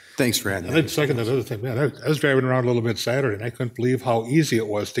 Thanks for adding that. I'd second that other thing. Man, I was driving around a little bit Saturday, and I couldn't believe how easy it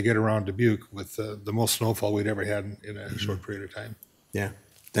was to get around Dubuque with the most snowfall we'd ever had in a short period of time. Yeah.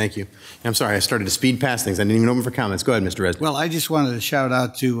 Thank you. I'm sorry, I started to speed past things. I didn't even open for comments. Go ahead, Mr. Resnick. Well, I just wanted to shout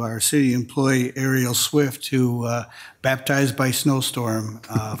out to our city employee, Ariel Swift, who baptized by snowstorm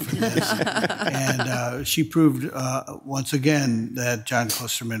for this. And she proved once again that John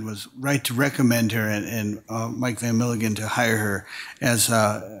Klosterman was right to recommend her and Mike Van Milligan to hire her as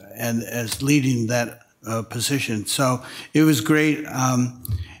leading that position. So it was great. And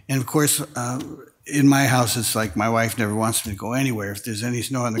of course, in my house, it's like my wife never wants me to go anywhere if there's any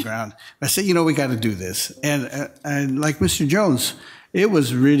snow on the ground. I say, we got to do this. And like Mr. Jones, it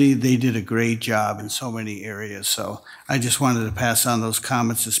was really, they did a great job in so many areas. So I just wanted to pass on those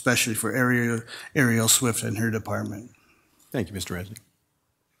comments, especially for Ariel Swift and her department. Thank you, Mr. Resnick.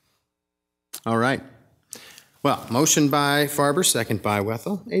 All right. Well, motion by Farber, second by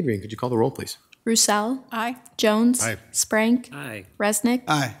Wethel. Adrian, could you call the roll, please? Roussel. Aye. Jones. Aye. Sprank. Aye. Resnick.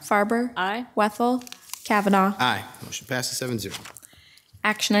 Aye. Farber. Aye. Wethel. Kavanaugh. Aye. Motion passes 7-0.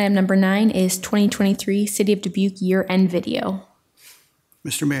 Action item number 9 is 2023 City of Dubuque year-end video.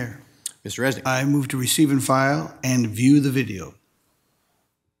 Mr. Mayor. Mr. Resnick. I move to receive and file and view the video.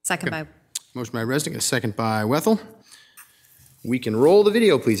 Second by Motion by Resnick, a second by Wethel. We can roll the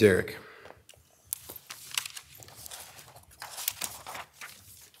video, please, Eric.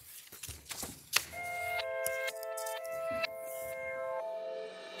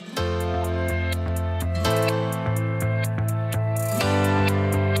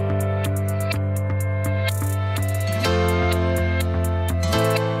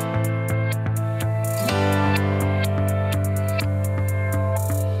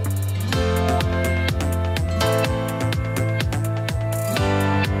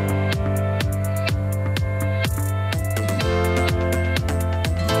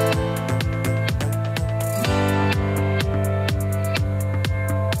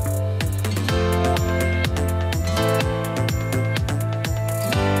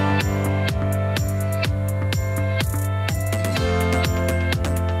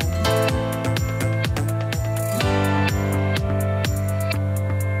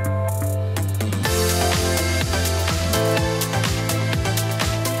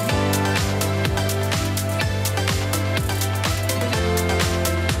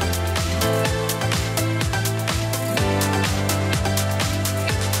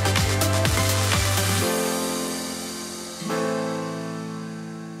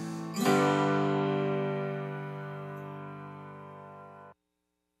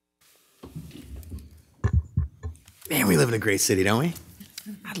 Man, we live in a great city, don't we?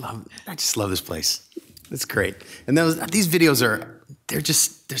 I just love this place. It's great. And these videos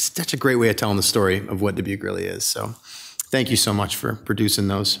they're such a great way of telling the story of what Dubuque really is. So thank you so much for producing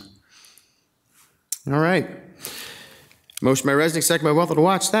those. All right. Motion by Resnick, second by Wethel to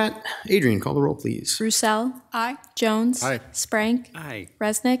watch that. Adrian, call the roll, please. Roussel. Aye. Jones. Aye. Sprank. Aye.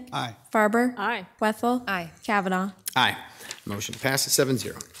 Resnick. Aye. Farber. Aye. Wethel. Aye. Kavanaugh. Aye. Motion passes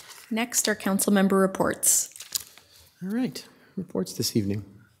 7-0. Next are council member reports. All right. Reports this evening.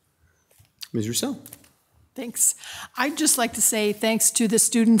 Ms. Roussel. Thanks. I'd just like to say thanks to the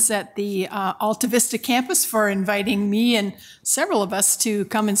students at the Alta Vista campus for inviting me and several of us to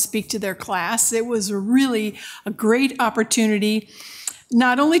come and speak to their class. It was really a great opportunity,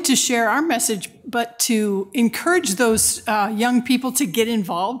 not only to share our message, but to encourage those young people to get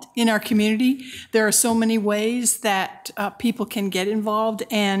involved in our community. There are so many ways that people can get involved,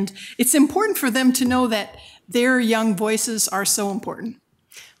 and it's important for them to know that their young voices are so important.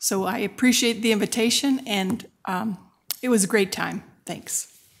 So I appreciate the invitation, and it was a great time. Thanks.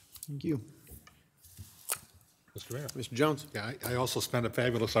 Thank you. Mr. Mayor. Mr. Jones. Yeah, I also spent a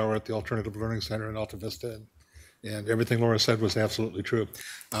fabulous hour at the Alternative Learning Center in Alta Vista, and everything Laura said was absolutely true.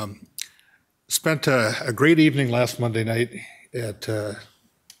 Spent a great evening last Monday night at the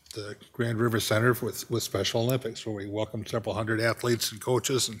Grand River Center with Special Olympics, where we welcomed several hundred athletes and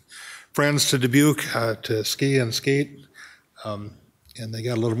coaches and friends to Dubuque to ski and skate. And they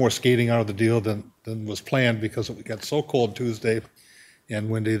got a little more skating out of the deal than was planned because it got so cold Tuesday and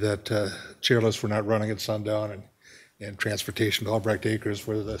windy that chairlifts were not running at sundown, and transportation to Albrecht Acres,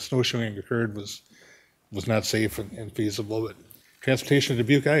 where the snowshoeing occurred, was not safe and feasible. But transportation to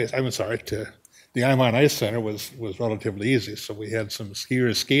Dubuque to the I'm on Ice Center was relatively easy. So we had some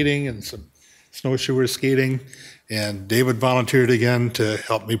skiers skating and some snowshoers skating, and David volunteered again to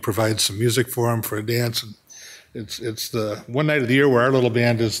help me provide some music for him for a dance. And it's the one night of the year where our little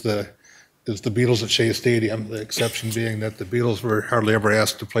band is the Beatles at Shea Stadium, the exception being that the Beatles were hardly ever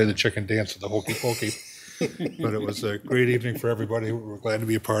asked to play the chicken dance of the Hokey Pokey. But it was a great evening for everybody. We're glad to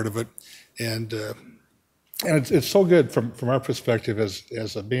be a part of it. And it's so good from our perspective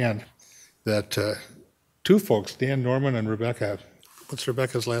as a band that two folks, Dan Norman and Rebecca, what's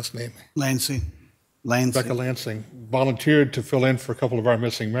Rebecca's last name? Lansing. Rebecca Lansing volunteered to fill in for a couple of our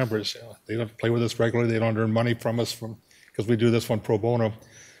missing members. They don't play with us regularly. They don't earn money from us because we do this one pro bono.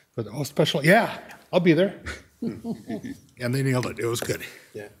 But special, yeah, I'll be there. And they nailed it. It was good.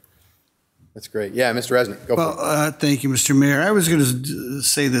 Yeah, that's great. Yeah, Mr. Resnick, go for it. Thank you, Mr. Mayor. I was going to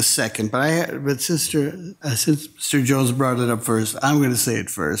say this second, but since Mr. Jones brought it up first, I'm going to say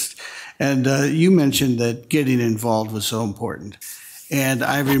it first. And you mentioned that getting involved was so important. And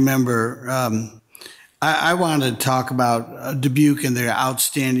I remember I wanted to talk about Dubuque and their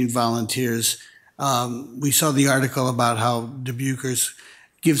outstanding volunteers. We saw the article about how Dubuquers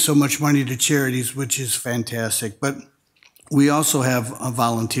give so much money to charities, which is fantastic. But we also have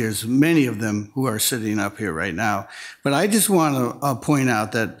volunteers, many of them who are sitting up here right now. But I just want to point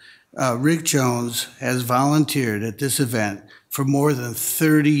out that Rick Jones has volunteered at this event for more than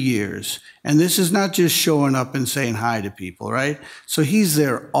 30 years. And this is not just showing up and saying hi to people, right? So he's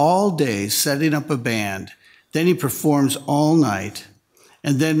there all day setting up a band. Then he performs all night.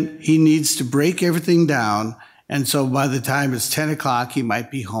 And then he needs to break everything down. And so by the time it's 10 o'clock, he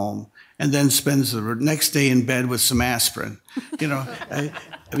might be home. and then spends the next day in bed with some aspirin. You know, I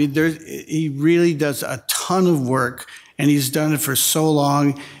mean, he really does a ton of work, and he's done it for so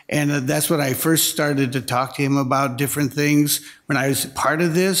long. And that's when I first started to talk to him about different things when I was part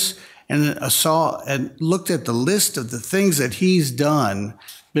of this, and I saw and looked at the list of the things that he's done,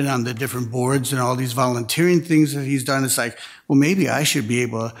 been on the different boards and all these volunteering things that he's done. It's like, well, maybe I should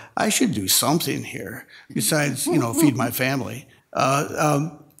do something here besides, you know, feed my family.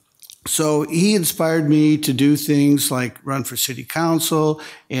 So he inspired me to do things like run for city council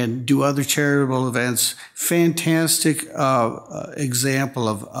and do other charitable events. Fantastic example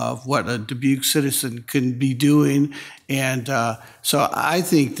of what a Dubuque citizen can be doing. And so I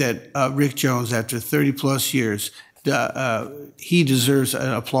think that Rick Jones, after 30 plus years, he deserves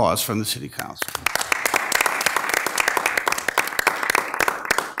an applause from the city council.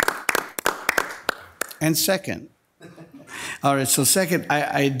 And second, all right, so second,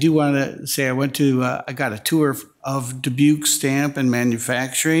 I do want to say I got a tour of Dubuque Stamp and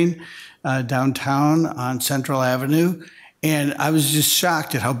Manufacturing downtown on Central Avenue, and I was just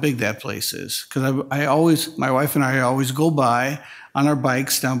shocked at how big that place is, because my wife and I always go by on our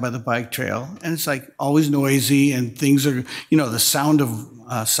bikes down by the bike trail, and it's like always noisy, and things are, you know, the sound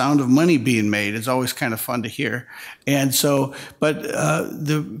of money being made is always kind of fun to hear. And so, but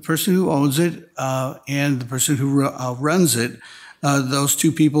the person who owns it and the person who runs it, those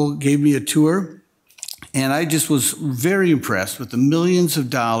two people gave me a tour, and I just was very impressed with the millions of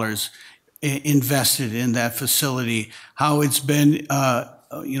dollars invested in that facility, how it's been,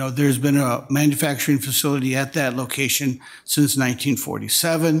 you know, there's been a manufacturing facility at that location since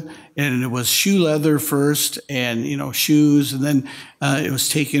 1947, and it was shoe leather first, and, you know, shoes, and then it was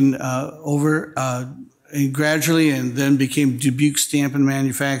taken over and gradually, and then became Dubuque Stamp and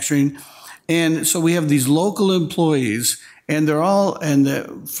Manufacturing. And so we have these local employees, and they're all,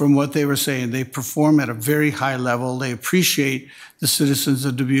 and from what they were saying, they perform at a very high level. They appreciate the citizens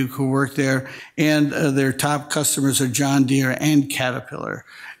of Dubuque who work there, and their top customers are John Deere and Caterpillar.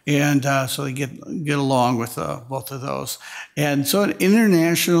 And so they get along with both of those. And so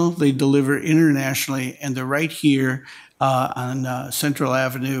international, they deliver internationally, and they're right here on Central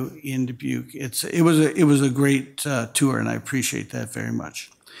Avenue in Dubuque. It was a great tour, and I appreciate that very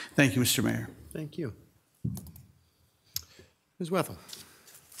much. Thank you, Mr. Mayor. Thank you. Ms. Wethel.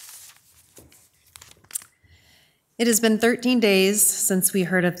 It has been 13 days since we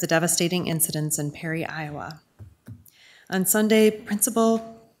heard of the devastating incidents in Perry, Iowa. On Sunday,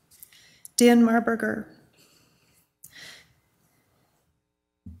 Principal Dan Marburger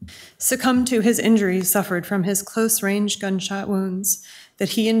succumbed to his injuries suffered from his close-range gunshot wounds that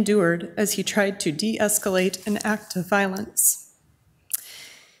he endured as he tried to de-escalate an act of violence.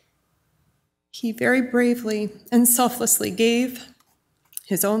 He very bravely and selflessly gave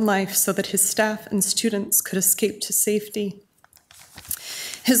his own life so that his staff and students could escape to safety.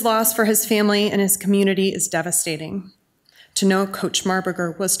 His loss for his family and his community is devastating. To know Coach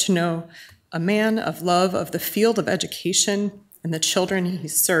Marburger was to know a man of love of the field of education and the children he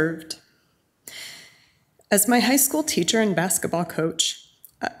served. As my high school teacher and basketball coach,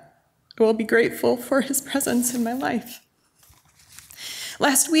 I will be grateful for his presence in my life.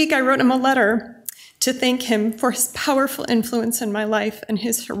 Last week, I wrote him a letter to thank him for his powerful influence in my life and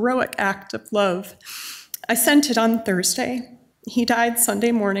his heroic act of love. I sent it on Thursday. He died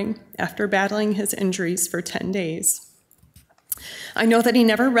Sunday morning after battling his injuries for 10 days. I know that he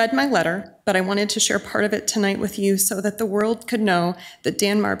never read my letter, but I wanted to share part of it tonight with you so that the world could know that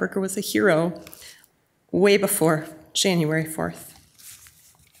Dan Marburger was a hero way before January 4th.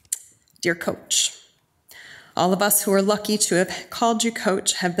 Dear Coach, all of us who are lucky to have called you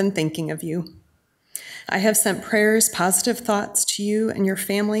Coach have been thinking of you. I have sent prayers, positive thoughts to you and your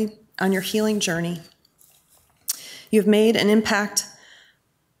family on your healing journey. You've made an impact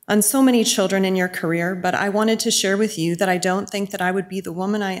on so many children in your career, but I wanted to share with you that I don't think that I would be the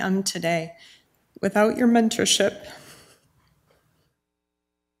woman I am today without your mentorship.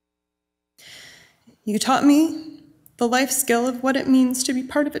 You taught me the life skill of what it means to be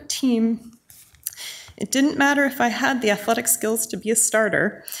part of a team. It didn't matter if I had the athletic skills to be a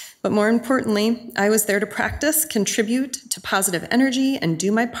starter, but more importantly, I was there to practice, contribute to positive energy, and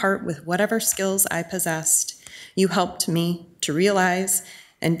do my part with whatever skills I possessed. You helped me to realize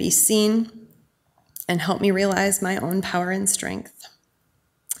and be seen, and help me realize my own power and strength.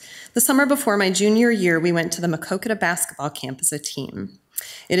 The summer before my junior year, we went to the Maquoketa basketball camp as a team.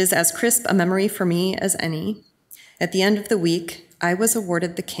 It is as crisp a memory for me as any. At the end of the week, I was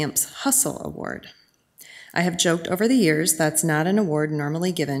awarded the camp's Hustle Award. I have joked over the years that's not an award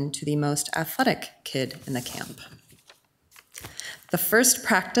normally given to the most athletic kid in the camp. The first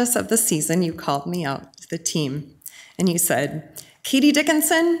practice of the season, you called me out to the team and you said, Katie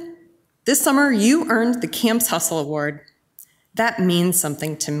Dickinson, this summer you earned the Camps Hustle Award. That means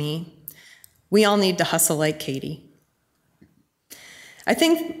something to me. We all need to hustle like Katie. I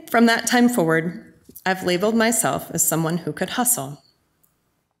think from that time forward, I've labeled myself as someone who could hustle.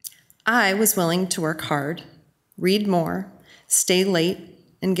 I was willing to work hard, read more, stay late,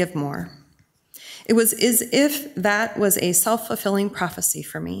 and give more. It was as if that was a self-fulfilling prophecy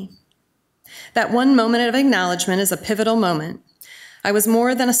for me. That one moment of acknowledgement is a pivotal moment. I was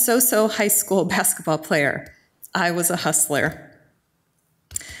more than a so-so high school basketball player. I was a hustler.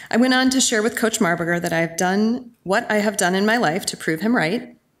 I went on to share with Coach Marburger that I have done what I have done in my life to prove him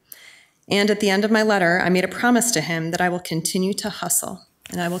right. And at the end of my letter, I made a promise to him that I will continue to hustle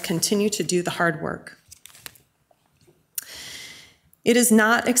and I will continue to do the hard work. It is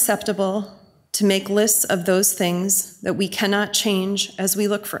not acceptable to make lists of those things that we cannot change as we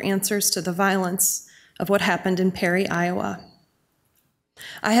look for answers to the violence of what happened in Perry, Iowa.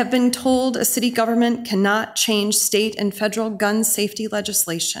 I have been told a city government cannot change state and federal gun safety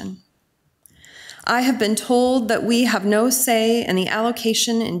legislation. I have been told that we have no say in the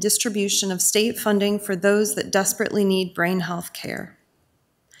allocation and distribution of state funding for those that desperately need brain health care.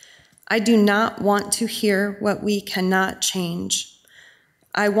 I do not want to hear what we cannot change.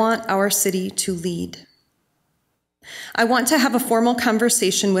 I want our city to lead. I want to have a formal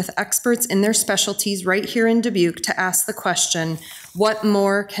conversation with experts in their specialties right here in Dubuque to ask the question, what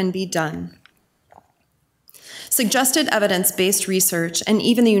more can be done? Suggested evidence-based research and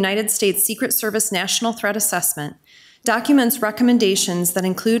even the United States Secret Service National Threat Assessment documents recommendations that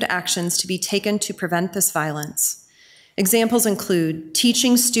include actions to be taken to prevent this violence. Examples include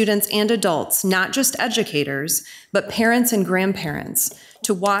teaching students and adults, not just educators, but parents and grandparents,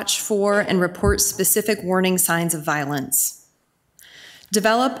 to watch for and report specific warning signs of violence.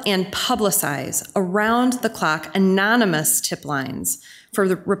 Develop and publicize around-the-clock anonymous tip lines for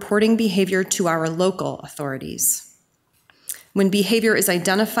the reporting behavior to our local authorities. When behavior is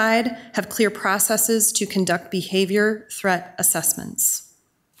identified, have clear processes to conduct behavior threat assessments.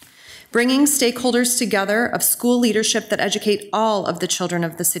 Bringing stakeholders together of school leadership that educate all of the children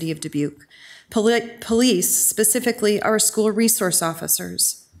of the city of Dubuque. Police, specifically our school resource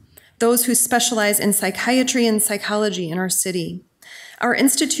officers. Those who specialize in psychiatry and psychology in our city. Our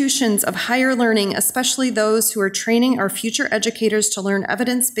institutions of higher learning, especially those who are training our future educators to learn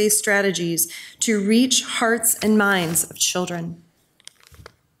evidence-based strategies to reach hearts and minds of children.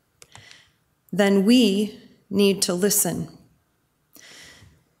 Then we need to listen,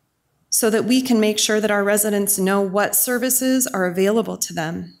 so that we can make sure that our residents know what services are available to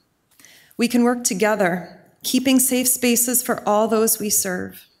them. We can work together, keeping safe spaces for all those we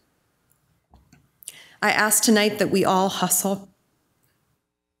serve. I ask tonight that we all hustle.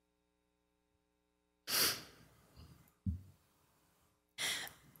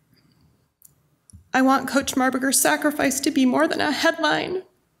 I want Coach Marburger's sacrifice to be more than a headline.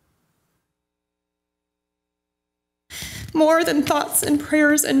 More than thoughts and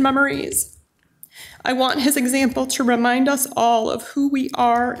prayers and memories. I want his example to remind us all of who we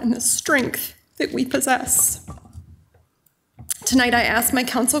are and the strength that we possess. Tonight, I ask my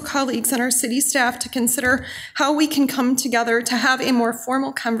council colleagues and our city staff to consider how we can come together to have a more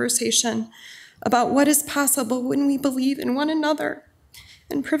formal conversation about what is possible when we believe in one another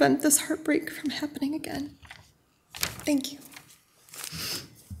and prevent this heartbreak from happening again. Thank you.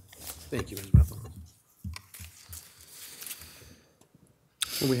 Thank you, Ms. Bethel.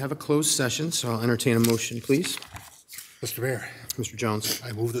 Well, we have a closed session, so I'll entertain a motion, please. Mr. Mayor. Mr. Jones.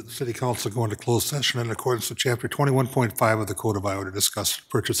 I move that the City Council go into closed session in accordance with Chapter 21.5 of the Code of Iowa to discuss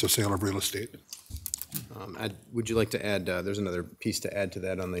purchase or sale of real estate. Would you like to add, there's another piece to add to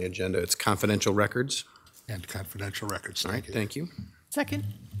that on the agenda. It's confidential records. And confidential records. All right, thank you. Second.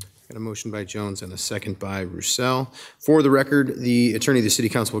 Got a motion by Jones and a second by Roussel. For the record, the attorney the City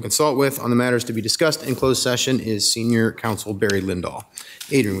Council will consult with on the matters to be discussed in closed session is Senior Counsel Barry Lindahl.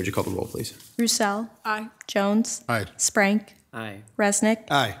 Adrian, would you call the roll, please? Roussel. Aye. Jones. Aye. Sprank. Aye. Resnick.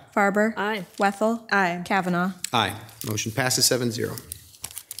 Aye. Farber. Aye. Wethel. Aye. Kavanaugh. Aye. Motion passes 7-0.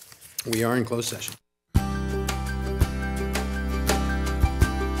 We are in closed session.